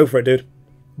 Go for it, dude.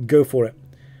 Go for it.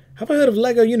 Have I heard of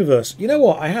Lego Universe? You know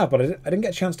what? I have, but I didn't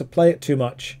get a chance to play it too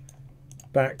much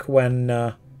back when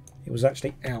it was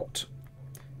actually out.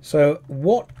 So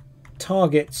what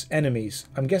targets enemies?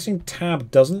 I'm guessing tab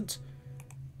doesn't,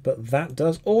 but that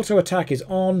does. Auto attack is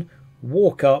on.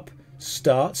 Walk up.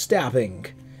 Start stabbing.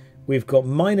 We've got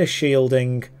minor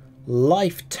shielding,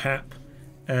 life tap,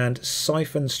 and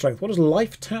siphon strength. What does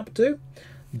life tap do?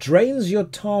 Drains your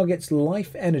target's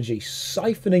life energy,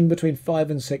 siphoning between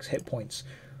 5 and 6 hit points.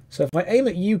 So if I aim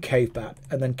at you, Cavebat,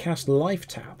 and then cast life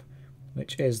tap,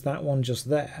 which is that one just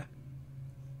there.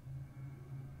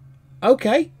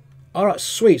 Okay. Alright,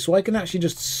 sweet. So I can actually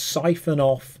just siphon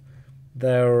off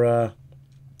their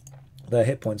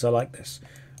hit points. I like this.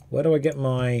 Where do I get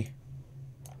my...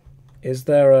 Is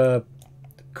there a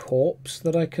corpse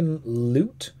that I can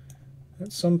loot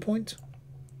at some point?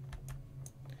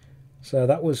 So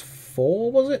that was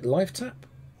 4, was it? Life tap?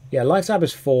 Yeah, life tap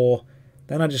is 4.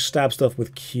 Then I just stab stuff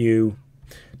with Q.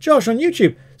 Josh on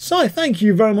YouTube. Si, thank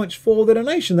you very much for the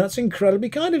donation. That's incredibly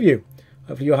kind of you.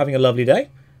 Hopefully you're having a lovely day.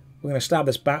 We're going to stab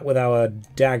this bat with our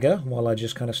dagger while I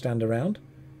just kind of stand around.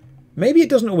 Maybe it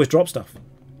doesn't always drop stuff.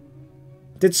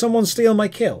 Did someone steal my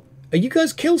kill? Are you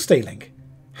guys kill stealing?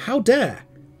 How dare?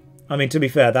 I mean, to be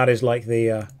fair, that is like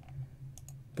the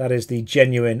that is the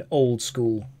genuine old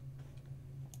school,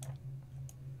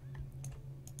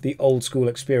 the old school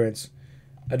experience.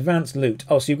 Advanced loot.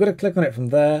 Oh, so you've got to click on it from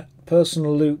there.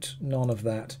 Personal loot, none of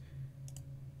that.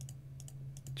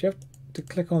 Do you have to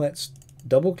click on it?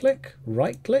 Double click?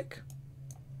 Right click?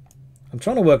 I'm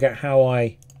trying to work out how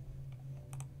I...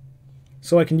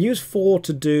 So I can use 4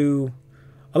 to do...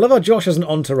 I love how Josh has an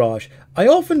entourage. I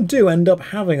often do end up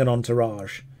having an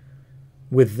entourage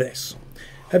with this.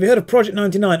 Have you heard of Project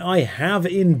 99? I have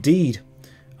indeed.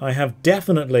 I have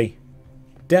definitely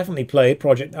played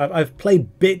Project... I've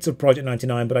played bits of Project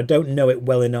 99, but I don't know it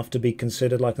well enough to be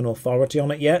considered like an authority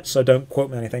on it yet, so don't quote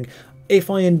me on anything. If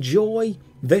I enjoy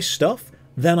this stuff,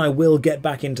 then I will get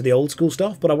back into the old school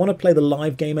stuff, but I want to play the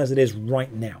live game as it is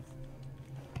right now.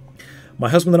 My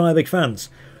husband and I are big fans.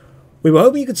 We were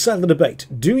hoping you could settle the debate.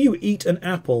 Do you eat an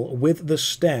apple with the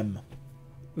stem?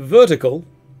 Vertical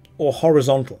or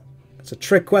horizontal? It's a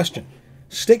trick question.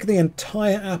 Stick the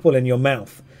entire apple in your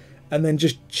mouth and then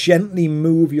just gently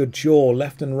move your jaw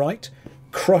left and right,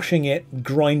 crushing it,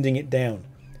 grinding it down.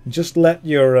 Just let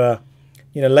your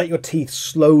let your teeth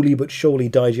slowly but surely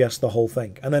digest the whole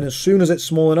thing. And then as soon as it's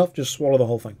small enough, just swallow the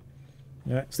whole thing.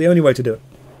 All right? It's the only way to do it.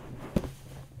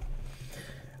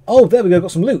 Oh, there we go.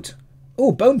 Got some loot.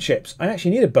 Oh, bone chips. I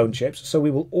actually needed bone chips, so we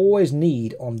will always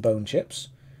need on bone chips.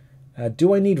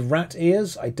 Do I need rat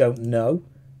ears? I don't know.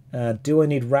 Do I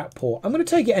need rat paw? I'm going to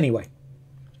take it anyway.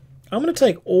 I'm going to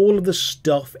take all of the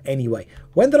stuff anyway.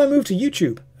 When did I move to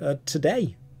YouTube?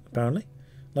 Today, apparently.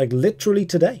 Like, literally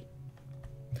today.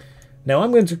 Now,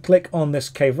 I'm going to click on this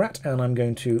cave rat, and I'm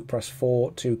going to press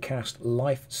 4 to cast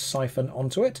Life Siphon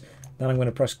onto it. Then I'm going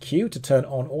to press Q to turn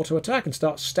on auto attack and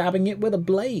start stabbing it with a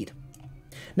blade.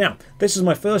 Now, this is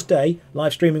my first day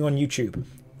live streaming on YouTube.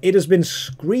 It has been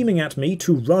screaming at me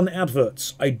to run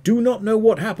adverts. I do not know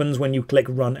what happens when you click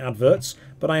run adverts,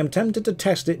 but I am tempted to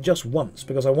test it just once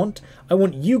because I want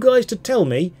you guys to tell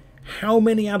me how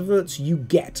many adverts you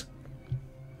get.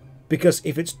 Because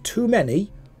if it's too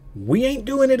many, we ain't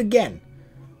doing it again.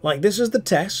 Like, this is the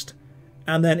test,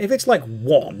 and then if it's like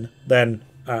 1, then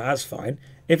that's fine.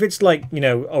 If it's like, you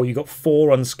know, oh, you got 4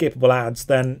 unskippable ads,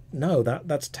 then no,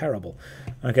 that's terrible.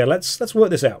 Okay, let's work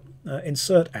this out.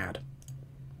 Insert ad.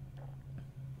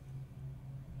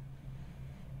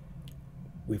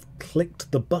 We've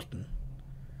clicked the button.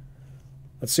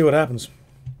 Let's see what happens.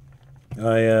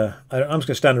 I'm just going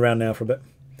to stand around now for a bit.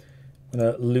 I'm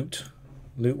going to loot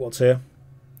what's here.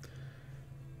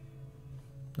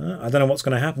 I don't know what's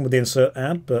going to happen with the insert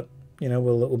ad, but you know,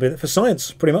 we'll be there for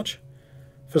science, pretty much.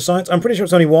 For science, I'm pretty sure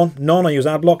it's only 1. None. I use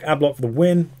adblock. Adblock for the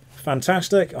win.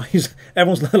 Fantastic.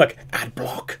 Everyone's like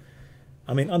adblock.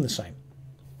 I mean, I'm the same.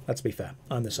 Let's be fair.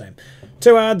 I'm the same.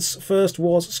 2 ads. First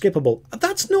was skippable.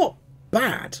 That's not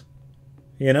bad.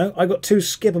 You know, I got 2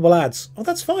 skippable ads. Oh,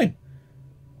 that's fine.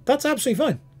 That's absolutely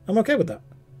fine. I'm okay with that.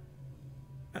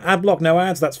 Adblock, no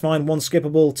ads, that's fine. 1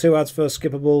 skippable, 2 ads first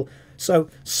skippable. So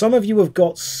some of you have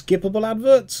got skippable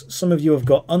adverts, some of you have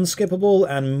got unskippable,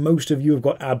 and most of you have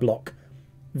got adblock.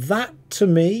 That, to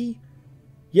me,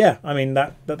 yeah, I mean,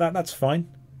 that's fine.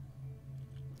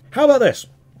 How about this?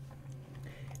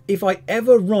 If I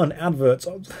ever run adverts...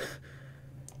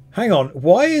 Hang on,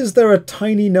 why is there a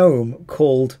tiny gnome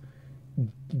called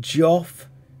Joff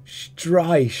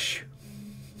Streich?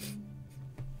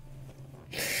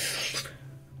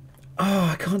 Oh,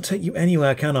 I can't take you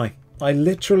anywhere, can I? I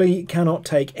literally cannot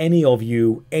take any of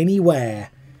you anywhere.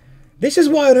 This is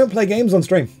why I don't play games on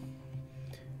stream.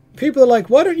 People are like,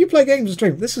 why don't you play games on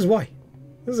stream? This is why.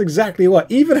 This is exactly why.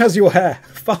 Even as your hair.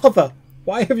 Father,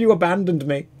 why have you abandoned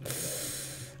me?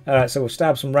 Alright, so we'll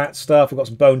stab some rat stuff. We've got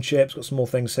some bone chips. Got some more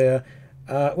things here.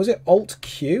 Was it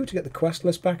Alt-Q to get the quest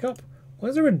list back up? Why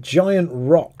is there a giant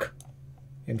rock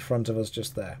in front of us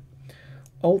just there?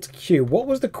 Alt-Q. What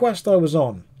was the quest I was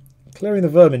on? Clearing the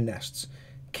vermin nests.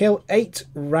 Kill 8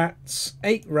 rats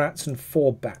and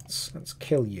 4 bats. Let's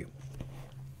kill you.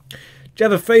 Do you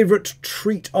have a favourite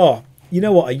treat? Oh, you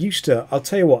know what? I'll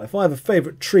tell you what. If I have a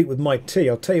favourite treat with my tea,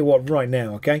 I'll tell you what right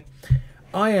now, okay?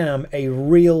 I am a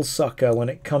real sucker when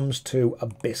it comes to a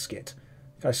biscuit.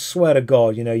 I swear to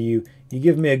God, you know, you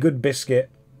give me a good biscuit.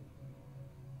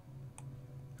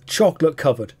 Chocolate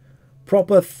covered.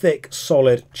 Proper, thick,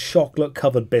 solid, chocolate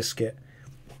covered biscuit.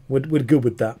 We're good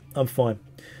with that. I'm fine.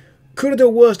 Could I do a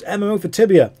worst MMO for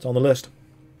Tibia? It's on the list.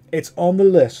 It's on the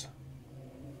list.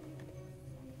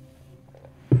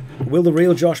 Will the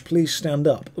real Josh please stand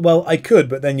up? Well, I could,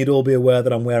 but then you'd all be aware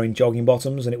that I'm wearing jogging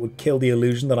bottoms and it would kill the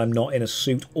illusion that I'm not in a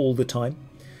suit all the time.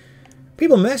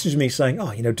 People message me saying,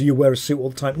 oh, you know, do you wear a suit all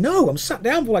the time? No, I'm sat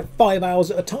down for like 5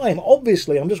 hours at a time.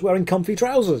 Obviously, I'm just wearing comfy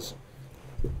trousers.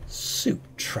 Suit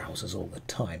trousers all the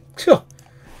time. What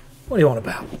do you want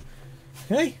about?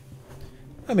 Okay?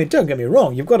 I mean, don't get me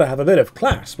wrong, you've got to have a bit of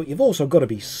class, but you've also got to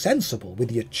be sensible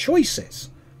with your choices.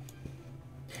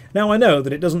 Now, I know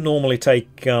that it doesn't normally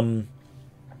take... how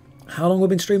long we've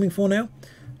been streaming for now?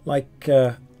 Like,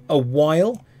 a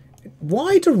while?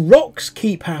 Why do rocks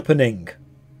keep happening?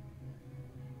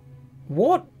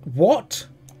 What?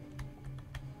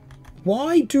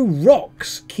 Why do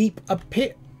rocks keep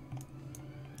appearing?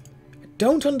 I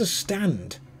don't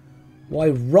understand why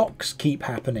rocks keep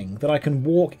happening that I can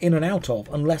walk in and out of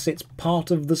unless it's part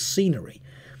of the scenery.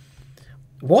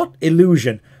 What?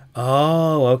 Illusion.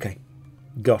 Oh, okay.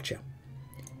 Gotcha.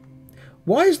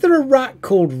 Why is there a rat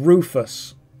called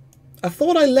Rufus? I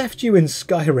thought I left you in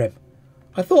Skyrim.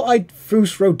 I thought I'd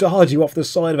Fus-Rodard you off the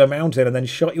side of a mountain and then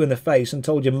shot you in the face and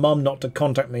told your mum not to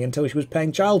contact me until she was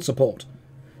paying child support.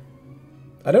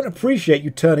 I don't appreciate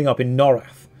you turning up in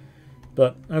Norath.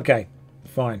 But, okay,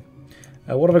 fine.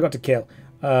 What have I got to kill?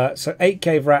 So 8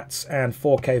 cave rats and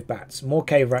 4 cave bats. More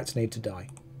cave rats need to die.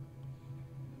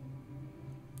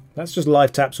 Let's just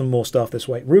live tap some more stuff this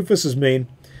way. Rufus is mean.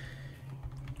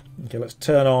 Okay, let's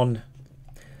turn on.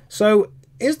 So,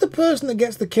 is the person that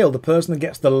gets the kill the person that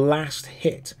gets the last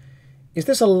hit? Is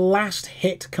this a last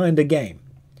hit kind of game?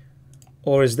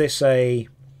 Or is this a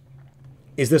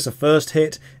first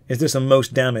hit? Is this a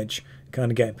most damage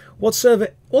kind of game? What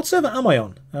server am I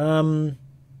on?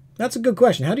 That's a good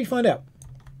question. How do you find out?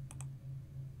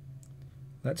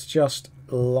 Let's just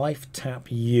life tap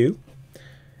you.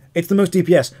 It's the most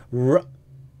DPS.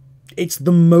 It's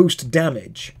the most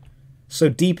damage. So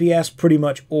DPS pretty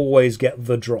much always get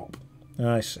the drop.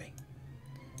 I see.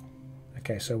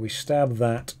 Okay, so we stab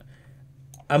that.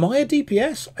 Am I a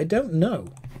DPS? I don't know.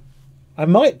 I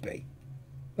might be.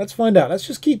 Let's find out. Let's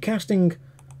just keep casting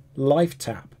life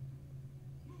tap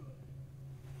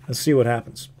and see what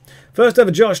happens. First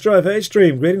ever Josh Driver H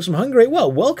stream. Greetings from Hungary.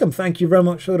 Well, welcome. Thank you very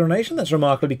much for the donation. That's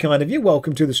remarkably kind of you.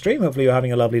 Welcome to the stream. Hopefully you're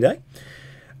having a lovely day.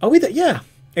 Are we there? Yeah.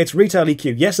 It's retail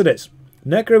EQ. Yes, it is.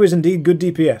 Necro is indeed good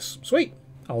DPS. Sweet.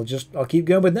 I'll keep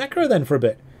going with Necro then for a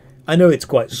bit. I know it's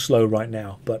quite slow right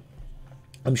now, but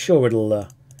I'm sure it'll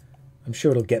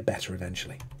get better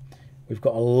eventually. We've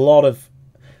got a lot of...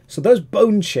 So those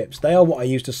bone chips, they are what I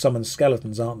use to summon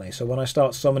skeletons, aren't they? So when I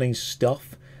start summoning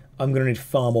stuff, I'm going to need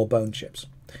far more bone chips.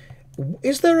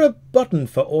 Is there a button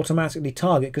for automatically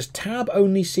target? Because tab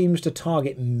only seems to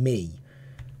target me.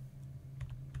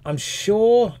 I'm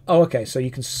sure... Oh, okay, so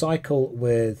you can cycle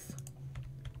with...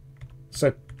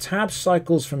 So tab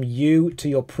cycles from you to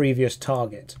your previous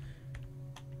target.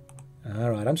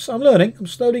 All right, I'm learning. I'm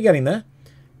slowly getting there.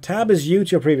 Tab is you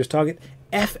to your previous target.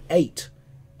 F8.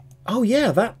 Oh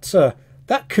yeah,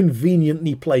 that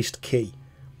conveniently placed key.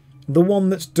 The one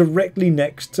that's directly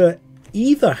next to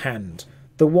either hand.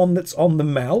 The one that's on the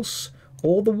mouse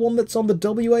or the one that's on the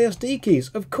WASD keys.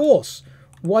 Of course.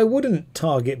 Why wouldn't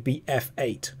target be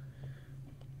F8?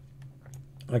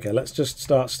 Okay, let's just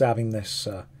start stabbing this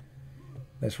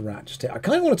this rat. Just here. I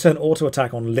kind of want to turn auto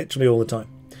attack on literally all the time.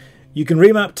 You can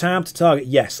remap tab to target.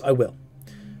 Yes, I will.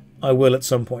 I will at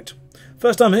some point.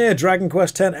 First time here, Dragon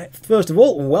Quest X. First of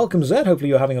all, welcome Zed. Hopefully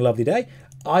you're having a lovely day.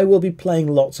 I will be playing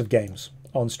lots of games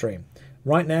on stream.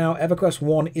 Right now, Everquest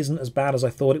 1 isn't as bad as I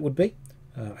thought it would be.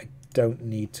 I don't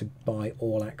need to buy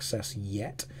all access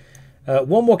yet.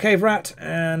 One more cave rat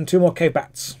and 2 more cave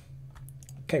bats.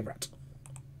 Cave rat.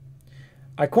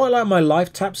 I quite like my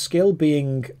life tap skill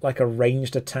being like a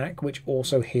ranged attack, which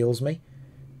also heals me,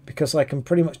 because I can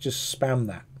pretty much just spam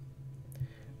that.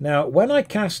 Now, when I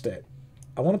cast it,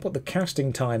 I want to put the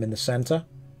casting time in the center.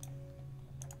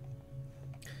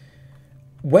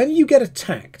 When you get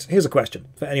attacked, here's a question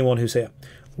for anyone who's here.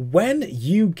 When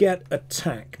you get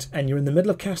attacked and you're in the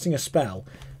middle of casting a spell,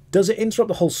 does it interrupt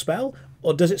the whole spell,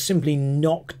 or does it simply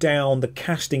knock down the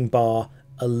casting bar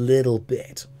a little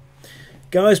bit?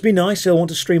 Guys, be nice. I want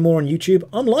to stream more on YouTube.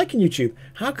 I'm liking YouTube.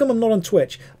 How come I'm not on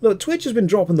Twitch? Look, Twitch has been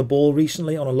dropping the ball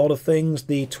recently on a lot of things.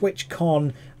 The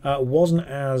TwitchCon wasn't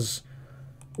as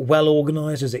well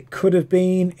organised as it could have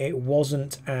been. It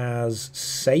wasn't as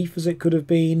safe as it could have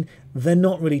been. They're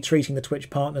not really treating the Twitch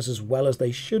partners as well as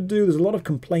they should do. There's a lot of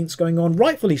complaints going on,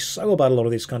 rightfully so, about a lot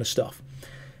of this kind of stuff.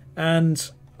 And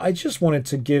I just wanted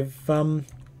to give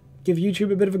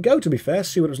YouTube a bit of a go, to be fair,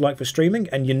 see what it was like for streaming.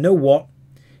 And you know what?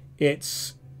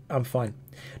 I'm fine.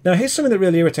 Now, here's something that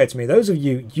really irritates me. Those of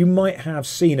you might have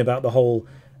seen about the whole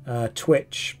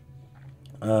Twitch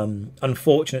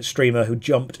unfortunate streamer who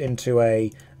jumped into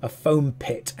a foam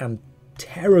pit and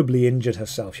terribly injured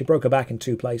herself. She broke her back in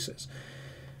 2 places.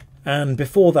 And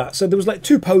before that, so there was like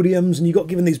 2 podiums, and you got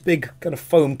given these big kind of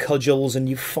foam cudgels, and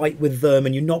you fight with them,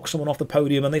 and you knock someone off the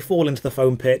podium, and they fall into the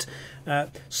foam pit.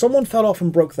 Someone fell off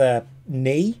and broke their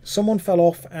knee. Someone fell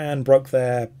off and broke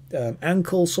their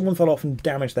ankle. Someone fell off and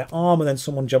damaged their arm, and then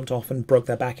someone jumped off and broke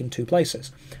their back in 2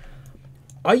 places.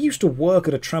 I used to work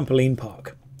at a trampoline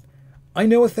park. I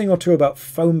know a thing or two about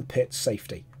foam pit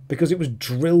safety, because it was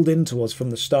drilled into us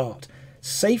from the start.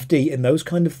 Safety in those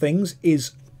kind of things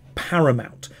is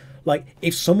paramount. Like,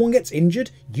 if someone gets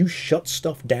injured, you shut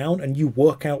stuff down and you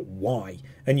work out why.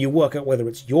 And you work out whether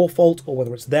it's your fault or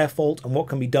whether it's their fault and what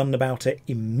can be done about it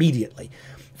immediately.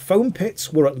 Foam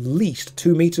pits were at least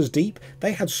 2 meters deep.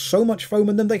 They had so much foam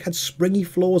in them. They had springy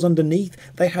floors underneath.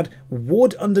 They had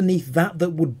wood underneath that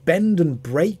would bend and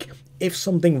break if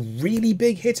something really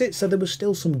big hit it. So there was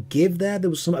still some give there. There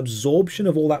was some absorption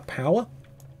of all that power.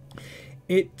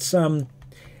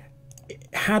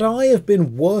 Had I have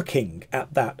been working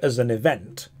at that as an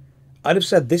event, I'd have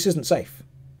said, this isn't safe.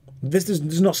 This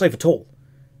is not safe at all.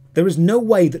 There is no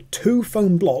way that 2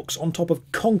 foam blocks on top of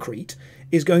concrete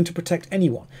is going to protect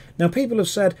anyone. Now, people have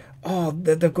said, oh,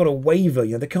 they've got a waiver.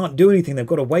 You know, they can't do anything. They've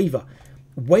got a waiver.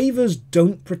 Waivers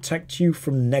don't protect you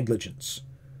from negligence.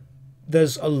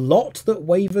 There's a lot that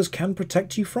waivers can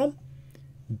protect you from,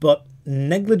 but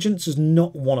negligence is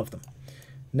not one of them.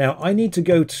 Now, I need to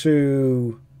go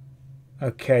to...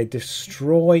 Okay,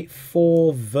 destroy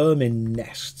 4 vermin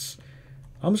nests.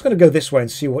 I'm just going to go this way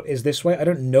and see what is this way. I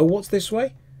don't know what's this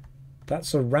way.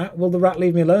 That's a rat. Will the rat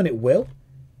leave me alone? It will.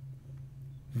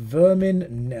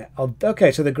 Vermin.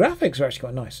 Okay, so the graphics are actually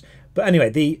quite nice. But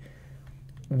anyway, the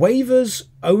waivers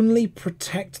only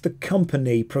protect the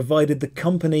company provided the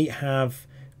company have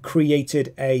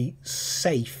created a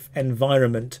safe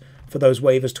environment for those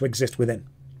waivers to exist within.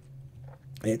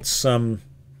 It's,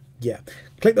 yeah.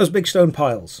 Click those big stone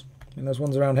piles. And those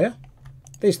ones around here.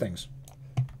 These things.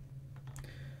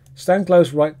 Stand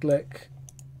close, right click.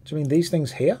 Do you mean these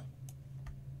things here?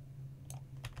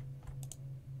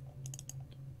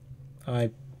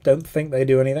 I don't think they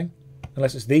do anything.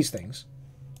 Unless it's these things.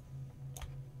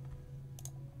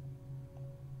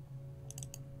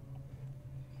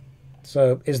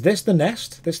 So, is this the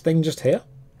nest? This thing just here?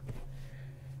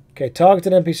 Okay,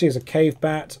 targeted NPC is a cave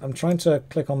bat. I'm trying to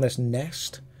click on this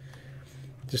nest.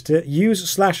 Just to use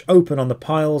 /open on the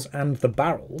piles and the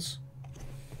barrels.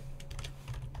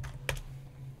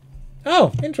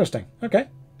 Oh, interesting. Okay,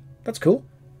 that's cool.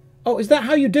 Oh, is that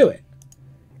how you do it?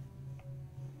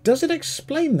 Does it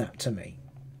explain that to me?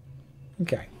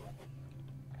 Okay.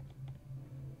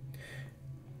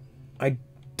 I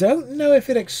don't know if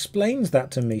it explains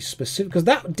that to me specifically, because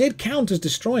that did count as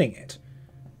destroying it.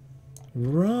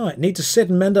 Right, need to sit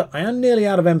and mend up. I am nearly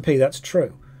out of MP, that's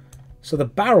true. So the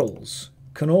barrels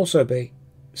can also be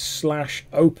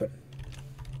 /open.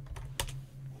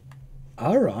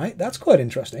 Alright, that's quite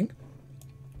interesting.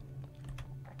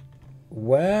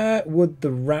 Where would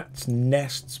the rats'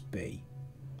 nests be?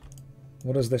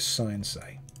 What does this sign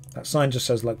say? That sign just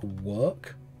says, like,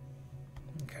 work.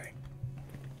 Okay.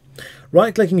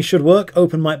 Right-clicking should work.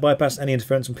 Open might bypass any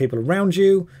interference from people around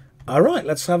you. All right,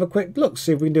 let's have a quick look,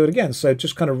 see if we can do it again. So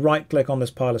just kind of right-click on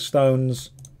this pile of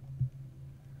stones.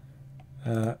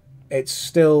 It's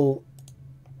still...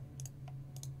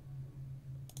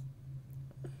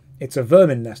 It's a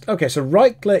vermin nest. Okay, so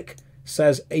right-click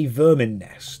says a vermin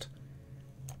nest.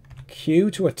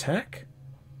 Q to attack?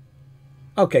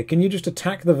 Okay, can you just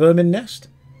attack the vermin nest?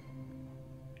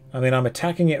 I mean, I'm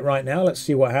attacking it right now. Let's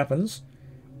see what happens.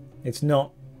 It's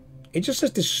not... It just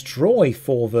says destroy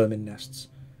 4 vermin nests.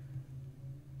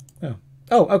 Oh.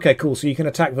 Oh, okay, cool. So you can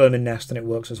attack vermin nest and it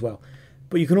works as well.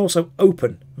 But you can also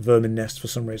open vermin nest for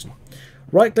some reason.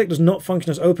 Right-click does not function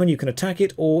as open. You can attack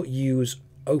it or use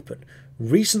open.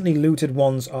 Recently looted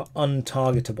ones are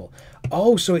untargetable.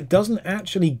 Oh, so it doesn't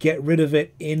actually get rid of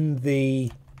it in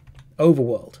the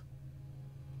overworld.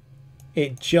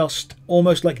 It just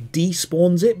almost like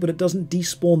despawns it, but it doesn't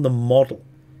despawn the model.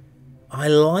 I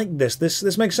like this.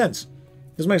 This makes sense.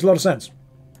 This makes a lot of sense.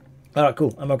 Alright,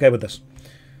 cool. I'm okay with this.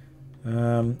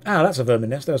 That's a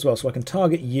vermin nest there as well, so I can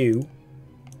target you.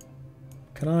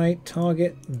 Can I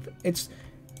target...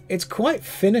 It's quite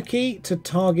finicky to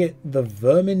target the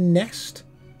vermin nest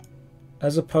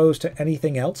as opposed to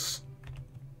anything else.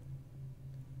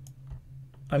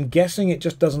 I'm guessing it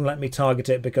just doesn't let me target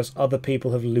it because other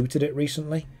people have looted it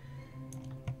recently.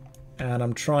 And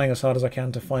I'm trying as hard as I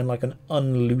can to find like an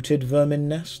unlooted vermin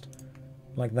nest.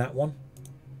 Like that one.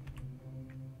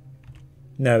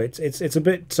 No, it's a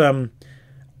bit...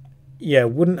 yeah,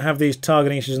 wouldn't have these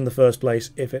targeting issues in the first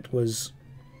place if it was...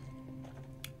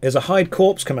 There's a hide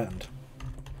corpse command.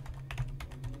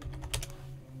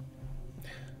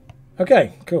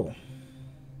 Okay, cool.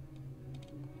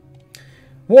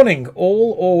 Warning,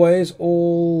 all, always,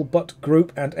 all but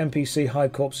group and NPC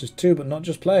hide corpses too, but not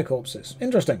just player corpses.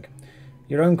 Interesting.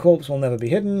 Your own corpse will never be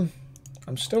hidden.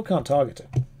 I still can't target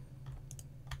it.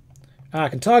 I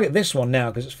can target this one now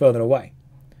because it's further away.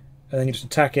 And then you just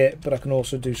attack it, but I can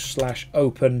also do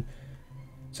 /open.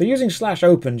 So using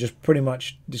 /open just pretty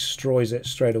much destroys it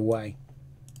straight away.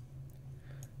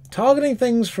 Targeting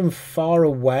things from far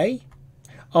away?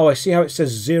 Oh, I see how it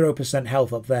says 0%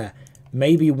 health up there.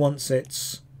 Maybe once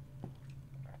it's...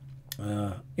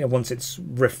 once it's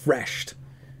refreshed,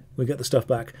 we get the stuff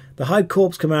back. The hide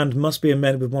corpse command must be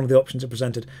amended with one of the options it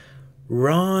presented.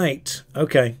 Right.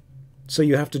 Okay. So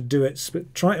you have to do it...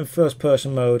 Try it in first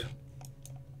person mode.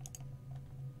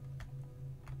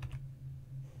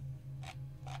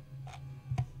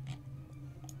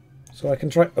 So I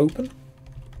can try open.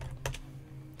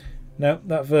 No,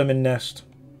 that vermin nest.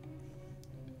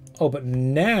 Oh, but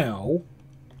now...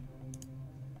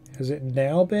 Has it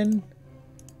now been...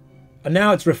 And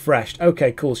now it's refreshed.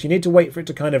 Okay, cool. So you need to wait for it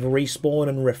to kind of respawn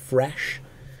and refresh.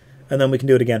 And then we can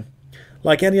do it again.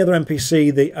 Like any other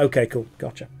NPC, the... Okay, cool.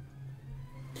 Gotcha.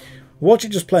 Watch it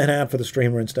just play an ad for the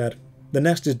streamer instead. The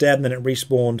nest is dead and then it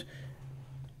respawned.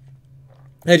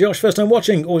 Hey Josh, first time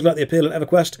watching. Always like the appeal of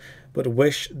EverQuest, but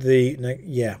wish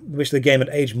the game had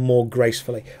aged more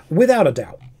gracefully. Without a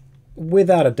doubt.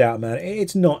 Without a doubt, man.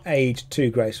 It's not aged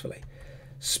too gracefully.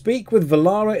 Speak with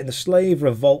Valara in the Slave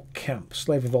Revolt camp.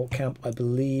 Slave Revolt camp, I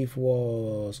believe,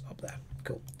 was up there.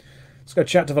 Cool. Let's go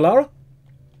chat to Valara.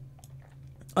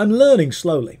 I'm learning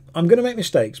slowly. I'm going to make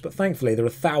mistakes, but thankfully there are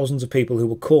thousands of people who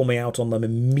will call me out on them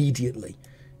immediately,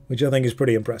 which I think is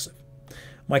pretty impressive.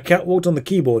 My cat walked on the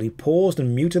keyboard. He paused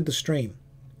and muted the stream.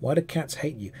 Why do cats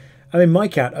hate you? I mean, my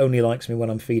cat only likes me when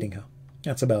I'm feeding her.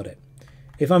 That's about it.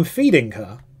 If I'm feeding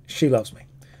her, she loves me.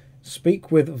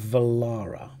 Speak with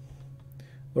Valara.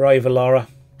 Where are you, Valara?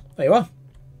 There you are.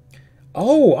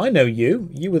 Oh, I know you.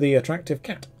 You were the attractive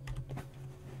cat.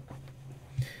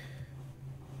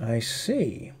 I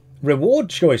see. Reward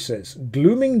choices.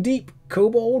 Glooming Deep,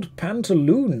 Kobold,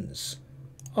 Pantaloons.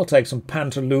 I'll take some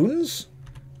pantaloons.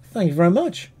 Thank you very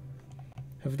much.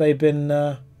 Have they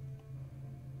been...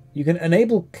 You can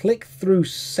enable click-through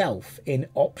self in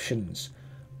options.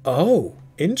 Oh,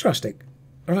 interesting.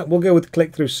 All right, we'll go with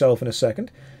click-through self in a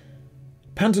second.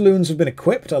 Pantaloons have been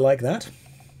equipped. I like that.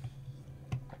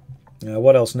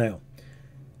 What else now?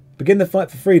 Begin the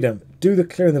fight for freedom. Do the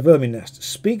clearing the vermin nest.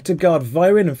 Speak to guard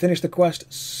Viren and finish the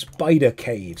quest Spider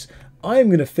Caves. I'm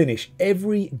going to finish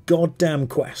every goddamn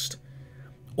quest.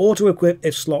 Auto-equip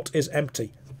if slot is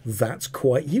empty. That's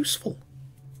quite useful.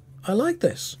 I like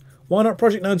this. Why not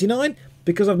Project 99?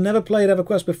 Because I've never played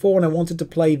EverQuest before and I wanted to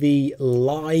play the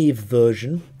live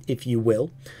version, if you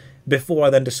will, before I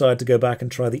then decide to go back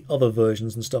and try the other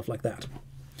versions and stuff like that.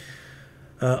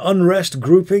 Unrest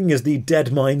grouping is the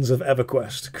dead minds of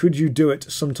EverQuest. Could you do it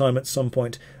sometime at some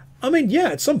point? I mean, yeah,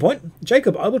 at some point.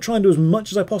 Jacob, I will try and do as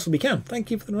much as I possibly can. Thank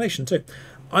you for the donation too.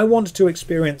 I want to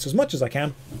experience as much as I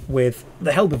can with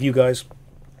the help of you guys.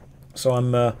 So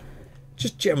I'm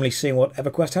just generally seeing what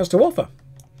EverQuest has to offer.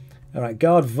 All right,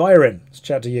 guard Viren. Let's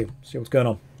chat to you. See what's going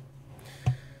on.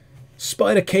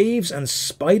 Spider Caves and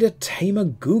Spider Tamer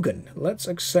Guggen. Let's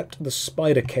accept the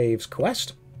Spider Caves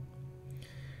quest.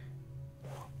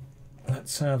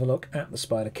 Let's have a look at the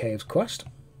Spider Caves quest.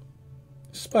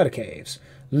 Spider Caves.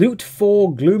 Loot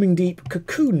 4 Glooming Deep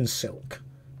Cocoon Silk.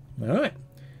 Alright.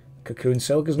 Cocoon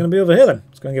Silk is going to be over here then.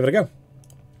 Let's go and give it a go.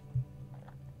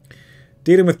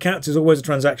 Dealing with cats is always a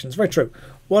transaction. It's very true.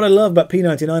 What I love about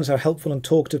P99 is how helpful and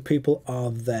talkative people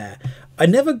are there. I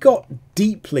never got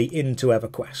deeply into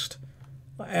EverQuest.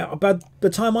 About the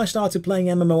time I started playing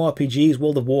MMORPGs,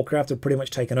 World of Warcraft had pretty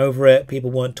much taken over it.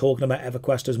 People weren't talking about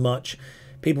EverQuest as much.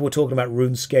 People were talking about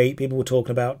RuneScape. People were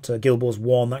talking about Guild Wars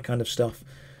 1, that kind of stuff.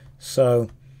 So,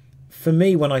 for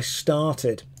me, when I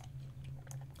started,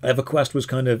 EverQuest was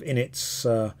kind of in its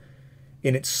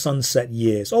sunset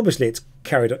years. Obviously, it's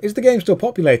carried on. Is the game still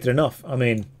populated enough? I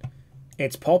mean,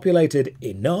 it's populated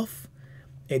enough.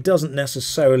 It doesn't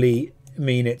necessarily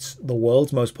mean it's the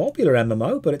world's most popular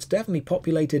MMO, but it's definitely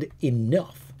populated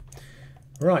enough.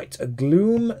 Right, a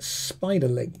Gloom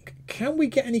Spiderling. Can we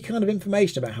get any kind of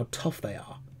information about how tough they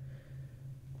are?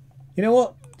 You know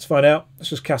what? Let's find out. Let's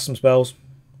just cast some spells.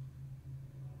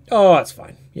 Oh, that's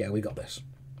fine. Yeah, we got this.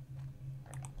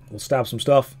 We'll stab some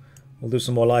stuff. We'll do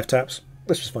some more life taps.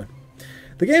 This was fine.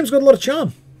 The game's got a lot of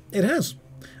charm. It has.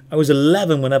 I was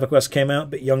 11 when EverQuest came out, a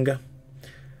bit younger.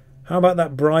 How about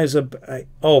that Bryza?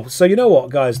 Oh, so you know what,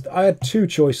 guys? I had two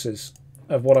choices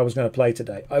of what I was going to play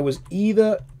today. I was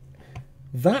either...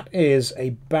 That is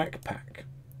a backpack.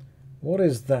 What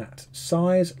is that?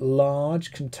 Size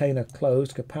large, container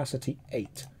closed, capacity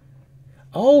 8.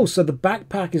 Oh, so the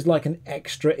backpack is like an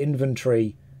extra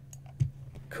inventory.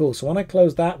 Cool, so when I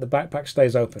close that, the backpack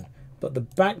stays open. But the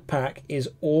backpack is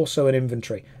also an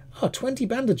inventory. Oh, 20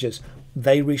 bandages.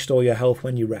 They restore your health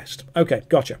when you rest. Okay,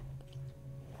 gotcha.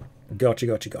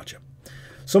 Gotcha.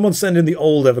 Someone send in the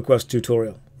old EverQuest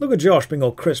tutorial. Look at Josh being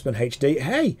all crisp and HD.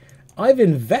 Hey, I've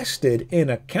invested in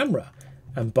a camera.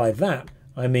 And by that,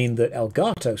 I mean that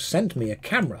Elgato sent me a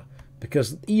camera.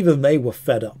 Because even they were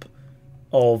fed up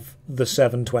of the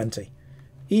 720.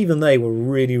 Even they were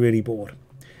really, really bored.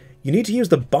 You need to use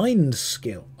the bind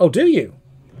skill. Oh, do you?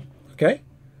 Okay.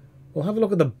 We'll have a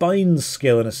look at the bind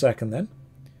skill in a second then.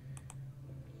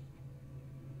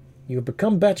 You've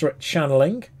become better at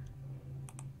channeling.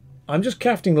 I'm just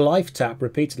casting life tap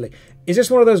repeatedly. Is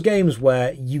this one of those games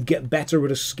where you get better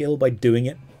at a skill by doing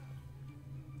it?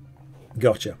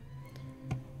 Gotcha.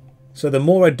 So the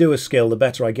more I do a skill, the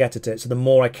better I get at it. So the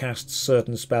more I cast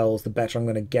certain spells, the better I'm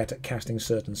going to get at casting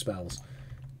certain spells.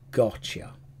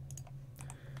 Gotcha.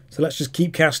 So let's just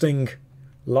keep casting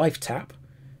life tap,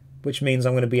 which means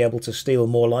I'm going to be able to steal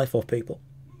more life off people.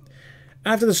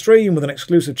 After the stream with an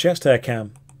exclusive chest hair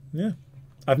cam. Yeah.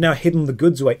 I've now hidden the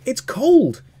goods away. It's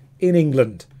cold in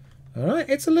England. Alright,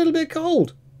 it's a little bit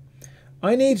cold.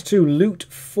 I need to loot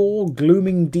 4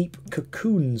 Glooming Deep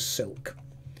Cocoon Silk.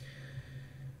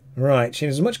 Right, she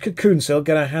needs as much cocoon silk,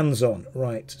 get our hands on.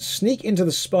 Right, sneak into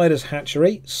the spider's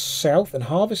hatchery, south, and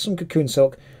harvest some cocoon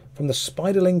silk from the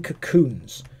spiderling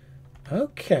cocoons.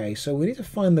 Okay, so we need to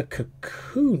find the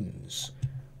cocoons.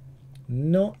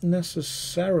 Not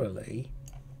necessarily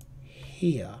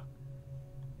here.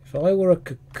 If I were a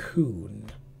cocoon...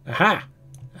 Aha!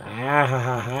 Ah ha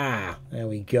ha ha! There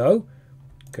we go.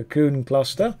 Cocoon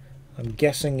cluster. I'm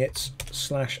guessing it's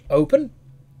 /open.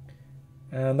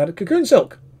 And that is cocoon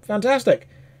silk. Fantastic.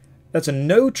 That's a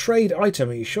no-trade item.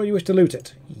 Are you sure you wish to loot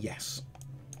it? Yes.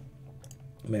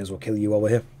 May as well kill you while we're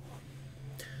here.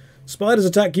 Spiders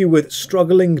attack you with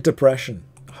struggling depression.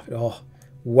 Oh,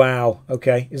 wow.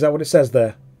 Okay, is that what it says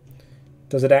there?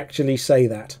 Does it actually say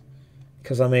that?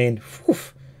 Because, I mean, whew,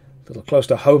 a little close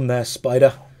to home there,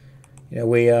 Spider. You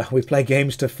know, we play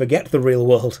games to forget the real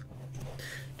world.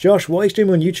 Josh, why are you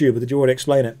streaming on YouTube? Or did you already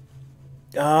explain it?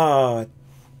 Ah,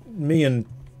 me and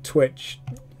Twitch,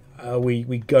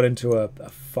 we got into a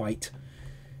fight.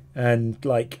 And,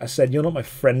 like I said, you're not my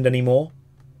friend anymore.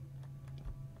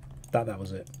 That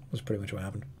was it. That was pretty much what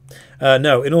happened.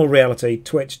 No, in all reality,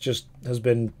 Twitch just has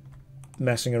been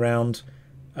messing around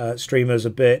streamers a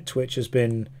bit. Twitch has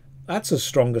been... That's a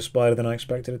stronger spider than I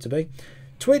expected it to be.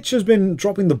 Twitch has been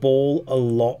dropping the ball a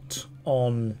lot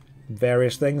on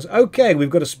various things. Okay, we've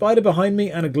got a spider behind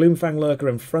me and a Gloomfang lurker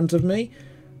in front of me.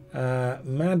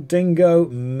 Mad Dingo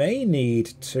may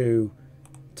need to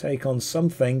take on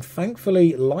something.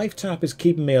 Thankfully, Life Tap is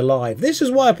keeping me alive. This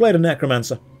is why I played a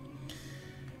Necromancer.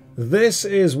 This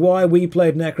is why we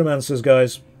played Necromancers,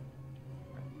 guys.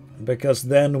 Because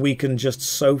then we can just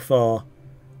so far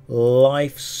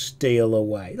life steal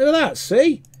away. Look at that,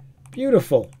 see?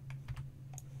 Beautiful.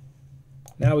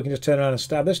 Now we can just turn around and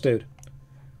stab this dude.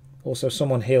 Also,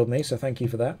 someone healed me, so thank you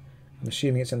for that. I'm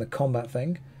assuming it's in the combat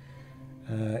thing.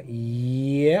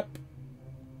 Yep.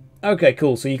 Okay,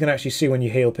 cool. So you can actually see when you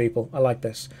heal people. I like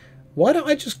this. Why don't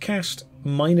I just cast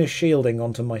minor shielding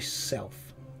onto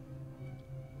myself?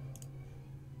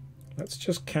 Let's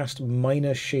just cast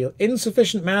minor shield.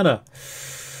 Insufficient mana.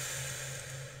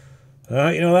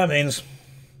 Alright, you know what that means.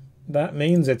 That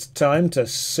means it's time to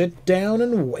sit down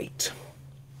and wait.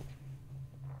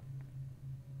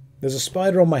 There's a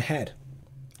spider on my head.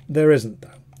 There isn't, though.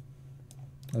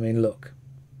 I mean, look.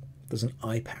 There's an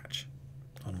eye patch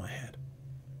on my head.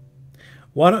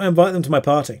 Why don't I invite them to my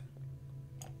party?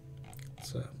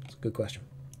 It's a good question.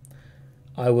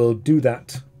 I will do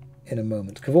that in a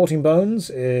moment. Cavorting Bones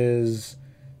is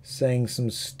saying some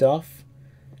stuff.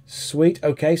 Sweet.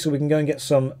 Okay, so we can go and get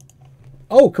some...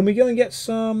 Oh, can we go and get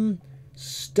some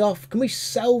stuff? Can we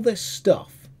sell this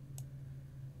stuff?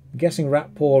 I'm guessing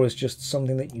rat paw is just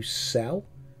something that you sell.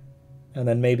 And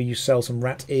then maybe you sell some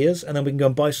rat ears. And then we can go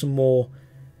and buy some more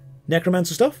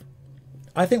Necromancer stuff.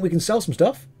 I think we can sell some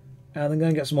stuff. And then go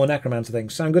and get some more Necromancer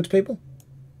things. Sound good to people?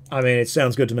 I mean, it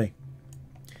sounds good to me.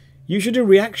 You should do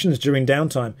reactions during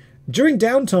downtime. During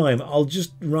downtime, I'll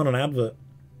just run an advert.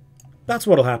 That's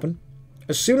what'll happen.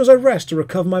 As soon as I rest to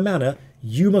recover my mana,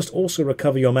 you must also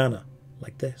recover your mana.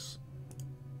 Like this.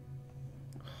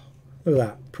 Look at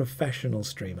that. Professional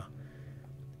streamer.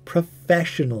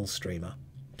 Professional streamer.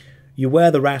 You wear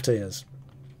the rat ears.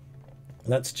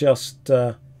 Let's just...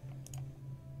 can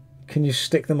you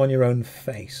stick them on your own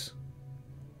face?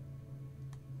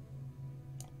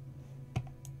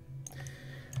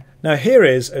 Now here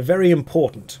is a very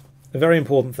important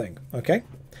thing, okay?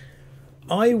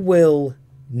 I will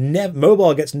never...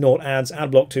 Mobile gets naught ads,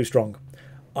 ad block too strong.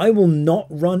 I will not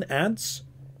run ads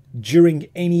during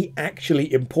any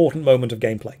actually important moment of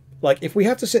gameplay. Like, if we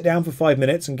have to sit down for 5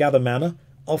 minutes and gather mana,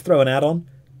 I'll throw an ad on,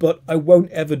 but I won't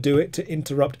ever do it to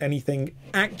interrupt anything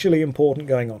actually important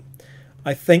going on.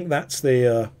 I think that's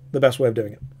the best way of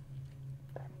doing it.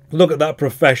 Look at that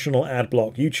professional ad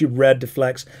block. YouTube Red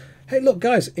deflects. Hey, look,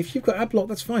 guys, if you've got ad block,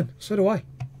 that's fine. So do I.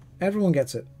 Everyone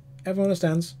gets it. Everyone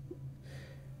understands.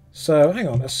 So, hang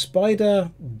on. A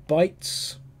spider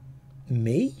bites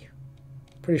me?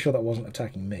 Pretty sure that wasn't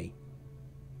attacking me.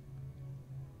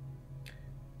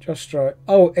 Josh Strife.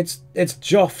 Oh, it's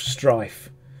Joff Strife.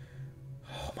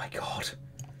 Oh, my God.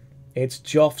 It's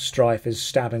Joff Strife is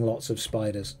stabbing lots of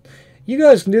spiders. You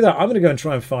guys can do that. I'm going to go and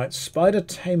try and fight Spider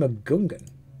Tamer Gungan.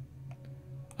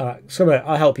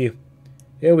 I'll help you.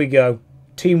 Here we go.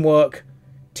 Teamwork.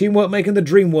 Teamwork making the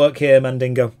dream work here,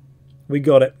 Mandingo. We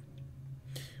got it.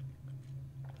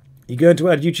 You going to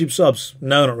add YouTube subs?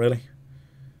 No, not really.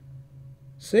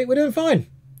 See, we're doing fine.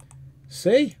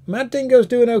 See? Mad Dingo's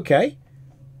doing okay.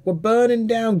 We're burning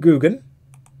down Guggen.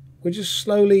 We're just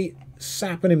slowly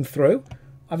sapping him through.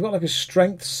 I've got like a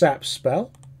strength sap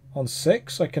spell on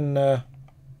 6. I can... oh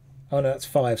no, that's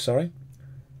 5, sorry.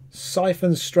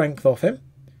 Siphon strength off him.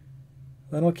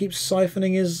 Then I'll keep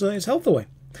siphoning his health away.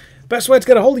 Best way to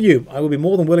get a hold of you. I will be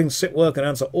more than willing to sit work and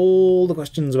answer all the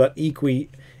questions about EQ1,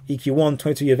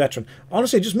 22-year veteran.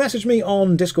 Honestly, just message me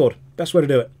on Discord. Best way to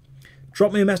do it.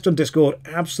 Drop me a message on Discord.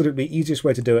 Absolutely easiest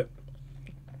way to do it.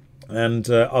 And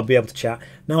I'll be able to chat.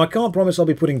 Now, I can't promise I'll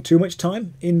be putting too much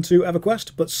time into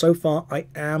Everquest, but so far I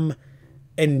am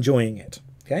enjoying it.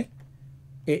 Okay?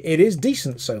 It is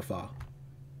decent so far.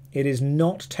 It is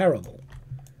not terrible.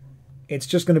 It's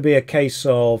just going to be a case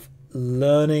of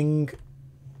learning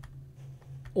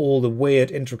all the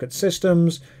weird, intricate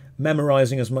systems,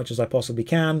 memorizing as much as I possibly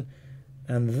can,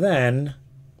 and then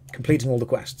completing all the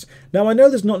quests. Now, I know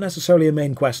there's not necessarily a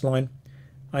main quest line.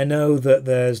 I know that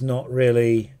there's not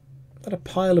really... Is that a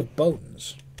pile of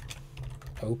bones?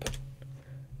 Open.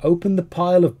 Open the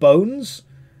pile of bones.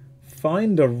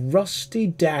 Find a rusty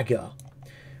dagger.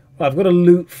 I've got to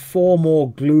loot 4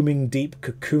 more Glooming Deep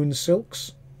cocoon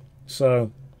silks.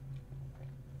 So,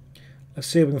 let's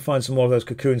see if we can find some more of those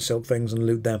cocoon silk things and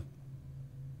loot them.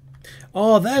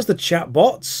 Oh, there's the chat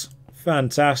bots.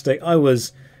 Fantastic. I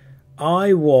was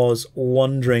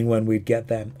wondering when we'd get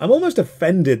them. I'm almost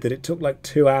offended that it took like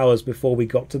 2 hours before we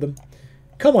got to them.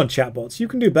 Come on, chatbots, you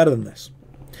can do better than this.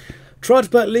 Try to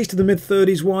play at least to the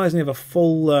mid-30s wise and you have a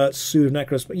full suit of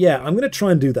Necros. But yeah, I'm going to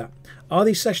try and do that. Are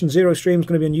these Session Zero streams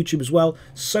going to be on YouTube as well?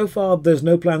 So far, there's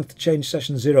no plans to change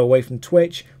Session Zero away from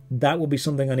Twitch. That will be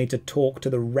something I need to talk to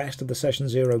the rest of the Session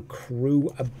Zero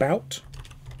crew about.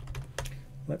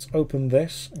 Let's open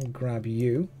this and grab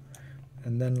you.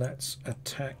 And then let's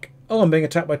attack. Oh, I'm being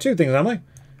attacked by 2 things, am I?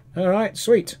 Alright,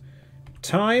 sweet.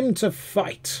 Time to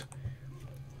fight.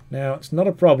 Now, it's not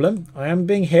a problem. I am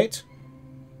being hit.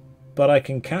 But I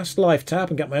can cast Life Tap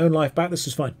and get my own life back. This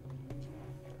is fine.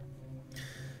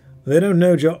 They don't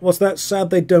know Josh. What's that? Sad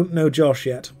they don't know Josh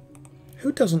yet.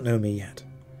 Who doesn't know me yet?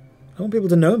 I want people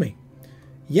to know me.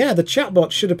 Yeah, the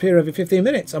chatbot should appear every 15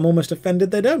 minutes. I'm almost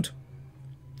offended they don't.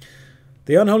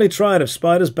 The unholy triad of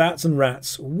spiders, bats and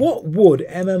rats. What would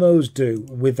MMOs do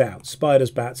without spiders,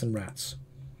 bats and rats?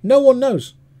 No one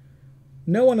knows.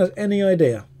 No one has any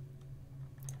idea.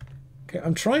 Okay,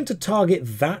 I'm trying to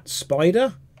target that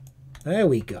spider. There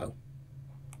we go.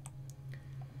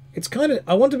 It's kind of...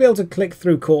 I want to be able to click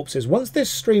through corpses. Once this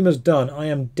stream is done, I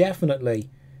am definitely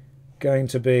going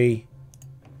to be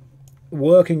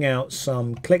working out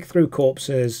some click-through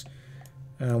corpses,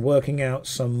 working out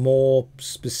some more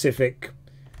specific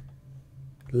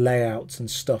layouts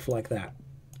and stuff like that.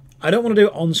 I don't want to do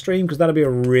it on stream because that'll be a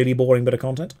really boring bit of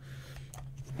content.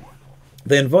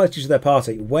 They invite you to their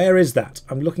party. Where is that?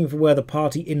 I'm looking for where the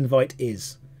party invite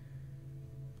is.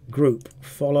 Group.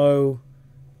 Follow.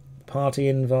 Party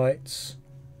invites.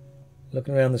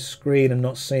 Looking around the screen and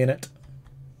not seeing it.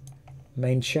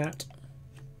 Main chat.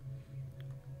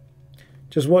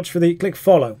 Just watch for the... Click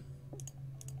follow.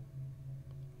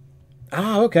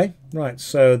 Ah, okay. Right,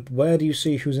 so where do you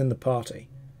see who's in the party?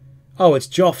 Oh, it's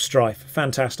Joff Strife.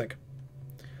 Fantastic.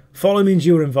 Follow means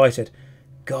you were invited.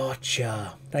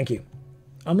 Gotcha. Thank you.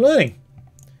 I'm learning.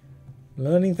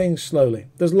 Learning things slowly.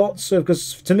 There's lots of...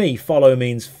 Because to me, follow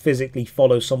means physically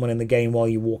follow someone in the game while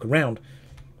you walk around.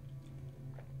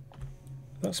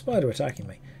 That spider attacking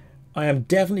me. I am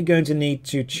definitely going to need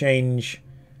to change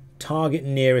target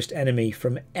nearest enemy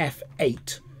from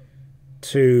F8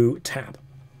 to tab.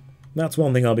 That's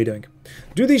one thing I'll be doing.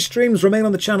 Do these streams remain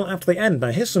on the channel after they end? Now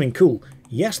here's something cool.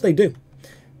 Yes, they do.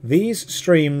 These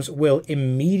streams will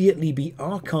immediately be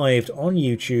archived on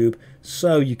YouTube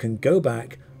so you can go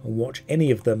back and watch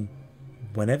any of them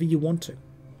whenever you want to.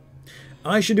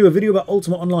 I should do a video about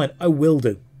Ultima Online. I will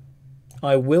do.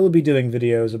 I will be doing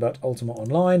videos about Ultima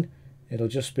Online. It'll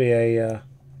just be a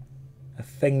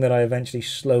thing that I eventually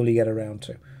slowly get around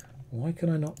to. Why can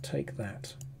I not take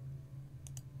that?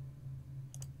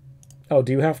 Oh,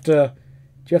 do you have to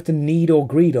need or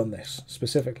greed on this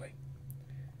specifically?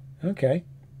 Okay.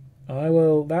 I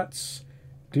will... That's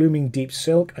Glooming Deep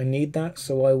Silk. I need that,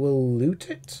 so I will loot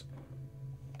it.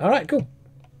 Alright, cool.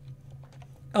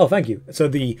 Oh, thank you. So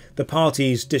the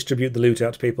parties distribute the loot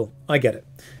out to people. I get it.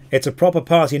 It's a proper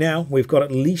party now. We've got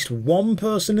at least one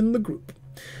person in the group.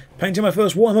 Painting my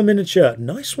first Warhammer miniature.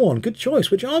 Nice one. Good choice.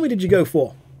 Which army did you go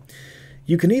for?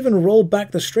 You can even roll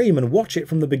back the stream and watch it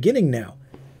from the beginning now.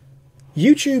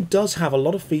 YouTube does have a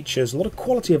lot of features, a lot of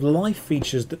quality of life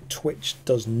features that Twitch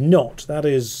does not. That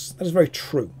is very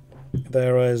true.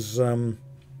 There is,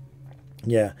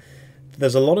 yeah,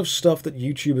 there's a lot of stuff that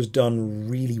YouTube has done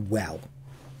really well.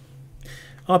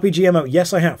 RPG MO,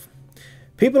 yes, I have.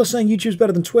 People are saying YouTube's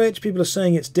better than Twitch. People are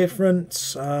saying it's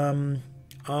different.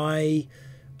 I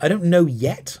don't know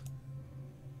yet,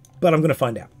 but I'm going to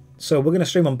find out. So we're going to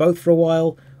stream on both for a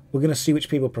while. We're going to see which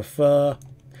people prefer.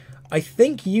 I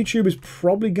think YouTube is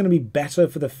probably going to be better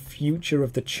for the future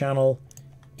of the channel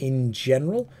in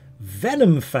general.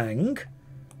 Venom Fang.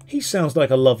 He sounds like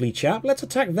a lovely chap. Let's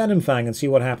attack Venom Fang and see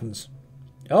what happens.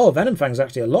 Oh, Venom Fang's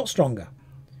actually a lot stronger.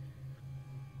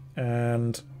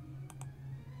 And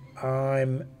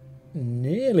I'm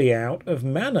nearly out of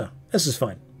mana. This is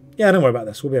fine. Yeah, don't worry about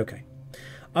this. We'll be okay.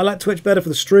 I like Twitch better for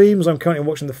the streams. I'm currently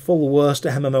watching the full worst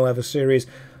MMO ever series.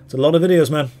 It's a lot of videos,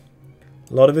 man.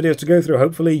 A lot of videos to go through.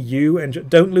 Hopefully you enjoy.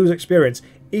 Don't lose experience.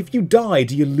 If you die,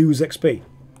 do you lose XP?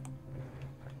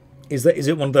 Is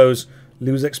it one of those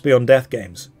lose XP on death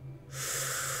games?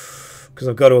 Because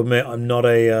I've got to admit, I'm not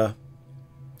a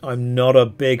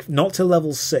big, not till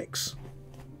level 6.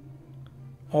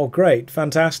 Oh, great,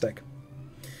 fantastic.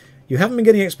 You haven't been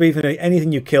getting XP for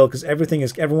anything you kill because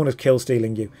everyone is kill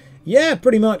stealing you. Yeah,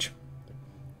 pretty much.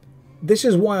 This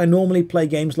is why I normally play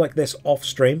games like this off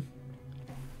stream.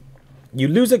 You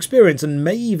lose experience and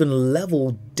may even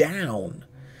level down.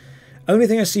 Only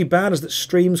thing I see bad is that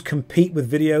streams compete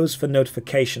with videos for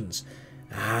notifications.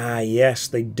 Ah, yes,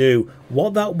 they do.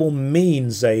 What that will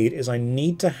mean, Zaid, is I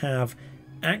need to have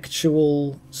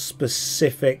actual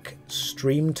specific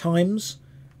stream times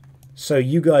so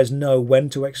you guys know when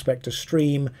to expect a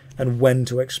stream and when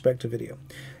to expect a video.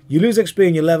 You lose XP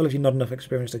in your level if you've not enough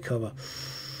experience to cover.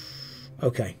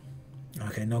 Okay.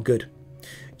 Okay, not good.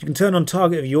 You can turn on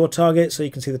target of your target so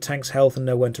you can see the tank's health and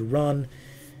know when to run.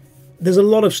 There's a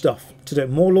lot of stuff to do.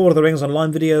 More Lord of the Rings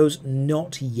online videos?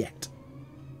 Not yet.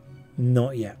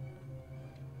 Not yet.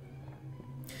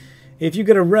 If you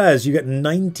get a res, you get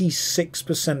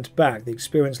 96% back. The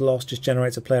experience lost just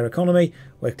generates a player economy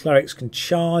where clerics can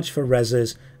charge for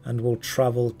reses and will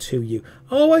travel to you.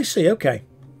 Oh, I see. Okay.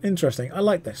 Interesting. I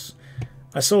like this.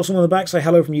 I saw someone in the back say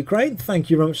hello from Ukraine.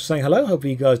 Thank you very much for saying hello.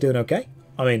 Hopefully you guys are doing okay.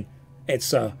 I mean,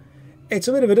 it's a bit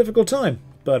of a difficult time,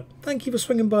 but thank you for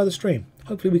swinging by the stream.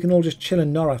 Hopefully we can all just chill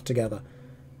in Norath together.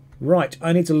 Right,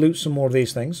 I need to loot some more of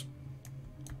these things.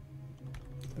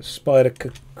 The spider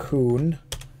cocoon.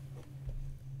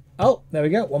 Oh, there we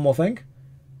go. One more thing.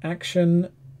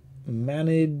 Action,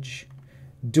 manage.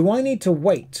 Do I need to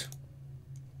wait?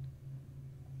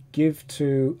 Give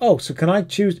to... Oh, so can I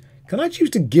choose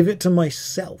to give it to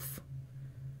myself?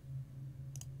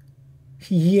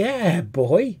 Yeah,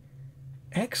 boy.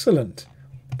 Excellent.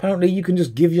 Apparently you can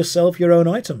just give yourself your own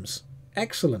items.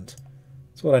 Excellent.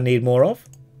 That's what I need more of.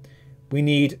 We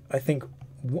need, I think,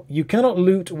 you cannot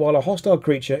loot while a hostile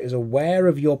creature is aware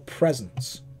of your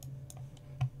presence.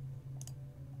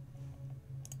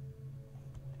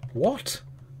 What?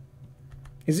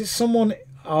 Is it someone...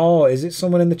 Oh, is it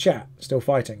someone in the chat still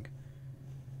fighting?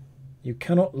 You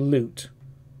cannot loot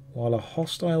while a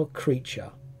hostile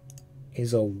creature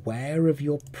is aware of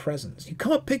your presence. You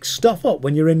can't pick stuff up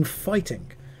when you're in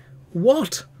fighting.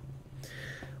 What?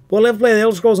 Well, let's play the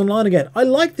Elder Scrolls Online again. I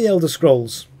like the Elder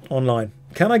Scrolls Online.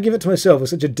 Can I give it to myself?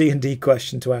 It's such a D&D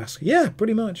question to ask. Yeah,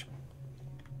 pretty much.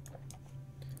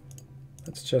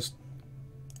 Let's just...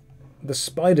 The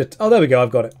spider... Oh, there we go. I've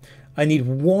got it. I need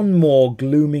one more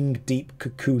Glooming Deep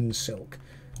Cocoon Silk.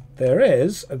 There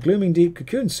is a Glooming Deep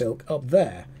Cocoon Silk up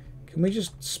there. Can we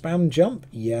just spam jump?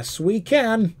 Yes, we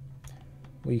can.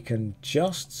 We can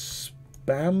just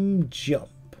spam jump.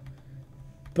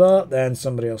 But then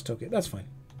somebody else took it. That's fine.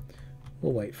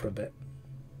 We'll wait for a bit.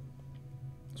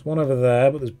 There's one over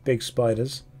there, but there's big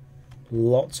spiders.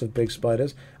 Lots of big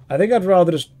spiders. I think I'd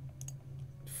rather just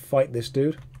fight this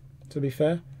dude, to be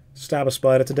fair. Stab a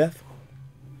spider to death.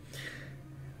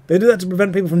 They do that to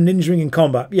prevent people from ninjaing in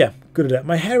combat. Yeah, good at it.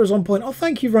 My hair is on point. Oh,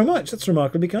 thank you very much. That's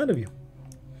remarkably kind of you.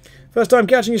 First time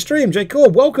catching your stream. J.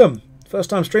 Corb, welcome. First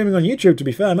time streaming on YouTube, to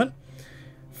be fair, man.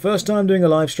 First time doing a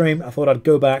live stream. I thought I'd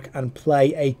go back and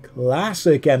play a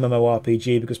classic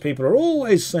MMORPG because people are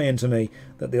always saying to me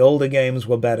that the older games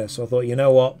were better. So I thought, you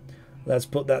know what? Let's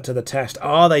put that to the test.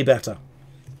 Are they better?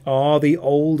 Are the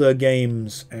older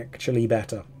games actually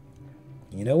better?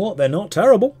 You know what? They're not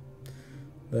terrible.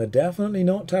 They're definitely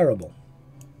not terrible.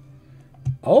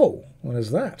 Oh, what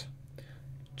is that?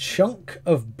 Chunk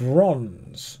of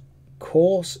bronze.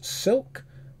 Coarse silk.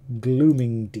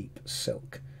 Glooming deep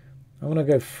silk. I'm going to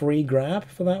go free grab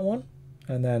for that one.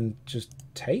 And then just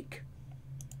take.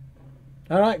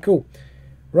 Alright, cool.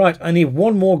 Right, I need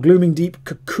one more Glooming Deep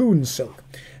Cocoon Silk.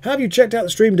 Have you checked out the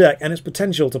Stream Deck and its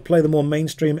potential to play the more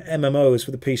mainstream MMOs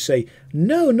for the PC?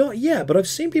 No, not yet, but I've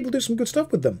seen people do some good stuff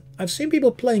with them. I've seen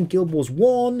people playing Guild Wars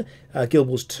 1, Guild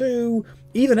Wars 2,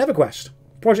 even Everquest.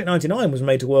 Project 99 was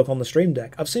made to work on the Stream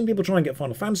Deck. I've seen people try and get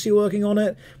Final Fantasy working on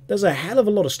it. There's a hell of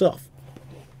a lot of stuff.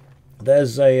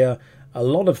 There's a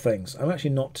lot of things. I'm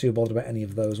actually not too bothered about any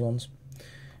of those ones.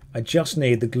 I just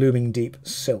need the Glooming Deep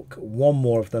Silk. One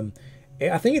more of them.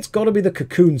 I think it's got to be the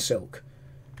Cocoon Silk.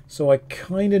 So I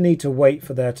kind of need to wait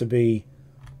for there to be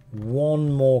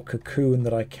one more cocoon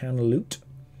that I can loot.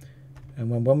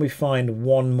 And when we find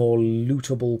one more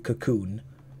lootable cocoon,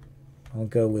 I'll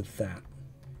go with that.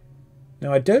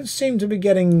 Now I don't seem to be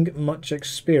getting much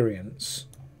experience.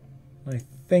 I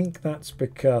think that's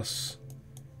because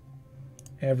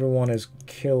everyone is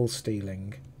kill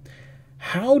stealing.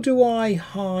 How do I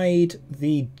hide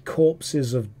the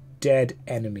corpses of dead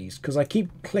enemies? Because I keep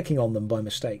clicking on them by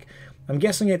mistake. I'm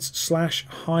guessing it's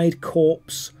 /hide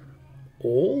corpse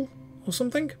all or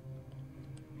something?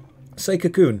 Say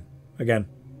cocoon again.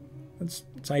 That's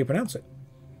how you pronounce it.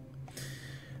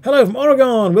 Hello from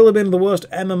Oregon. Will have been the worst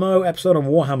MMO episode on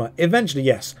Warhammer. Eventually,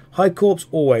 yes. Hide corpse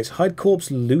always. Hide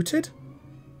corpse looted?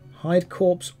 Hide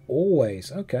corpse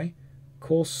always. Okay.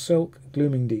 Coarse silk,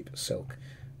 glooming deep silk.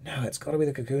 No, it's got to be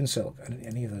the cocoon silk.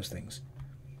 Any of those things.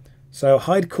 So,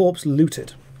 hide corpse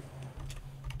looted.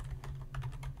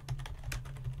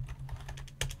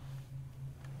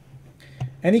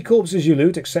 Any corpses you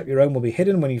loot, except your own, will be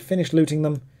hidden when you finish looting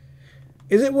them.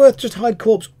 Is it worth just hide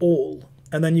corpse all?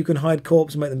 And then you can hide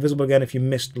corpse and make them visible again if you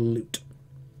missed loot.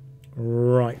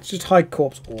 Right, just hide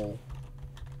corpse all.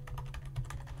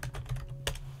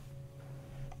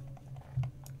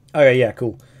 Okay, yeah,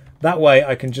 cool. That way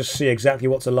I can just see exactly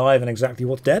what's alive and exactly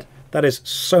what's dead. That is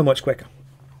so much quicker.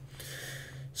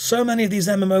 So many of these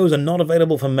MMOs are not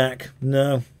available for Mac.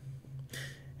 No.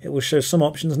 It will show some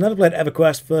options. Never played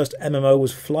Everquest. First MMO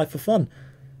was Fly for Fun.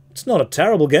 It's not a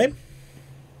terrible game.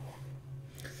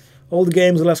 All the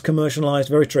games are less commercialised.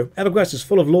 Very true. Everquest is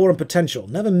full of lore and potential.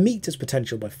 Never meet its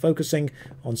potential by focusing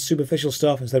on superficial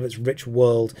stuff instead of its rich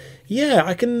world. Yeah,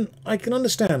 I can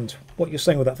understand what you're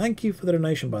saying with that. Thank you for the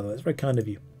donation, by the way. It's very kind of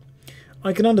you.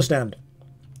 I can understand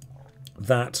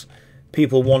that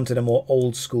people wanted a more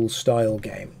old-school style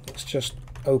game. Let's just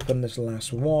open this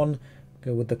last one.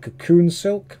 Go with the cocoon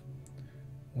silk.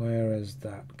 Where is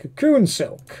that? Cocoon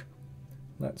silk.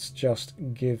 Let's just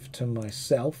give to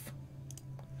myself.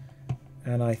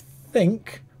 And I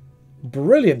think,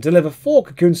 brilliant, deliver 4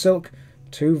 cocoon silk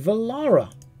to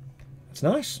Valara. That's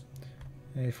nice.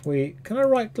 If we, can I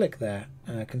right click there?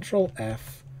 Control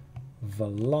F,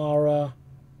 Valara,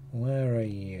 where are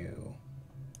you?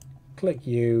 Click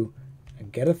you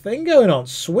and get a thing going on.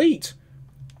 Sweet.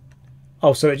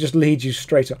 Oh, so it just leads you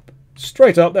straight up.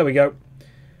 Straight up, there we go.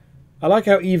 I like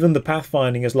how even the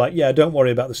pathfinding is like, yeah, don't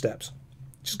worry about the steps.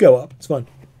 Just go up, it's fine.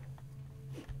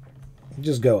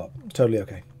 Just go up. Totally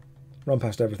okay. Run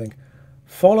past everything.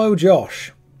 Follow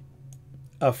Josh.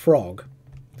 A frog.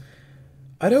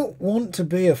 I don't want to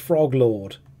be a frog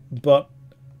lord, but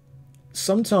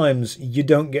sometimes you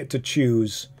don't get to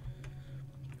choose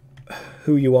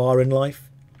who you are in life.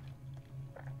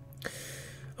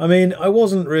 I mean, I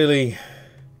wasn't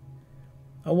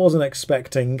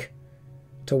expecting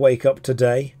to wake up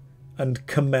today and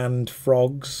command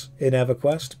frogs in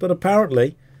Everquest, but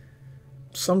apparently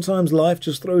sometimes life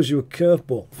just throws you a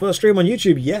curveball. First stream on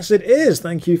YouTube? Yes, it is.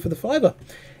 Thank you for the fiver.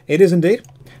 It is indeed.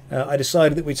 I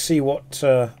decided that we'd see what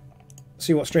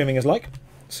streaming is like.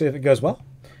 See if it goes well.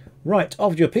 Right,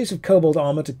 offered you a piece of cobalt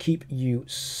armor to keep you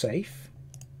safe.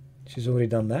 She's already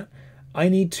done that. I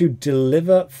need to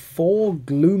deliver 4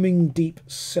 glooming deep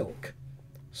silk.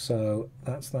 So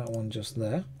that's that one just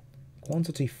there.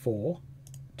 Quantity 4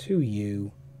 to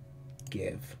you.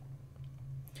 Give.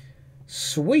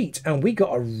 Sweet, and we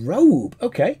got a robe.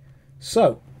 Okay,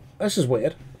 so this is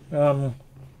weird.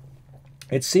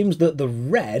 It seems that the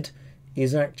red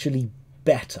is actually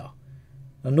better.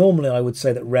 Now, normally I would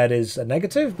say that red is a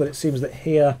negative, but it seems that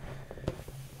here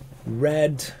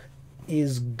red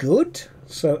is good.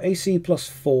 So AC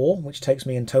 +4, which takes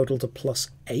me in total to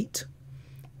 +8,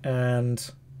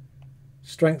 and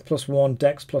strength +1,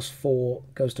 dex +4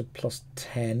 goes to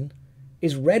 +10.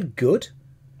 Is red good?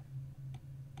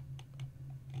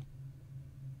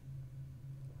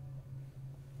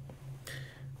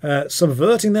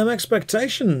 Subverting them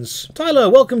expectations. Tyler,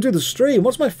 welcome to the stream.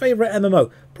 What's my favourite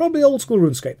MMO? Probably Old School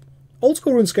RuneScape. Old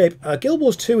School RuneScape, Guild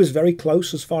Wars 2 is very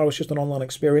close as far as just an online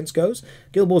experience goes.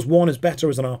 Guild Wars 1 is better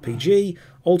as an RPG.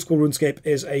 Old School RuneScape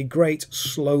is a great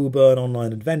slow burn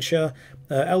online adventure.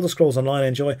 Elder Scrolls Online I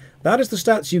enjoy. That is the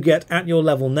stats you get at your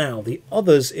level now. The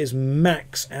others is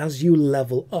max as you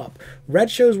level up. Red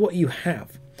shows what you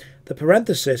have. The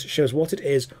parenthesis shows what it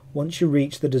is once you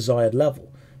reach the desired level.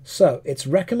 So, it's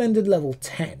recommended level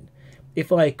 10.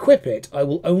 If I equip it, I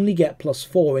will only get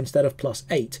 +4 instead of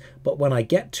 +8, but when I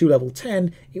get to level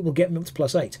 10, it will get me up to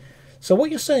 +8. So what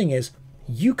you're saying is,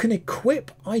 you can equip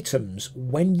items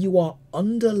when you are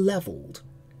under-leveled,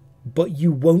 but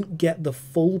you won't get the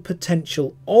full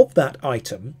potential of that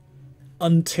item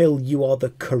until you are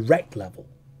the correct level.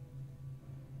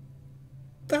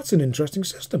 That's an interesting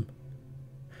system.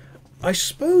 I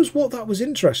suppose what that was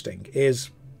interesting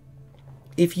is,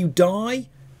 if you die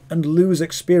and lose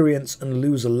experience and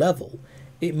lose a level,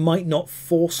 it might not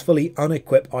forcefully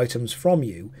unequip items from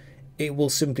you. It will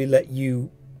simply let you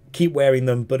keep wearing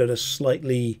them, but at a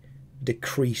slightly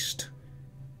decreased...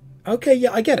 Okay,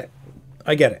 yeah, I get it.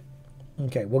 I get it.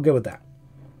 Okay, we'll go with that.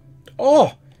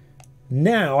 Oh!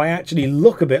 Now I actually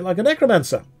look a bit like a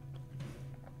necromancer.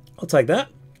 I'll take that.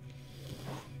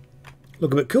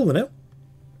 Look a bit cooler now.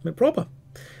 A bit proper.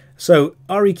 So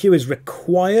REQ is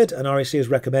required and REC is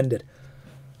recommended.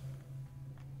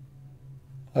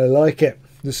 I like it.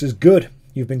 This is good.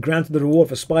 You've been granted the reward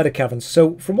for spider caverns.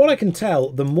 So from what I can tell,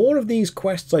 the more of these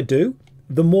quests I do,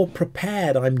 the more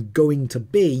prepared I'm going to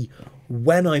be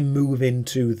when I move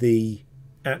into the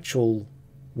actual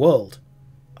world.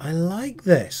 I like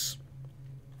this.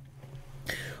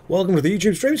 Welcome to the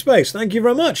YouTube stream space. Thank you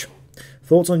very much.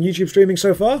 Thoughts on YouTube streaming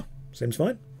so far? Seems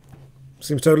fine.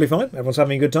 Seems totally fine. Everyone's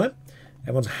having a good time.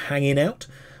 Everyone's hanging out.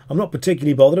 I'm not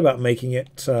particularly bothered about making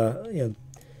it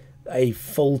a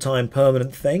full-time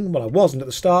permanent thing. Well, I wasn't at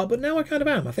the start, but now I kind of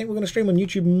am. I think we're going to stream on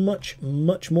YouTube much,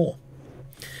 much more.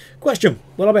 Question.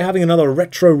 Will I be having another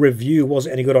retro review? Was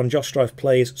it any good on Josh Strife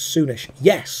Plays soonish?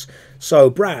 Yes.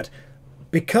 So, Brad,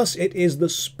 because it is the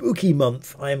spooky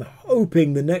month, I am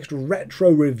hoping the next retro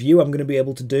review I'm going to be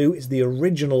able to do is the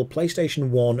original PlayStation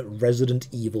 1 Resident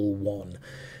Evil 1.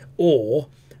 Or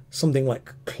something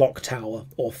like Clock Tower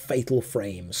or Fatal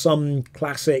Frame. Some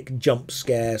classic jump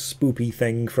scare spoopy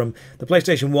thing from the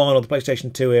PlayStation 1 or the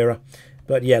PlayStation 2 era.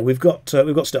 But yeah, we've got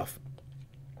stuff.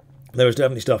 There is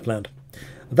definitely stuff planned.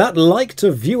 That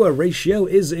like-to-viewer ratio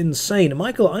is insane.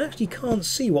 Michael, I actually can't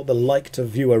see what the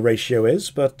like-to-viewer ratio is,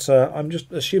 but I'm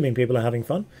just assuming people are having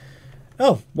fun.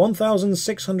 Oh,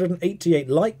 1,688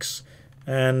 likes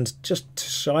and just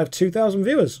shy of 2,000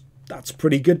 viewers. That's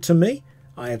pretty good to me.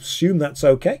 I assume that's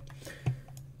okay.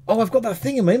 Oh, I've got that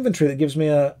thing in my inventory that gives me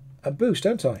a boost,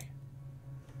 don't I?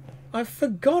 I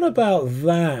forgot about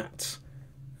that.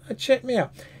 Check me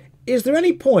out. Is there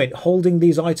any point holding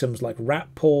these items like rat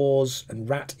paws and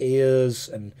rat ears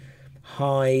and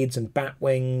hides and bat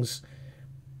wings?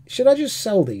 Should I just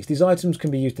sell these? These items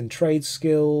can be used in trade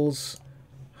skills,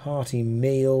 hearty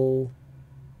meal,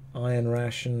 iron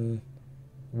ration,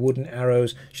 wooden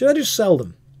arrows. Should I just sell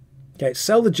them? Okay,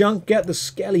 sell the junk, get the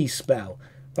skelly spell.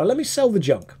 Right, let me sell the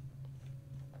junk.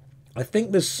 I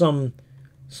think there's some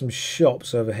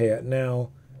shops over here. Now,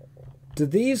 do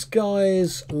these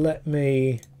guys let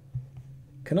me...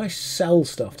 Can I sell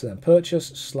stuff to them?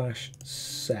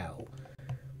 Purchase/sell.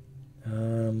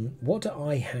 What do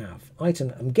I have?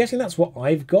 Item. I'm guessing that's what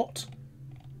I've got.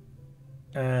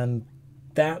 And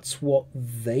that's what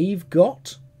they've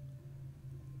got.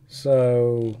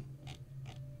 So...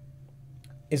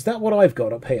 Is that what I've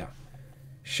got up here?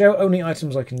 Show only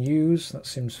items I can use. That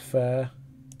seems fair.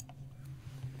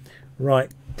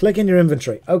 Right. Click in your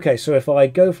inventory. Okay, so if I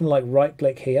go from like right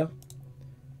click here.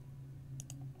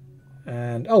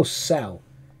 And, oh, sell.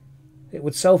 It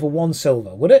would sell for 1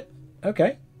 silver, would it?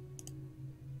 Okay.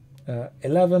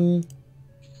 11.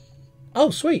 Oh,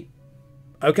 sweet.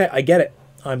 Okay, I get it.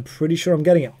 I'm pretty sure I'm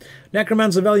getting it.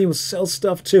 Necromancer Value will sell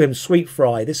stuff to him. Sweet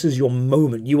Fry, this is your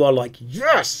moment. You are like,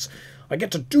 yes! I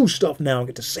get to do stuff now. I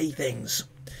get to say things.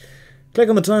 Click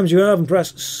on the times you have and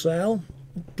press sell.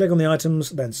 Click on the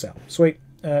items, then sell. Sweet.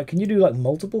 Can you do like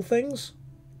multiple things?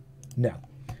 No.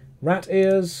 Rat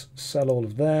ears, sell all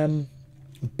of them.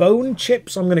 Bone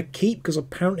chips I'm going to keep because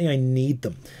apparently I need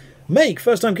them. Make,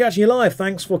 first time catching you live.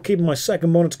 Thanks for keeping my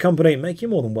second monitor company. Make, you're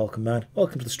more than welcome, man.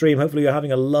 Welcome to the stream. Hopefully you're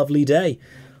having a lovely day.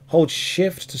 Hold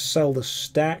shift to sell the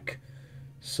stack.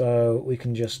 So we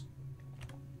can just...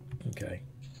 Okay.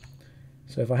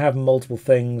 So if I have multiple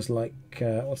things like,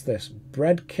 what's this?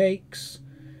 Bread cakes.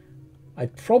 I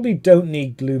probably don't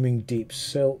need Glooming Deep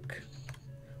Silk.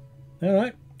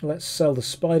 Alright, let's sell the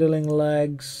Spiderling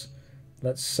legs.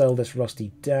 Let's sell this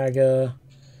Rusty Dagger.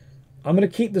 I'm going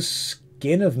to keep the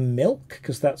Skin of Milk,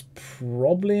 because that's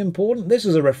probably important. This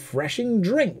is a refreshing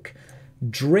drink.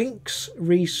 Drinks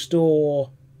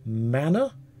restore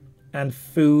mana, and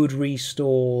food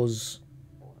restores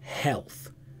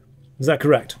health. Is that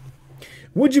correct?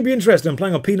 Would you be interested in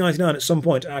playing on P99 at some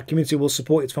point? Our community will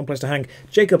support you. It's a fun place to hang.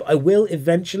 Jacob, I will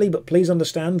eventually, but please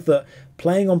understand that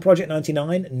playing on Project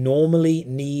 99 normally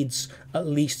needs at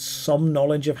least some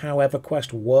knowledge of how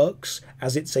Everquest works,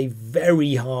 as it's a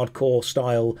very hardcore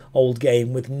style old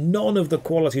game with none of the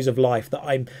qualities of life that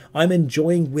I'm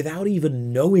enjoying without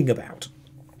even knowing about.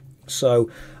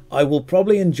 So I will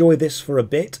probably enjoy this for a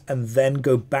bit and then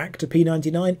go back to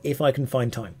P99 if I can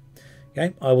find time.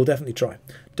 Okay, I will definitely try.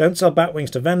 Don't sell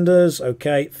batwings to vendors.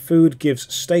 Okay, food gives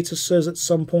statuses at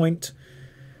some point.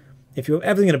 If you have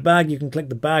everything in a bag, you can click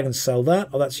the bag and sell that.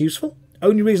 Oh, that's useful.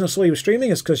 Only reason I saw you were streaming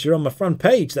is because you're on my front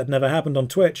page. That never happened on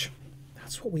Twitch.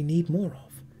 That's what we need more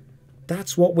of.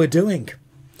 That's what we're doing.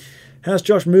 Has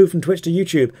Josh moved from Twitch to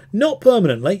YouTube? Not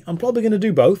permanently. I'm probably going to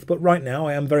do both, but right now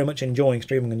I am very much enjoying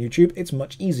streaming on YouTube. It's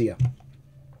much easier.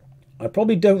 I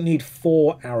probably don't need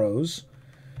 4 arrows,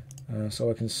 so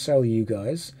I can sell you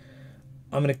guys.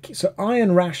 So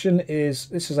iron ration this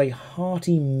is a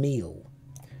hearty meal.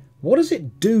 What does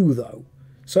it do though?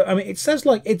 So I mean, it says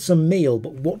like it's a meal,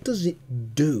 but what does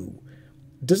it do?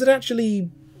 Does it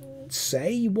actually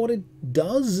say what it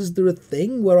does? Is there a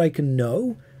thing where I can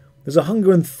know? There's a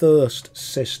hunger and thirst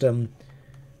system.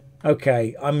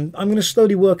 Okay, I'm going to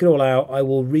slowly work it all out. I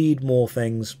will read more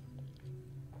things.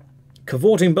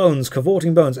 Cavorting bones,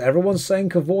 cavorting bones. Everyone's saying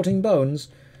cavorting bones.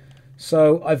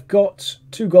 So I've got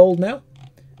 2 gold now.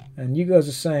 And you guys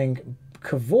are saying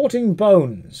cavorting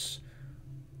bones.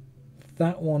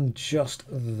 That one just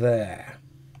there.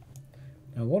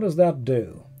 Now what does that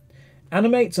do?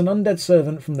 Animates an undead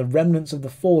servant from the remnants of the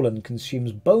fallen.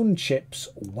 Consumes bone chips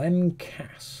when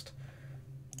cast.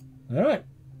 Alright.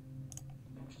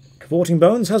 Cavorting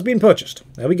bones has been purchased.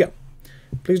 There we go.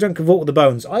 Please don't cavort with the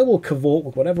bones. I will cavort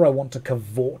with whatever I want to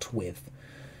cavort with.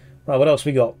 Right, what else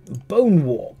we got? Bone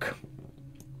walk.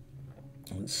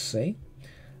 Let's see.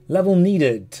 Level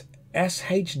needed.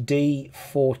 SHD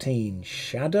 14.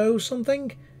 Shadow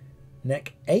something?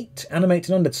 Neck 8. Animate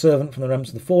an undead servant from the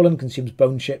remnants of the fallen. Consumes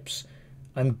bone chips.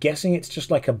 I'm guessing it's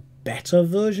just like a better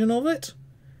version of it.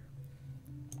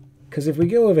 Because if we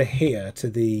go over here to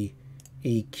the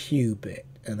EQ bit,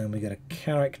 and then we get a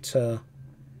character,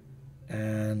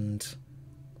 and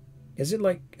is it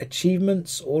like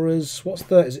achievements, or is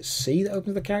it C that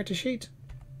opens the character sheet?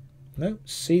 No,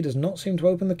 C does not seem to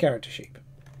open the character sheet.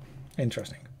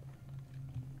 Interesting.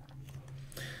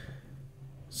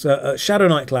 So, Shadow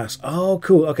Knight class. Oh,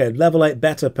 cool. Okay, level 8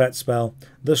 better pet spell.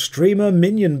 The streamer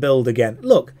minion build again.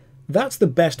 Look, that's the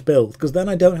best build, because then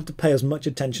I don't have to pay as much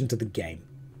attention to the game.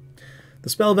 The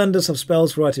spell vendors have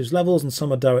spells for various levels, and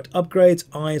some are direct upgrades.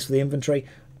 Eyes for the inventory.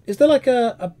 Is there like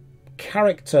a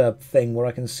character thing where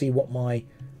I can see what my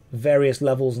various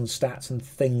levels and stats and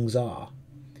things are?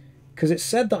 Because it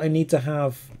said that I need to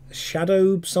have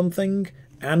Shadow something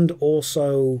and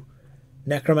also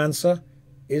Necromancer.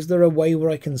 Is there a way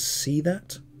where I can see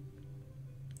that?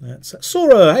 That's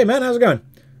Sora! Hey man, how's it going?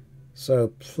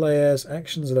 So, players,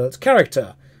 actions, alerts,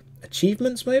 character.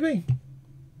 Achievements, maybe?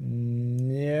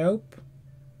 Nope.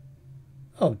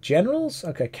 Oh, generals?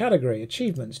 Okay, category,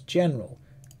 achievements, general,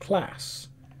 class.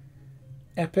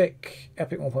 Epic,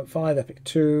 Epic 1.5, Epic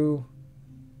 2.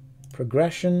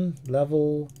 Progression,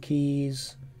 level,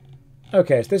 keys.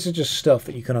 Okay, so this is just stuff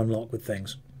that you can unlock with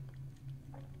things.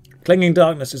 Clinging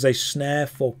Darkness is a snare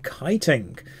for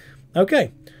kiting.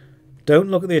 Okay, don't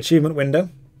look at the achievement window.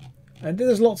 And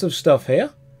there's lots of stuff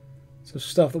here. So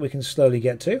stuff that we can slowly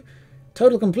get to.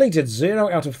 Total completed,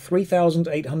 0 out of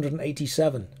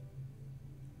 3,887.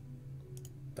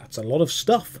 That's a lot of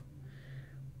stuff.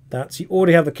 You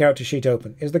already have the character sheet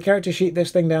open. Is the character sheet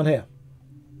this thing down here?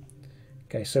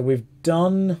 Okay, so we've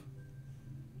done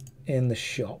in the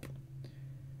shop.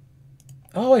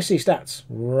 Oh, I see stats.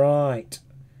 Right.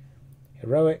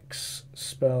 Heroics,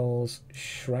 spells,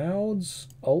 shrouds,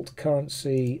 alt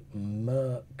currency,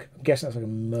 merc. I'm guessing that's like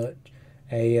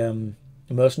a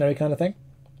mercenary kind of thing.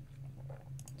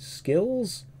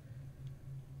 Skills.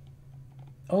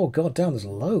 Oh god damn, there's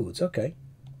loads. Okay.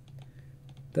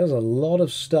 There's a lot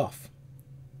of stuff.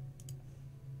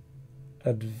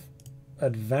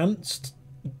 Advanced.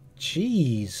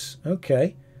 Jeez.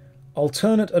 Okay.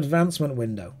 Alternate advancement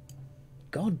window.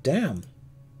 God damn.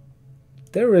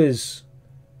 There is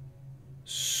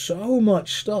so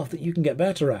much stuff that you can get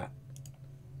better at.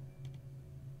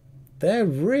 There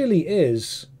really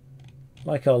is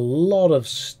like a lot of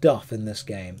stuff in this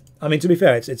game. I mean, to be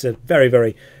fair, it's a very,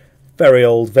 very, very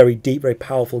old, very deep, very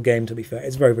powerful game, to be fair.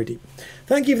 It's very, very deep.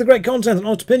 Thank you for the great content and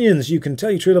honest opinions. You can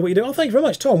tell you truly what you do. Oh, thank you very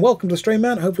much, Tom. Welcome to the stream,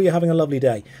 man. Hopefully you're having a lovely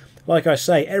day. Like I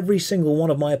say, every single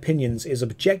one of my opinions is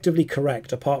objectively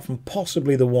correct, apart from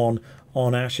possibly the one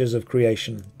on Ashes of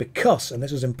Creation. Because, and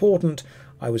this is important,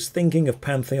 I was thinking of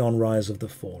Pantheon Rise of the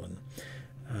Fallen.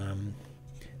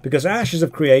 Because Ashes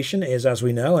of Creation is, as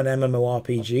we know, an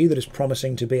MMORPG that is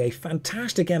promising to be a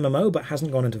fantastic MMO but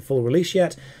hasn't gone into full release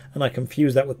yet, and I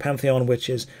confuse that with Pantheon, which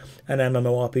is an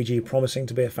MMORPG promising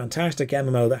to be a fantastic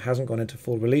MMO that hasn't gone into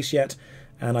full release yet,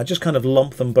 and I just kind of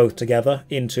lump them both together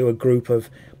into a group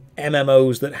of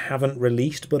MMOs that haven't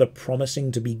released but are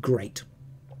promising to be great.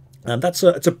 And it's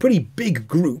a pretty big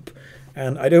group,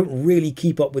 and I don't really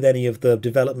keep up with any of the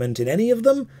development in any of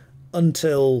them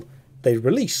until they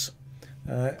release.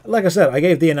 Like I said, I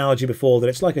gave the analogy before that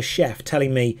it's like a chef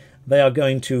telling me they are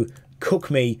going to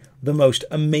cook me the most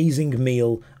amazing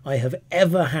meal I have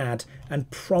ever had, and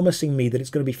promising me that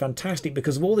it's going to be fantastic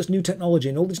because of all this new technology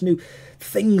and all these new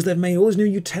things they've made, all these new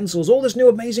utensils, all this new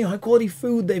amazing high quality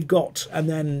food they've got. And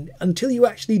then until you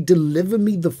actually deliver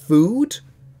me the food,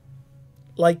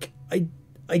 like, I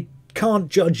can't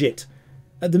judge it.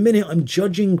 At the minute, I'm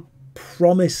judging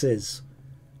promises.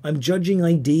 I'm judging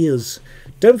ideas.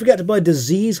 Don't forget to buy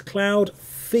Disease Cloud,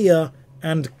 Fear,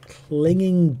 and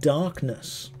Clinging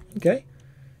Darkness. Okay,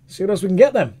 see what else we can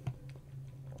get then.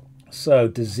 So,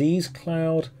 Disease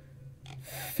Cloud,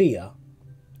 Fear,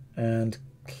 and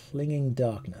Clinging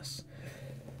Darkness.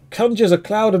 Conjures a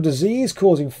cloud of disease,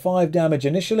 causing 5 damage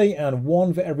initially, and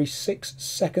 1 for every 6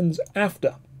 seconds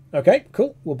after. Okay,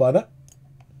 cool, we'll buy that.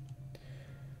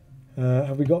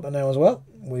 Have we got that now as well?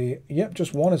 Yep,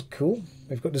 just 1 is cool.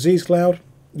 We've got Disease Cloud.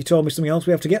 You told me something else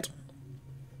we have to get.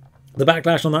 The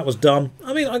backlash on that was dumb.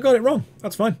 I mean, I got it wrong.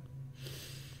 That's fine.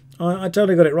 I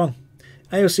totally got it wrong.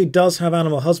 AOC does have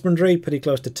animal husbandry, pretty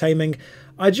close to taming.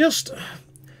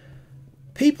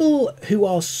 People who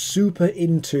are super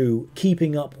into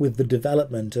keeping up with the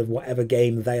development of whatever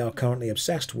game they are currently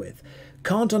obsessed with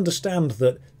can't understand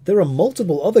that there are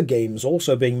multiple other games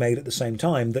also being made at the same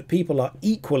time that people are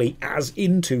equally as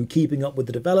into keeping up with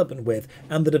the development with,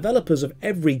 and the developers of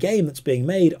every game that's being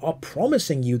made are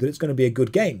promising you that it's going to be a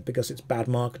good game because it's bad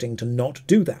marketing to not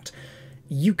do that.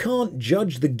 You can't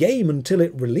judge the game until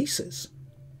it releases,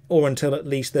 or until at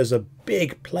least there's a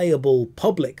big playable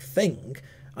public thing.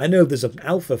 I know there's an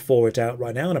alpha for it out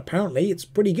right now, and apparently it's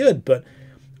pretty good, but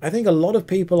I think a lot of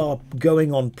people are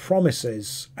going on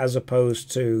promises as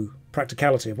opposed to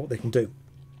practicality of what they can do.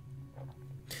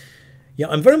 Yeah,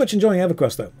 I'm very much enjoying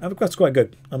Everquest, though. Everquest's quite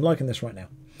good. I'm liking this right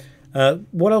now.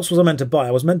 What else was I meant to buy?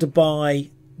 I was meant to buy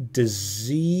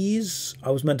Disease.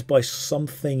 I was meant to buy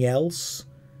something else.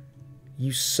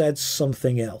 You said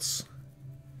something else.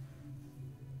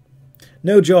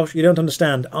 No, Josh, you don't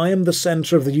understand. I am the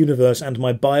centre of the universe, and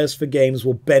my bias for games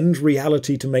will bend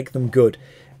reality to make them good.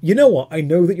 You know what? I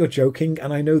know that you're joking,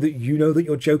 and I know that you know that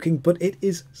you're joking, but it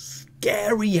is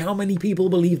scary how many people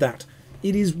believe that.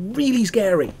 It is really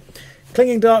scary.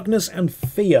 Clinging Darkness and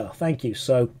Fear. Thank you.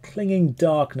 So, Clinging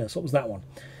Darkness. What was that one?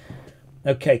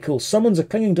 Okay, cool. Summons a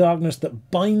Clinging Darkness that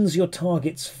binds your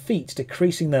target's feet,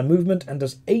 decreasing their movement, and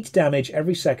does 8 damage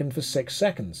every second for 6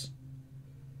 seconds.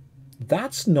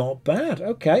 That's not bad.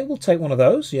 Okay, we'll take one of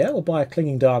those. Yeah, we'll buy a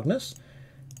Clinging Darkness.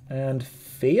 And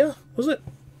Fear, was it?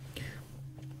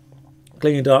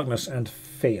 Clinging Darkness and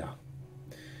Fear.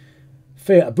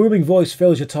 Fear. A booming voice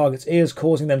fills your target's ears,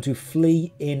 causing them to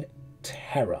flee in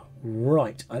terror.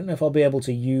 Right. I don't know if I'll be able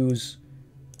to use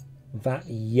that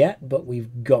yet, but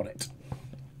we've got it.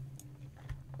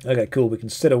 Okay, cool. We can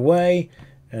sit away.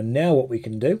 And now what we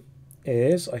can do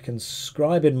is I can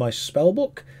scribe in my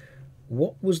spellbook.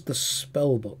 What was the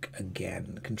spellbook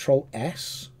again? Control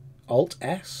S, Alt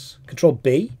S, Control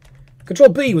B. Control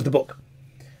B was the book.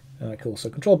 Alright, cool. So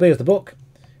Control B is the book.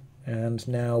 And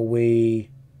now we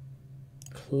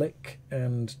click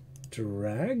and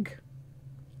drag.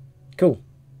 Cool.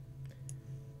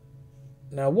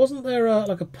 Now, wasn't there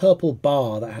like a purple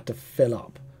bar that I had to fill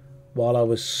up while I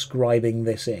was scribing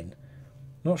this in?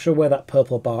 Not sure where that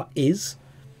purple bar is.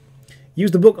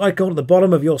 Use the book icon at the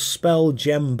bottom of your spell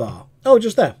gem bar. Oh,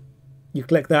 just there. You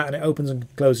click that and it opens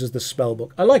and closes the spell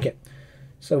book. I like it.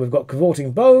 So we've got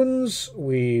Cavorting Bones.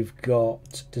 We've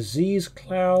got Disease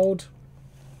Cloud.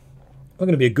 I'm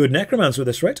going to be a good necromancer at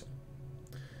this rate.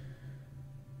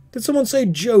 Did someone say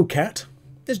Joe Cat?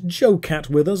 Is Joe Cat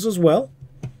with us as well?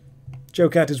 Joe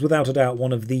Cat is without a doubt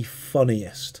one of the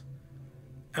funniest.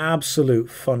 Absolute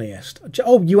funniest.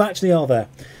 Oh, you actually are there.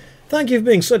 Thank you for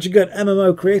being such a good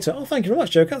MMO creator. Oh, thank you very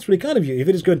much, Joe. That's really kind of you. Your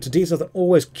videos go into details that I'm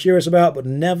always curious about, but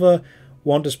never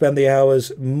want to spend the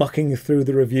hours mucking through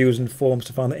the reviews and forums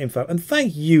to find the info. And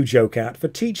thank you, Joe Cat, for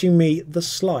teaching me the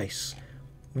slice.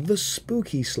 The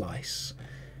spooky slice.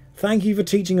 Thank you for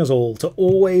teaching us all to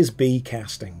always be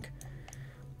casting.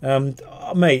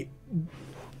 Mate,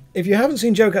 if you haven't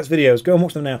seen Joe Cat's videos, go and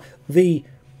watch them now. The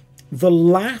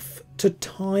laugh to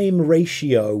time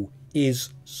ratio is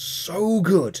so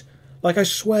good. Like, I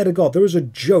swear to God, there is a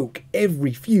joke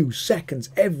every few seconds.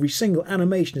 Every single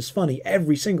animation is funny.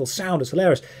 Every single sound is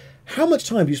hilarious. How much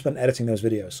time have you spent editing those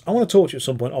videos? I want to talk to you at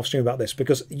some point off stream about this,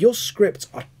 because your scripts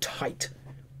are tight.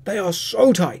 They are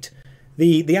so tight.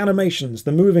 The animations,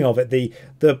 the moving of it,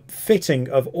 the fitting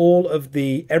of all of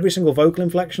every single vocal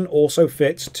inflection also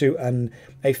fits to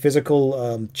a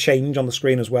physical change on the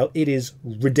screen as well. It is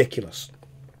ridiculous.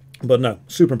 But no,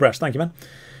 super impressed. Thank you,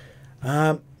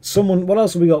 man. What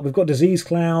else have we got? We've got Disease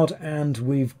Cloud and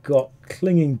we've got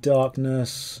Clinging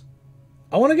Darkness.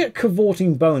 I want to get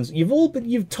Cavorting Bones.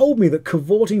 You've told me that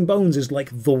Cavorting Bones is like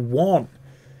the one.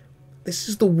 This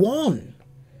is the one.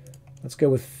 Let's go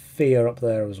with Fear up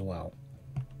there as well.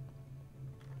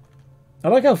 I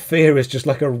like how Fear is just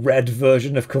like a red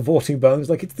version of Cavorting Bones,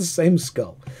 like it's the same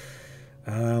skull.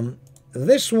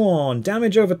 This one,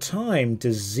 Damage over time,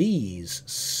 Disease,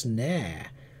 Snare.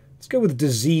 Let's go with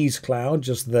Disease Cloud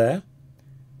just there.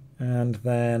 And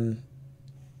then...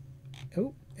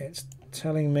 oh, it's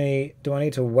telling me... do I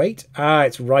need to wait? Ah,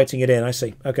 it's writing it in, I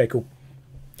see. Okay, cool.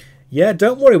 Yeah,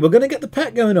 don't worry, we're going to get the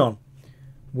pet going on.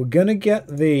 We're going to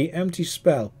get the empty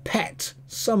spell. Pet,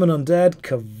 Summon Undead,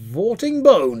 Cavorting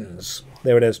Bones.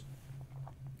 There it is.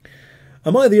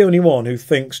 Am I the only one who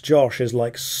thinks Josh is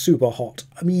like super hot?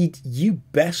 I mean, you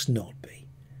best not be.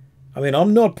 I mean,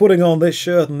 I'm not putting on this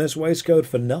shirt and this waistcoat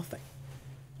for nothing.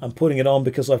 I'm putting it on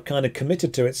because I've kind of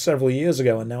committed to it several years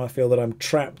ago, and now I feel that I'm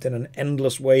trapped in an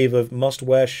endless wave of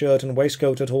must-wear shirt and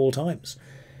waistcoat at all times.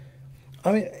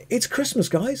 I mean, it's Christmas,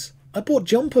 guys. I bought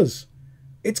jumpers.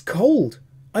 It's cold.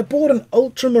 I bought an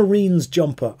Ultramarines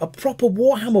jumper, a proper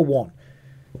Warhammer one.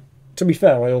 To be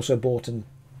fair, I also bought an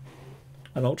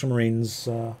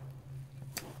Ultramarines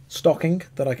stocking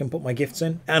that I can put my gifts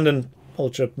in, and an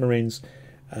Ultramarines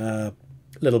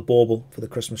little bauble for the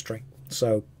Christmas tree.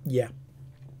 So, yeah.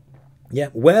 Yeah,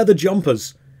 wear the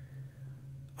jumpers.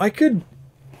 I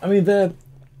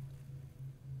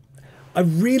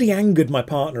really angered my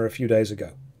partner a few days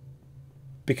ago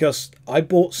because I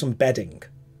bought some bedding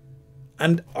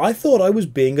and I thought I was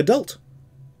being adult.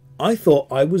 I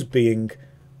thought I was being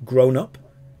grown up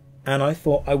and I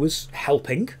thought I was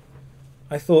helping.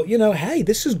 I thought, you know, hey,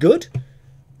 this is good.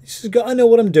 This is good. I know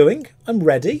what I'm doing. I'm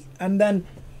ready. And then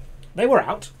they were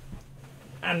out.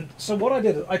 And so what I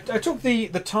did, I took the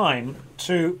time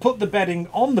to put the bedding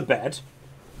on the bed,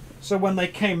 so when they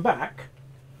came back,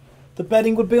 the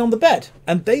bedding would be on the bed.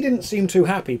 And they didn't seem too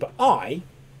happy, but I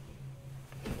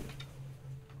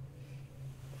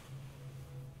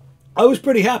was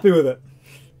pretty happy with it.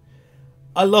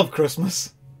 I love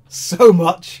Christmas so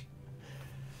much.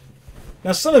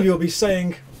 Now some of you will be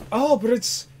saying, oh, but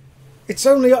it's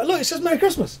only, look, it says Merry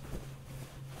Christmas.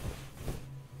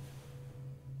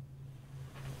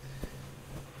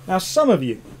 Now, some of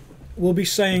you will be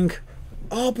saying,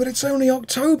 oh, but it's only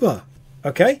October.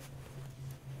 Okay?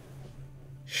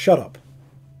 Shut up.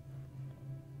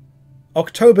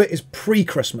 October is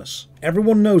pre-Christmas.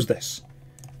 Everyone knows this.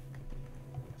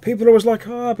 People are always like,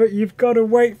 oh, but you've got to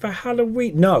wait for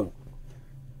Halloween. No.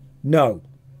 No.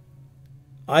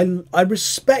 I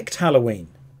respect Halloween.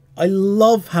 I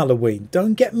love Halloween.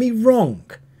 Don't get me wrong.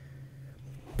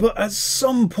 But at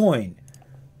some point,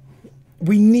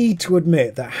 we need to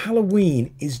admit that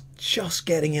Halloween is just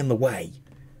getting in the way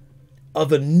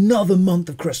of another month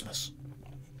of Christmas.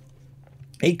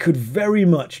 It could very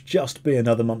much just be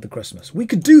another month of Christmas. We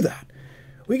could do that.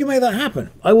 We can make that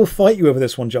happen. I will fight you over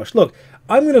this one, Josh. Look,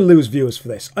 I'm going to lose viewers for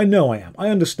this. I know I am. I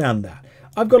understand that.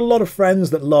 I've got a lot of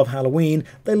friends that love Halloween.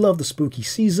 They love the spooky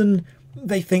season.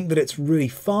 They think that it's really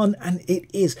fun, and it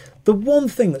is. The one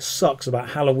thing that sucks about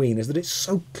Halloween is that it's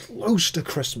so close to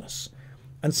Christmas.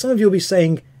 And some of you will be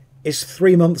saying, it's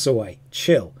 3 months away.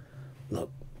 Chill.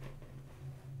 Look,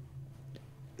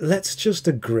 let's just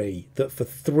agree that for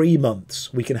 3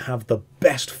 months we can have the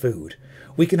best food.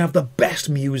 We can have the best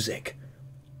music.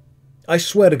 I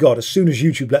swear to God, as soon as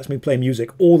YouTube lets me play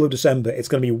music all of December, it's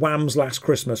going to be Wham's Last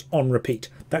Christmas on repeat.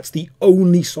 That's the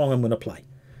only song I'm going to play.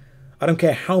 I don't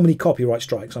care how many copyright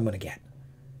strikes I'm going to get.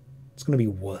 It's going to be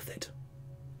worth it.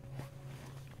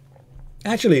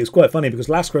 Actually, it was quite funny because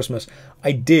last Christmas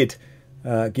I did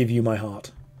give you my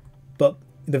heart. But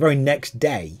the very next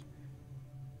day,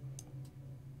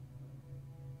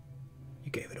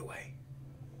 you gave it away.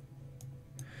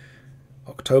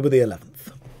 October the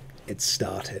 11th. It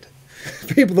started.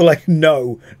 People are like,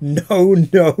 no, no,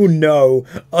 no, no.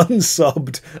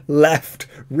 Unsubbed, left,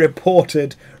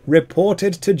 reported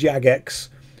to Jagex.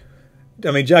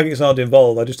 I mean, Jagex aren't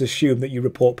involved. I just assume that you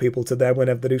report people to them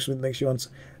whenever they do something that makes you unsubbed.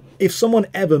 If someone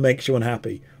ever makes you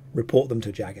unhappy, report them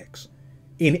to Jagex.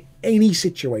 In any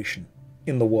situation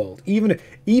in the world.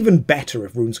 Even better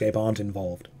if RuneScape aren't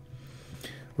involved.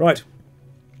 Right.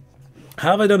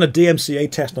 Have I done a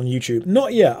DMCA test on YouTube?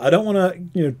 Not yet. I don't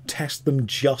want to, test them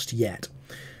just yet.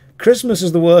 Christmas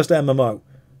is the worst MMO.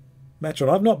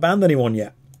 Metron, I've not banned anyone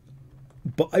yet.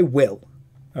 But I will.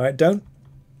 Alright, don't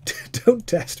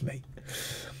test me.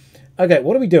 Okay,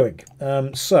 what are we doing?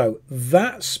 So,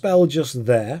 that spell just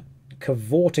there,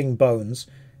 Cavorting Bones.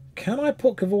 Can I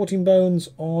put Cavorting Bones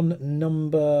on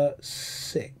number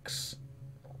 6?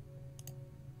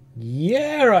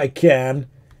 Yeah, I can.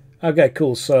 Okay,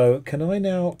 cool. So can I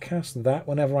now cast that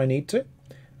whenever I need to?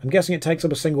 I'm guessing it takes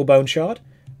up a single bone shard.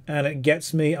 And it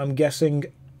gets me, I'm guessing,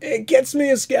 it gets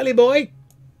me a Skelly Boy.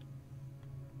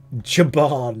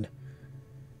 Jaban.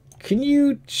 Can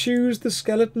you choose the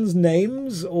skeletons'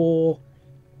 names, or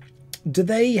do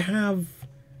they have...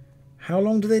 How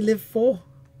long do they live for?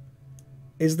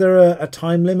 Is there a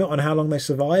time limit on how long they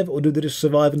survive, or do they just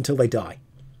survive until they die?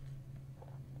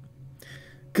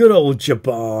 Good old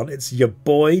Jaban. It's your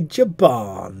boy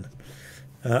Jaban.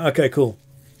 Okay, cool.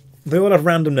 They all have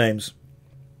random names.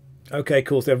 Okay,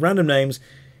 cool. So they have random names.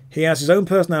 He has his own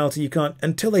personality. You can't...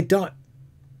 Until they die.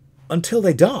 Until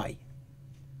they die?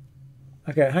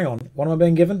 Okay, hang on. What am I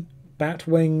being given?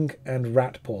 Batwing and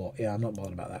Ratpaw. Yeah, I'm not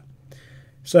bothered about that.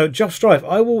 So, Joff Strife,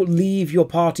 I will leave your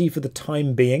party for the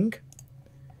time being.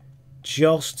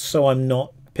 Just so I'm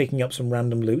not picking up some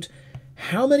random loot.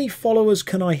 How many followers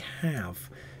can I have?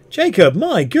 Jacob,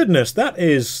 my goodness, that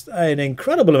is an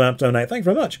incredible amount to donate. Thank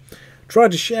you very much.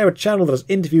 Tried to share a channel that has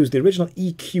interviews the original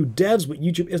EQ devs, but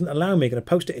YouTube isn't allowing me. Going to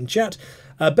post it in chat.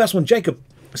 Best one, Jacob,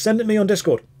 send it me on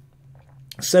Discord.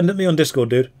 Send it me on Discord,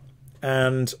 dude.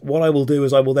 And what I will do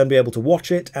is I will then be able to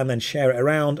watch it and then share it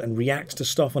around and react to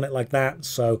stuff on it like that.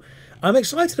 So I'm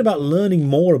excited about learning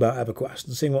more about Everquest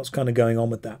and seeing what's kind of going on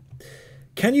with that.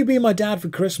 Can you be my dad for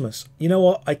Christmas? You know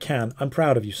what? I can. I'm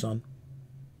proud of you, son.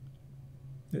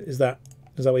 Is that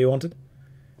what you wanted?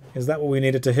 Is that what we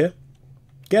needed to hear?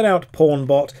 Get out, porn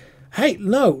bot. Hey,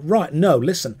 no, right, no,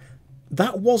 listen.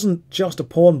 That wasn't just a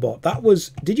porn bot. That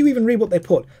was... Did you even read what they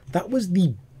put? That was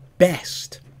the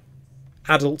best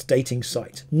adult dating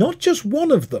site. Not just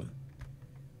one of them.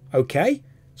 Okay?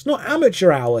 It's not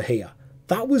amateur hour here.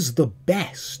 That was the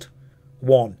best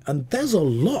one. And there's a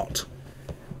lot.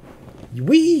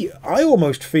 I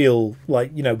almost feel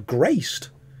like, you know, graced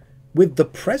with the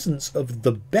presence of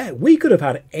the best. We could have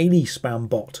had any spam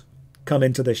bot come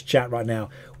into this chat right now.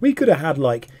 We could have had,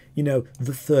 like, you know,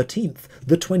 the 13th,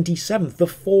 the 27th, the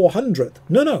 400th.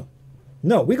 No.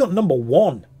 No, we got number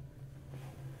 1.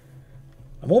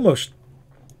 I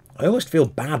almost feel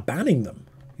bad banning them.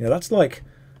 You know, it's like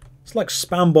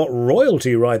spam bot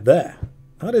royalty right there.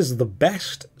 That is the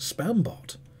best spam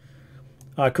bot.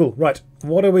 Alright, cool. Right,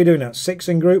 what are we doing now? 6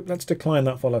 in group. Let's decline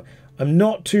that follow. I'm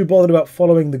not too bothered about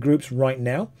following the groups right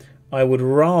now. I would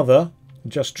rather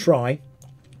just try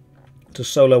to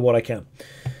solo what I can.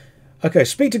 Okay,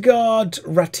 speak to guard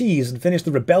Ratiz and finish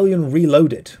the Rebellion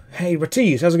Reloaded. Hey,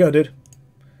 Ratiz, how's it going, dude?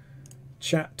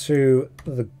 Chat to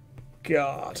the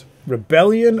guard.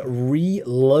 Rebellion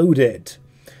Reloaded.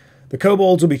 The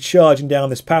kobolds will be charging down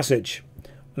this passage.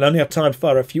 I'll only have time to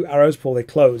fire a few arrows before they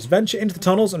close. Venture into the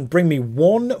tunnels and bring me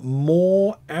 1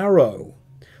 more arrow.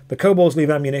 The kobolds leave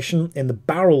ammunition in the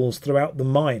barrels throughout the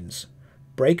mines.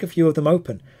 Break a few of them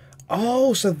open.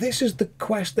 Oh, so this is the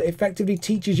quest that effectively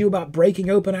teaches you about breaking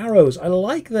open arrows. I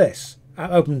like this.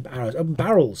 Open arrows, open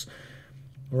barrels.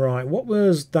 Right, what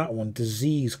was that one?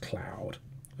 Disease Cloud.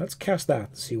 Let's cast that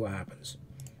and see what happens.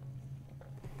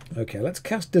 Okay, let's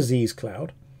cast Disease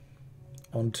Cloud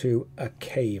onto a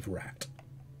cave rat.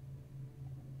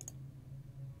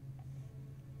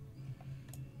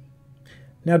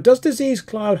 Now, does Disease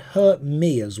Cloud hurt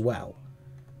me as well?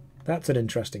 That's an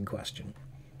interesting question.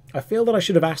 I feel that I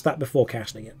should have asked that before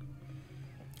casting it.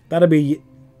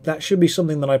 That should be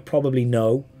something that I probably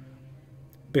know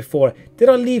before. Did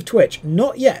I leave Twitch?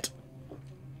 Not yet.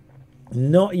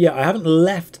 Not yet. I haven't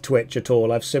left Twitch at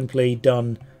all. I've simply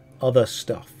done other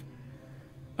stuff.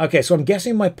 Okay, so I'm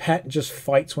guessing my pet just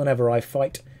fights whenever I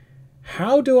fight.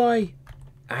 How do I...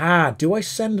 do I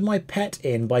send my pet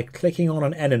in by clicking on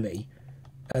an enemy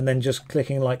and then just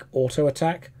clicking, like, auto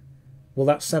attack? Will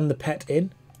that send the pet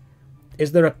in?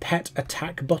 Is there a pet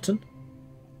attack button?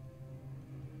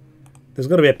 There's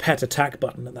got to be a pet attack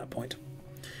button at that point.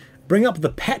 Bring up the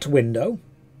pet window.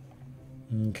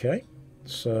 Okay.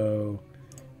 So,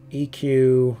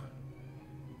 EQ,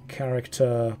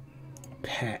 character,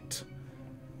 pet.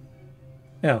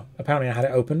 Now, apparently I had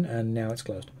it open and now it's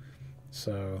closed.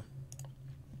 So,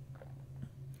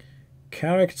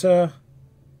 character,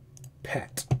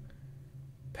 pet.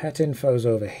 Pet info's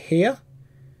over here.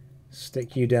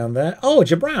 Stick you down there. Oh,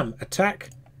 Jabram, attack.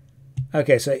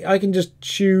 Okay, so I can just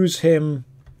choose him.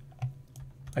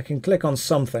 I can click on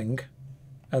something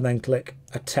and then click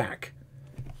attack.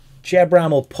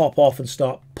 Jabram will pop off and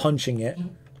start punching it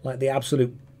like the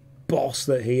absolute boss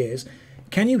that he is.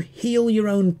 Can you heal your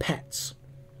own pets?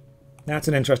 That's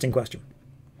an interesting question.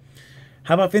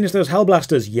 Have I finished those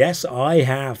Hellblasters? Yes, I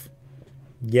have.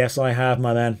 Yes, I have,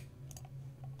 my man.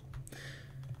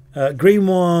 Green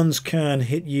ones can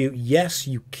hit you. Yes,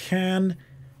 you can.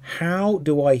 How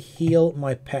do I heal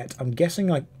my pet? I'm guessing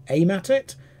aim at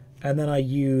it, and then I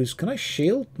use... Can I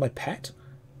shield my pet?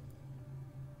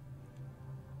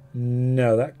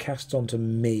 No, that casts onto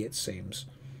me, it seems.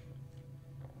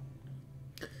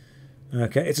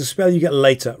 Okay, it's a spell you get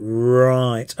later.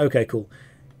 Right, okay, cool.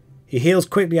 He heals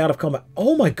quickly out of combat.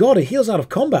 Oh my god, he heals out of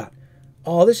combat!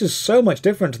 Oh, this is so much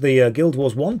different to the Guild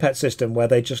Wars 1 pet system, where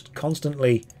they just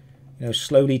constantly, you know,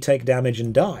 slowly take damage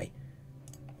and die.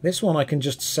 This one I can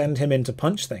just send him in to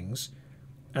punch things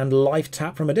and life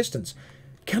tap from a distance.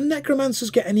 Can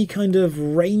necromancers get any kind of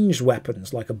ranged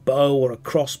weapons, like a bow or a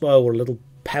crossbow or a little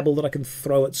pebble that I can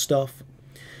throw at stuff?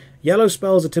 Yellow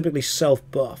spells are typically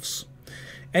self-buffs.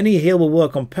 Any heal will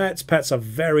work on pets. Pets have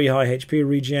very high HP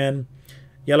regen.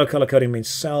 Yellow colour coding means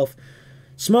self.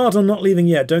 Smart, I'm not leaving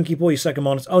yet. Don't keep all your second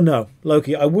monitors. Oh no,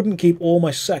 Loki, I wouldn't keep all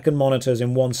my second monitors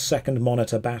in one second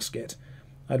monitor basket.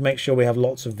 I'd make sure we have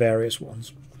lots of various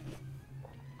ones.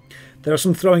 There are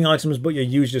some throwing items, but you're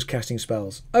usually just casting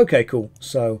spells. Okay, cool.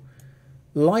 So,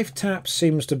 life tap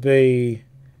seems to be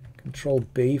Control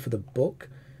B for the book.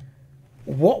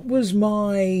 What was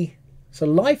my... So,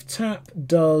 life tap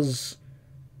does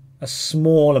a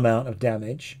small amount of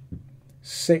damage.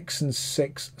 6 and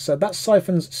 6. So, that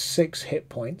siphons 6 hit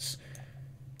points.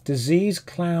 Disease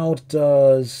Cloud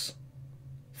does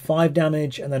 5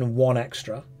 damage and then 1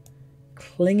 extra.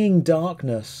 Clinging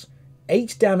Darkness,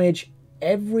 8 damage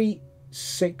every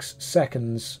 6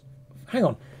 seconds. Hang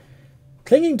on.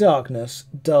 Clinging Darkness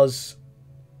does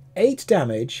 8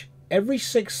 damage every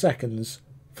 6 seconds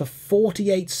for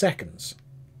 48 seconds.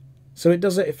 So it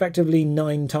does it effectively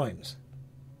 9 times.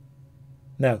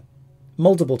 No,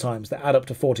 multiple times that add up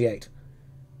to 48.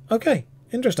 Okay,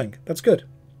 interesting. That's good.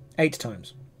 8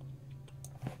 times.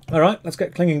 Alright, let's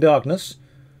get Clinging Darkness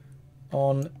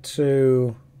on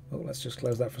to... Oh, let's just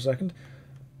close that for a second.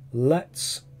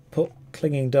 Let's put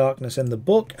Clinging Darkness in the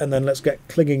book, and then let's get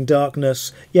Clinging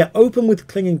Darkness. Yeah, open with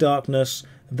Clinging Darkness,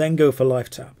 then go for life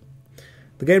tap.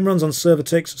 The game runs on server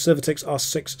ticks. Server ticks are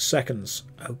 6 seconds.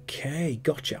 Okay,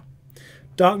 gotcha.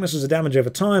 Darkness is a damage over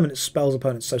time, and it spells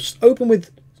opponents. So just open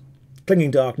with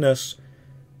Clinging Darkness,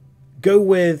 go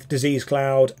with Disease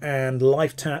Cloud, and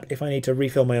life tap if I need to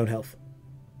refill my own health.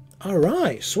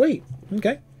 Alright, sweet.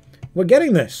 Okay, we're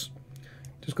getting this.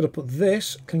 Just got to put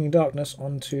this, Clinging Darkness,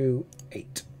 onto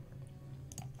 8.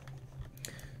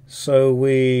 So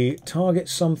we target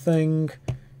something,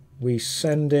 we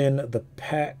send in the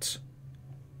pet,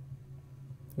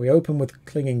 we open with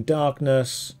Clinging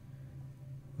Darkness,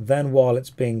 then while it's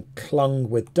being clung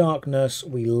with darkness,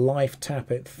 we life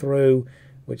tap it through,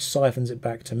 which siphons it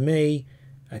back to me.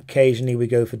 Occasionally we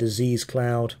go for Disease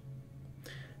Cloud.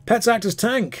 Pets act as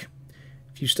tank.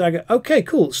 If you stagger... Okay,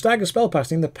 cool. Stagger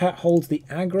spellcasting, the pet holds the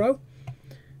aggro.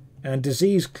 And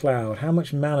Disease Cloud, how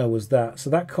much mana was that?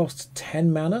 So that costs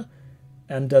 10 mana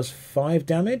and does 5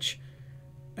 damage.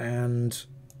 And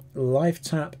life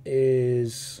tap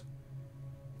is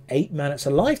 8 mana. So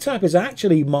life tap is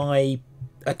actually my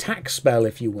attack spell,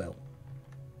 if you will.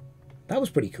 That was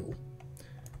pretty cool.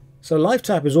 So life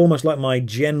tap is almost like my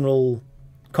general...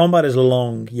 Combat is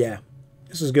long. Yeah,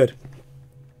 this is good.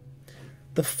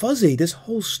 The Fuzzy, this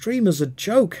whole stream is a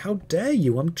joke. How dare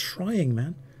you? I'm trying,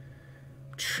 man.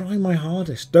 I'm trying my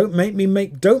hardest. Don't make me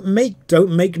make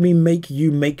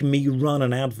me run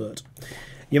an advert.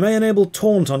 You may enable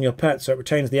taunt on your pet so it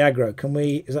retains the aggro. Can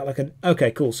we... Is that like an...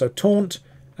 Okay, cool. So taunt,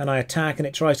 and I attack, and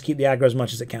it tries to keep the aggro as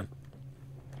much as it can.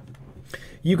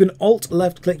 You can alt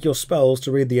left click your spells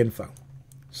to read the info.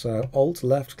 So alt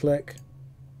left click.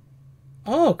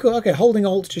 Oh, cool. Okay, holding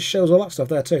alt just shows all that stuff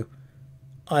there too.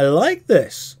 I like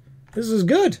this. This is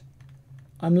good.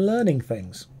 I'm learning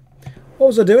things. What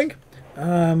was I doing?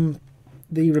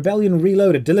 The Rebellion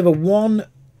Reloaded. Deliver 1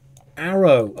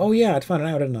 arrow. Oh yeah, I'd found an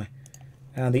arrow, didn't I?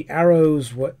 And the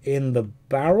arrows were in the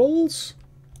barrels.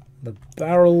 The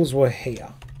barrels were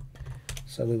here.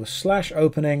 So we were slash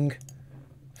opening,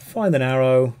 find an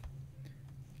arrow,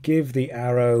 give the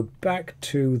arrow back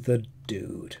to the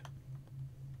dude.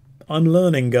 I'm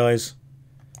learning, guys.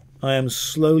 I am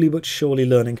slowly but surely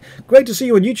learning. Great to see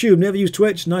you on YouTube. Never use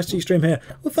Twitch. Nice to see you stream here.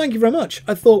 Well, thank you very much.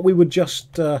 I thought we would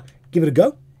just give it a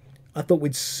go. I thought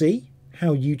we'd see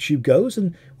how YouTube goes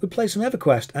and we'd play some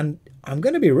Everquest. And I'm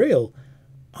going to be real.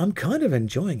 I'm kind of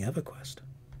enjoying Everquest.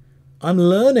 I'm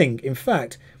learning. In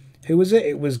fact, who was it?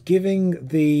 It was giving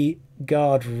the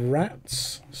guard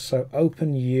rats. So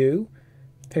open you.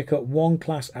 Pick up 1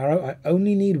 class arrow. I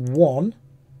only need 1.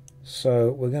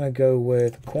 So we're going to go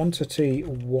with quantity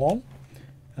 1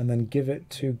 and then give it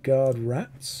to guard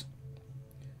rats.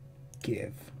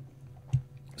 Give.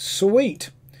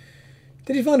 Sweet.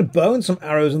 Did you find a bow and some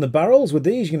arrows in the barrels? With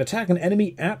these you can attack an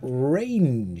enemy at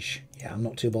range. Yeah, I'm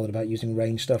not too bothered about using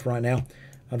range stuff right now.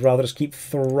 I'd rather just keep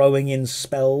throwing in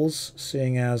spells,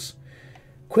 seeing as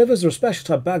quivers are a special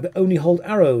type bag that only hold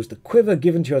arrows. The quiver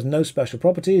given to you has no special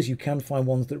properties. You can find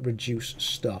ones that reduce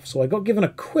stuff. So I got given a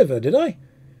quiver, did I?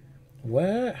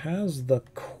 Where has the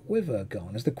quiver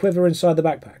gone? Is the quiver inside the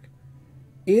backpack?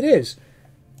 It is.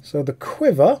 So the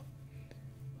quiver,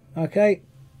 okay,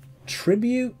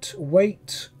 tribute,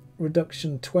 weight,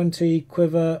 reduction 20,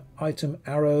 quiver, item,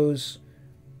 arrows.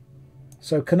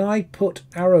 So can I put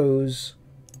arrows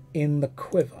in the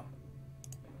quiver?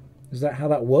 Is that how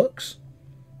that works?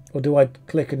 Or do I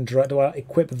click and drag? Do I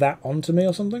equip that onto me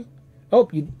or something? Oh,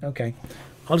 okay.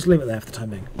 I'll just leave it there for the time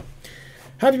being.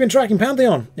 Have you been tracking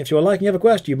Pantheon? If you are liking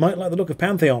EverQuest, you might like the look of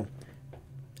Pantheon.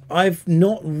 I've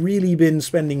not really been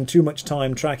spending too much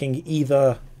time tracking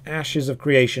either Ashes of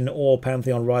Creation or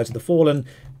Pantheon Rise of the Fallen,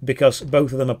 because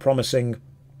both of them are promising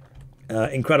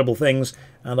incredible things,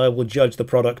 and I will judge the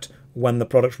product when the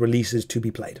product releases to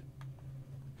be played.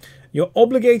 You're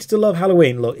obligated to love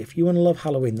Halloween. Look, if you want to love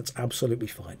Halloween, that's absolutely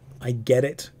fine. I get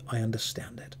it. I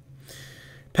understand it.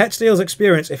 Pet steals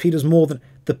experience if he does more than...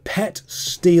 The pet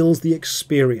steals the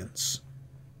experience.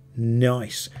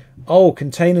 Nice. Oh,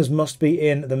 containers must be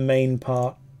in the main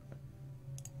part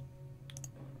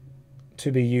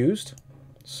to be used.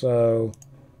 So,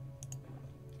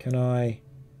 can I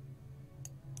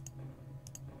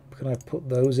put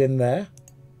those in there?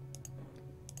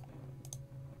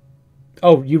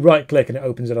 Oh, you right-click and it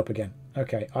opens it up again.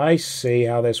 Okay, I see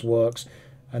how this works.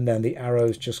 And then the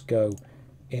arrows just go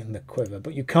in the quiver.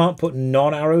 But you can't put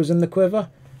non-arrows in the quiver?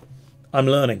 I'm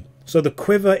learning. So the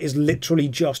quiver is literally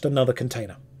just another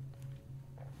container.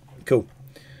 Cool.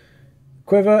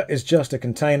 Quiver is just a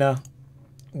container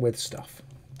with stuff.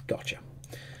 Gotcha.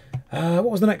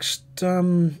 What was the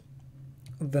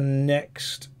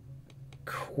next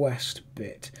quest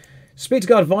bit? Speak to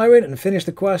Guard Viren and finish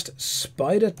the quest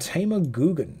Spider Tamer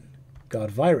Guggen.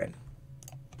 Guard Viren.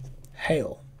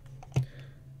 Hail.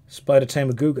 Spider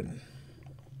Tamer Guggen.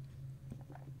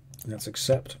 Let's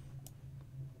accept.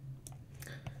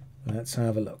 Let's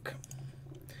have a look.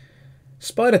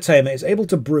 Spider Tamer is able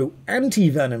to brew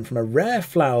anti-venom from a rare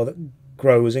flower that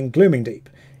grows in Glooming Deep.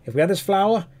 If we have this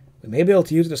flower, we may be able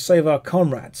to use it to save our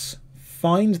comrades.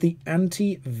 Find the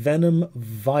anti-venom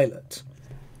violet.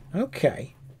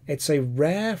 Okay. It's a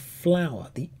rare flower,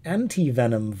 the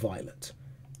anti-venom violet.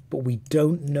 But we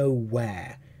don't know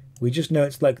where. We just know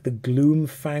it's like the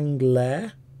Gloomfang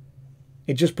lair.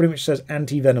 It just pretty much says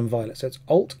anti-venom violet. So it's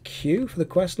Alt-Q for the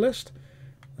quest list.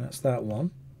 That's that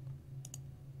one.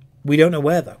 We don't know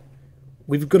where, though.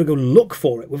 We've got to go look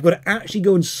for it. We've got to actually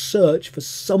go and search for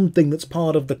something that's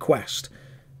part of the quest.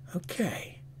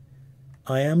 Okay.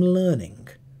 I am learning.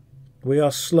 We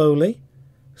are slowly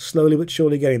but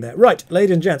surely getting there. Right,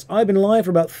 ladies and gents, I've been live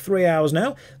for about 3 hours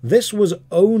now. This was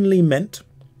only meant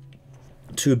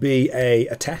to be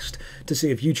a test to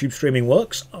see if YouTube streaming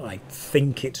works. I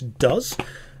think it does.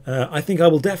 I think I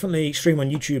will definitely stream on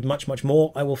YouTube much, much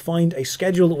more. I will find a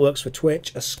schedule that works for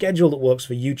Twitch, a schedule that works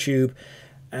for YouTube,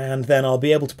 and then I'll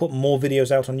be able to put more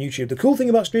videos out on YouTube. The cool thing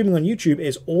about streaming on YouTube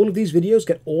is all of these videos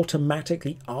get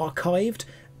automatically archived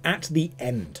at the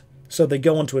end. So they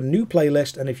go onto a new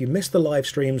playlist, and if you miss the live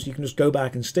streams, you can just go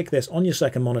back and stick this on your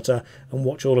second monitor and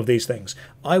watch all of these things.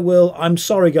 I'm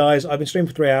sorry guys, I've been streaming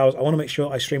for 3 hours. I want to make sure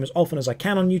I stream as often as I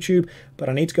can on YouTube, but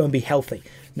I need to go and be healthy.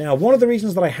 Now, one of the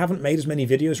reasons that I haven't made as many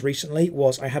videos recently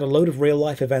was I had a load of real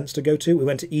life events to go to. We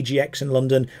went to EGX in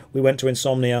London, we went to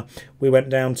Insomnia, we went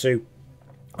down to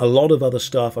a lot of other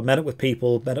stuff. I met up with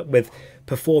people, met up with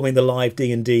performing the live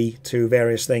D&D to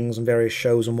various things and various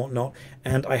shows and whatnot,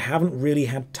 and I haven't really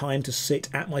had time to sit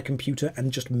at my computer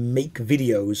and just make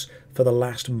videos for the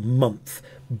last month.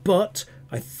 But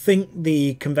I think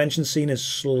the convention scene is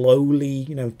slowly,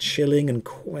 chilling and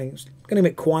it's getting a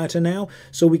bit quieter now,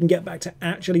 so we can get back to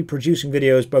actually producing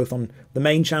videos both on the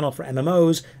main channel for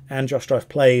MMOs and Josh Strife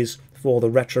Plays for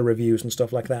the retro reviews and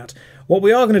stuff like that. What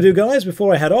we are going to do, guys,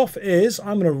 before I head off, is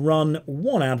I'm going to run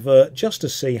one advert just to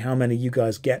see how many you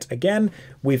guys get. Again,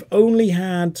 we've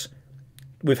had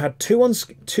two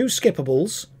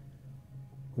skippables,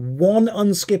 one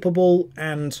unskippable,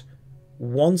 and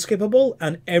one skippable,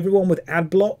 and everyone with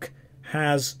ad block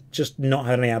has just not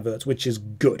had any adverts, which is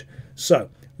good.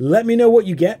 So let me know what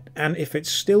you get, and if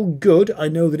it's still good, I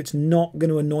know that it's not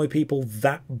going to annoy people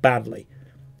that badly.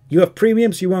 You have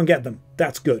premium, so you won't get them.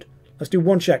 That's good. Let's do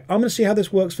one check. I'm going to see how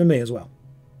this works for me as well.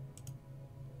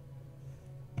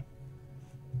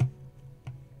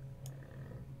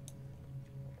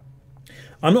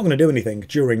 I'm not going to do anything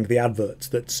during the adverts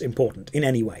that's important in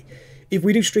any way. if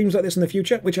we do streams like this in the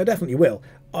future, which I definitely will,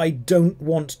 I don't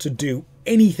want to do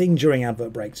anything during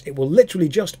advert breaks. It will literally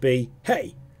just be,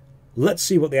 hey, let's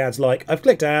see what the ad's like. I've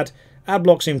clicked ad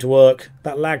block seemed to work,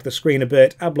 that lagged the screen a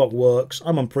bit, ad block works,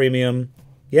 I'm on premium,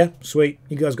 yeah, sweet,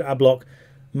 you guys got ad block,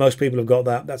 most people have got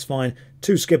that, that's fine,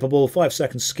 2 skippable, 5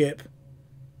 seconds skip.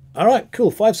 Alright,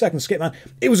 cool, 5 seconds skip, man.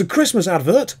 It was a Christmas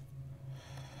advert.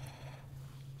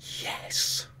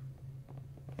 Yes.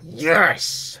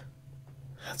 Yes.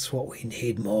 That's what we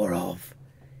need more of.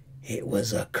 It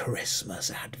was a Christmas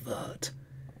advert.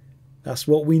 That's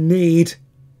what we need.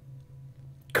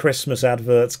 Christmas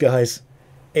adverts, guys.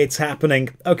 It's happening.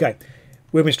 Okay,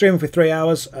 we've been streaming for 3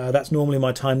 hours. That's normally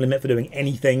my time limit for doing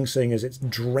anything, seeing as it's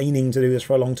draining to do this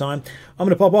for a long time. I'm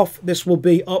going to pop off. This will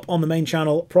be up on the main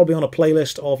channel, probably on a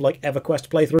playlist of like Everquest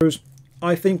playthroughs.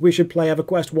 I think we should play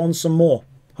Everquest once some more.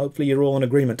 Hopefully you're all in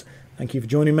agreement. Thank you for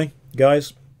joining me,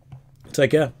 guys.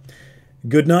 Take care.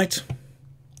 Good night.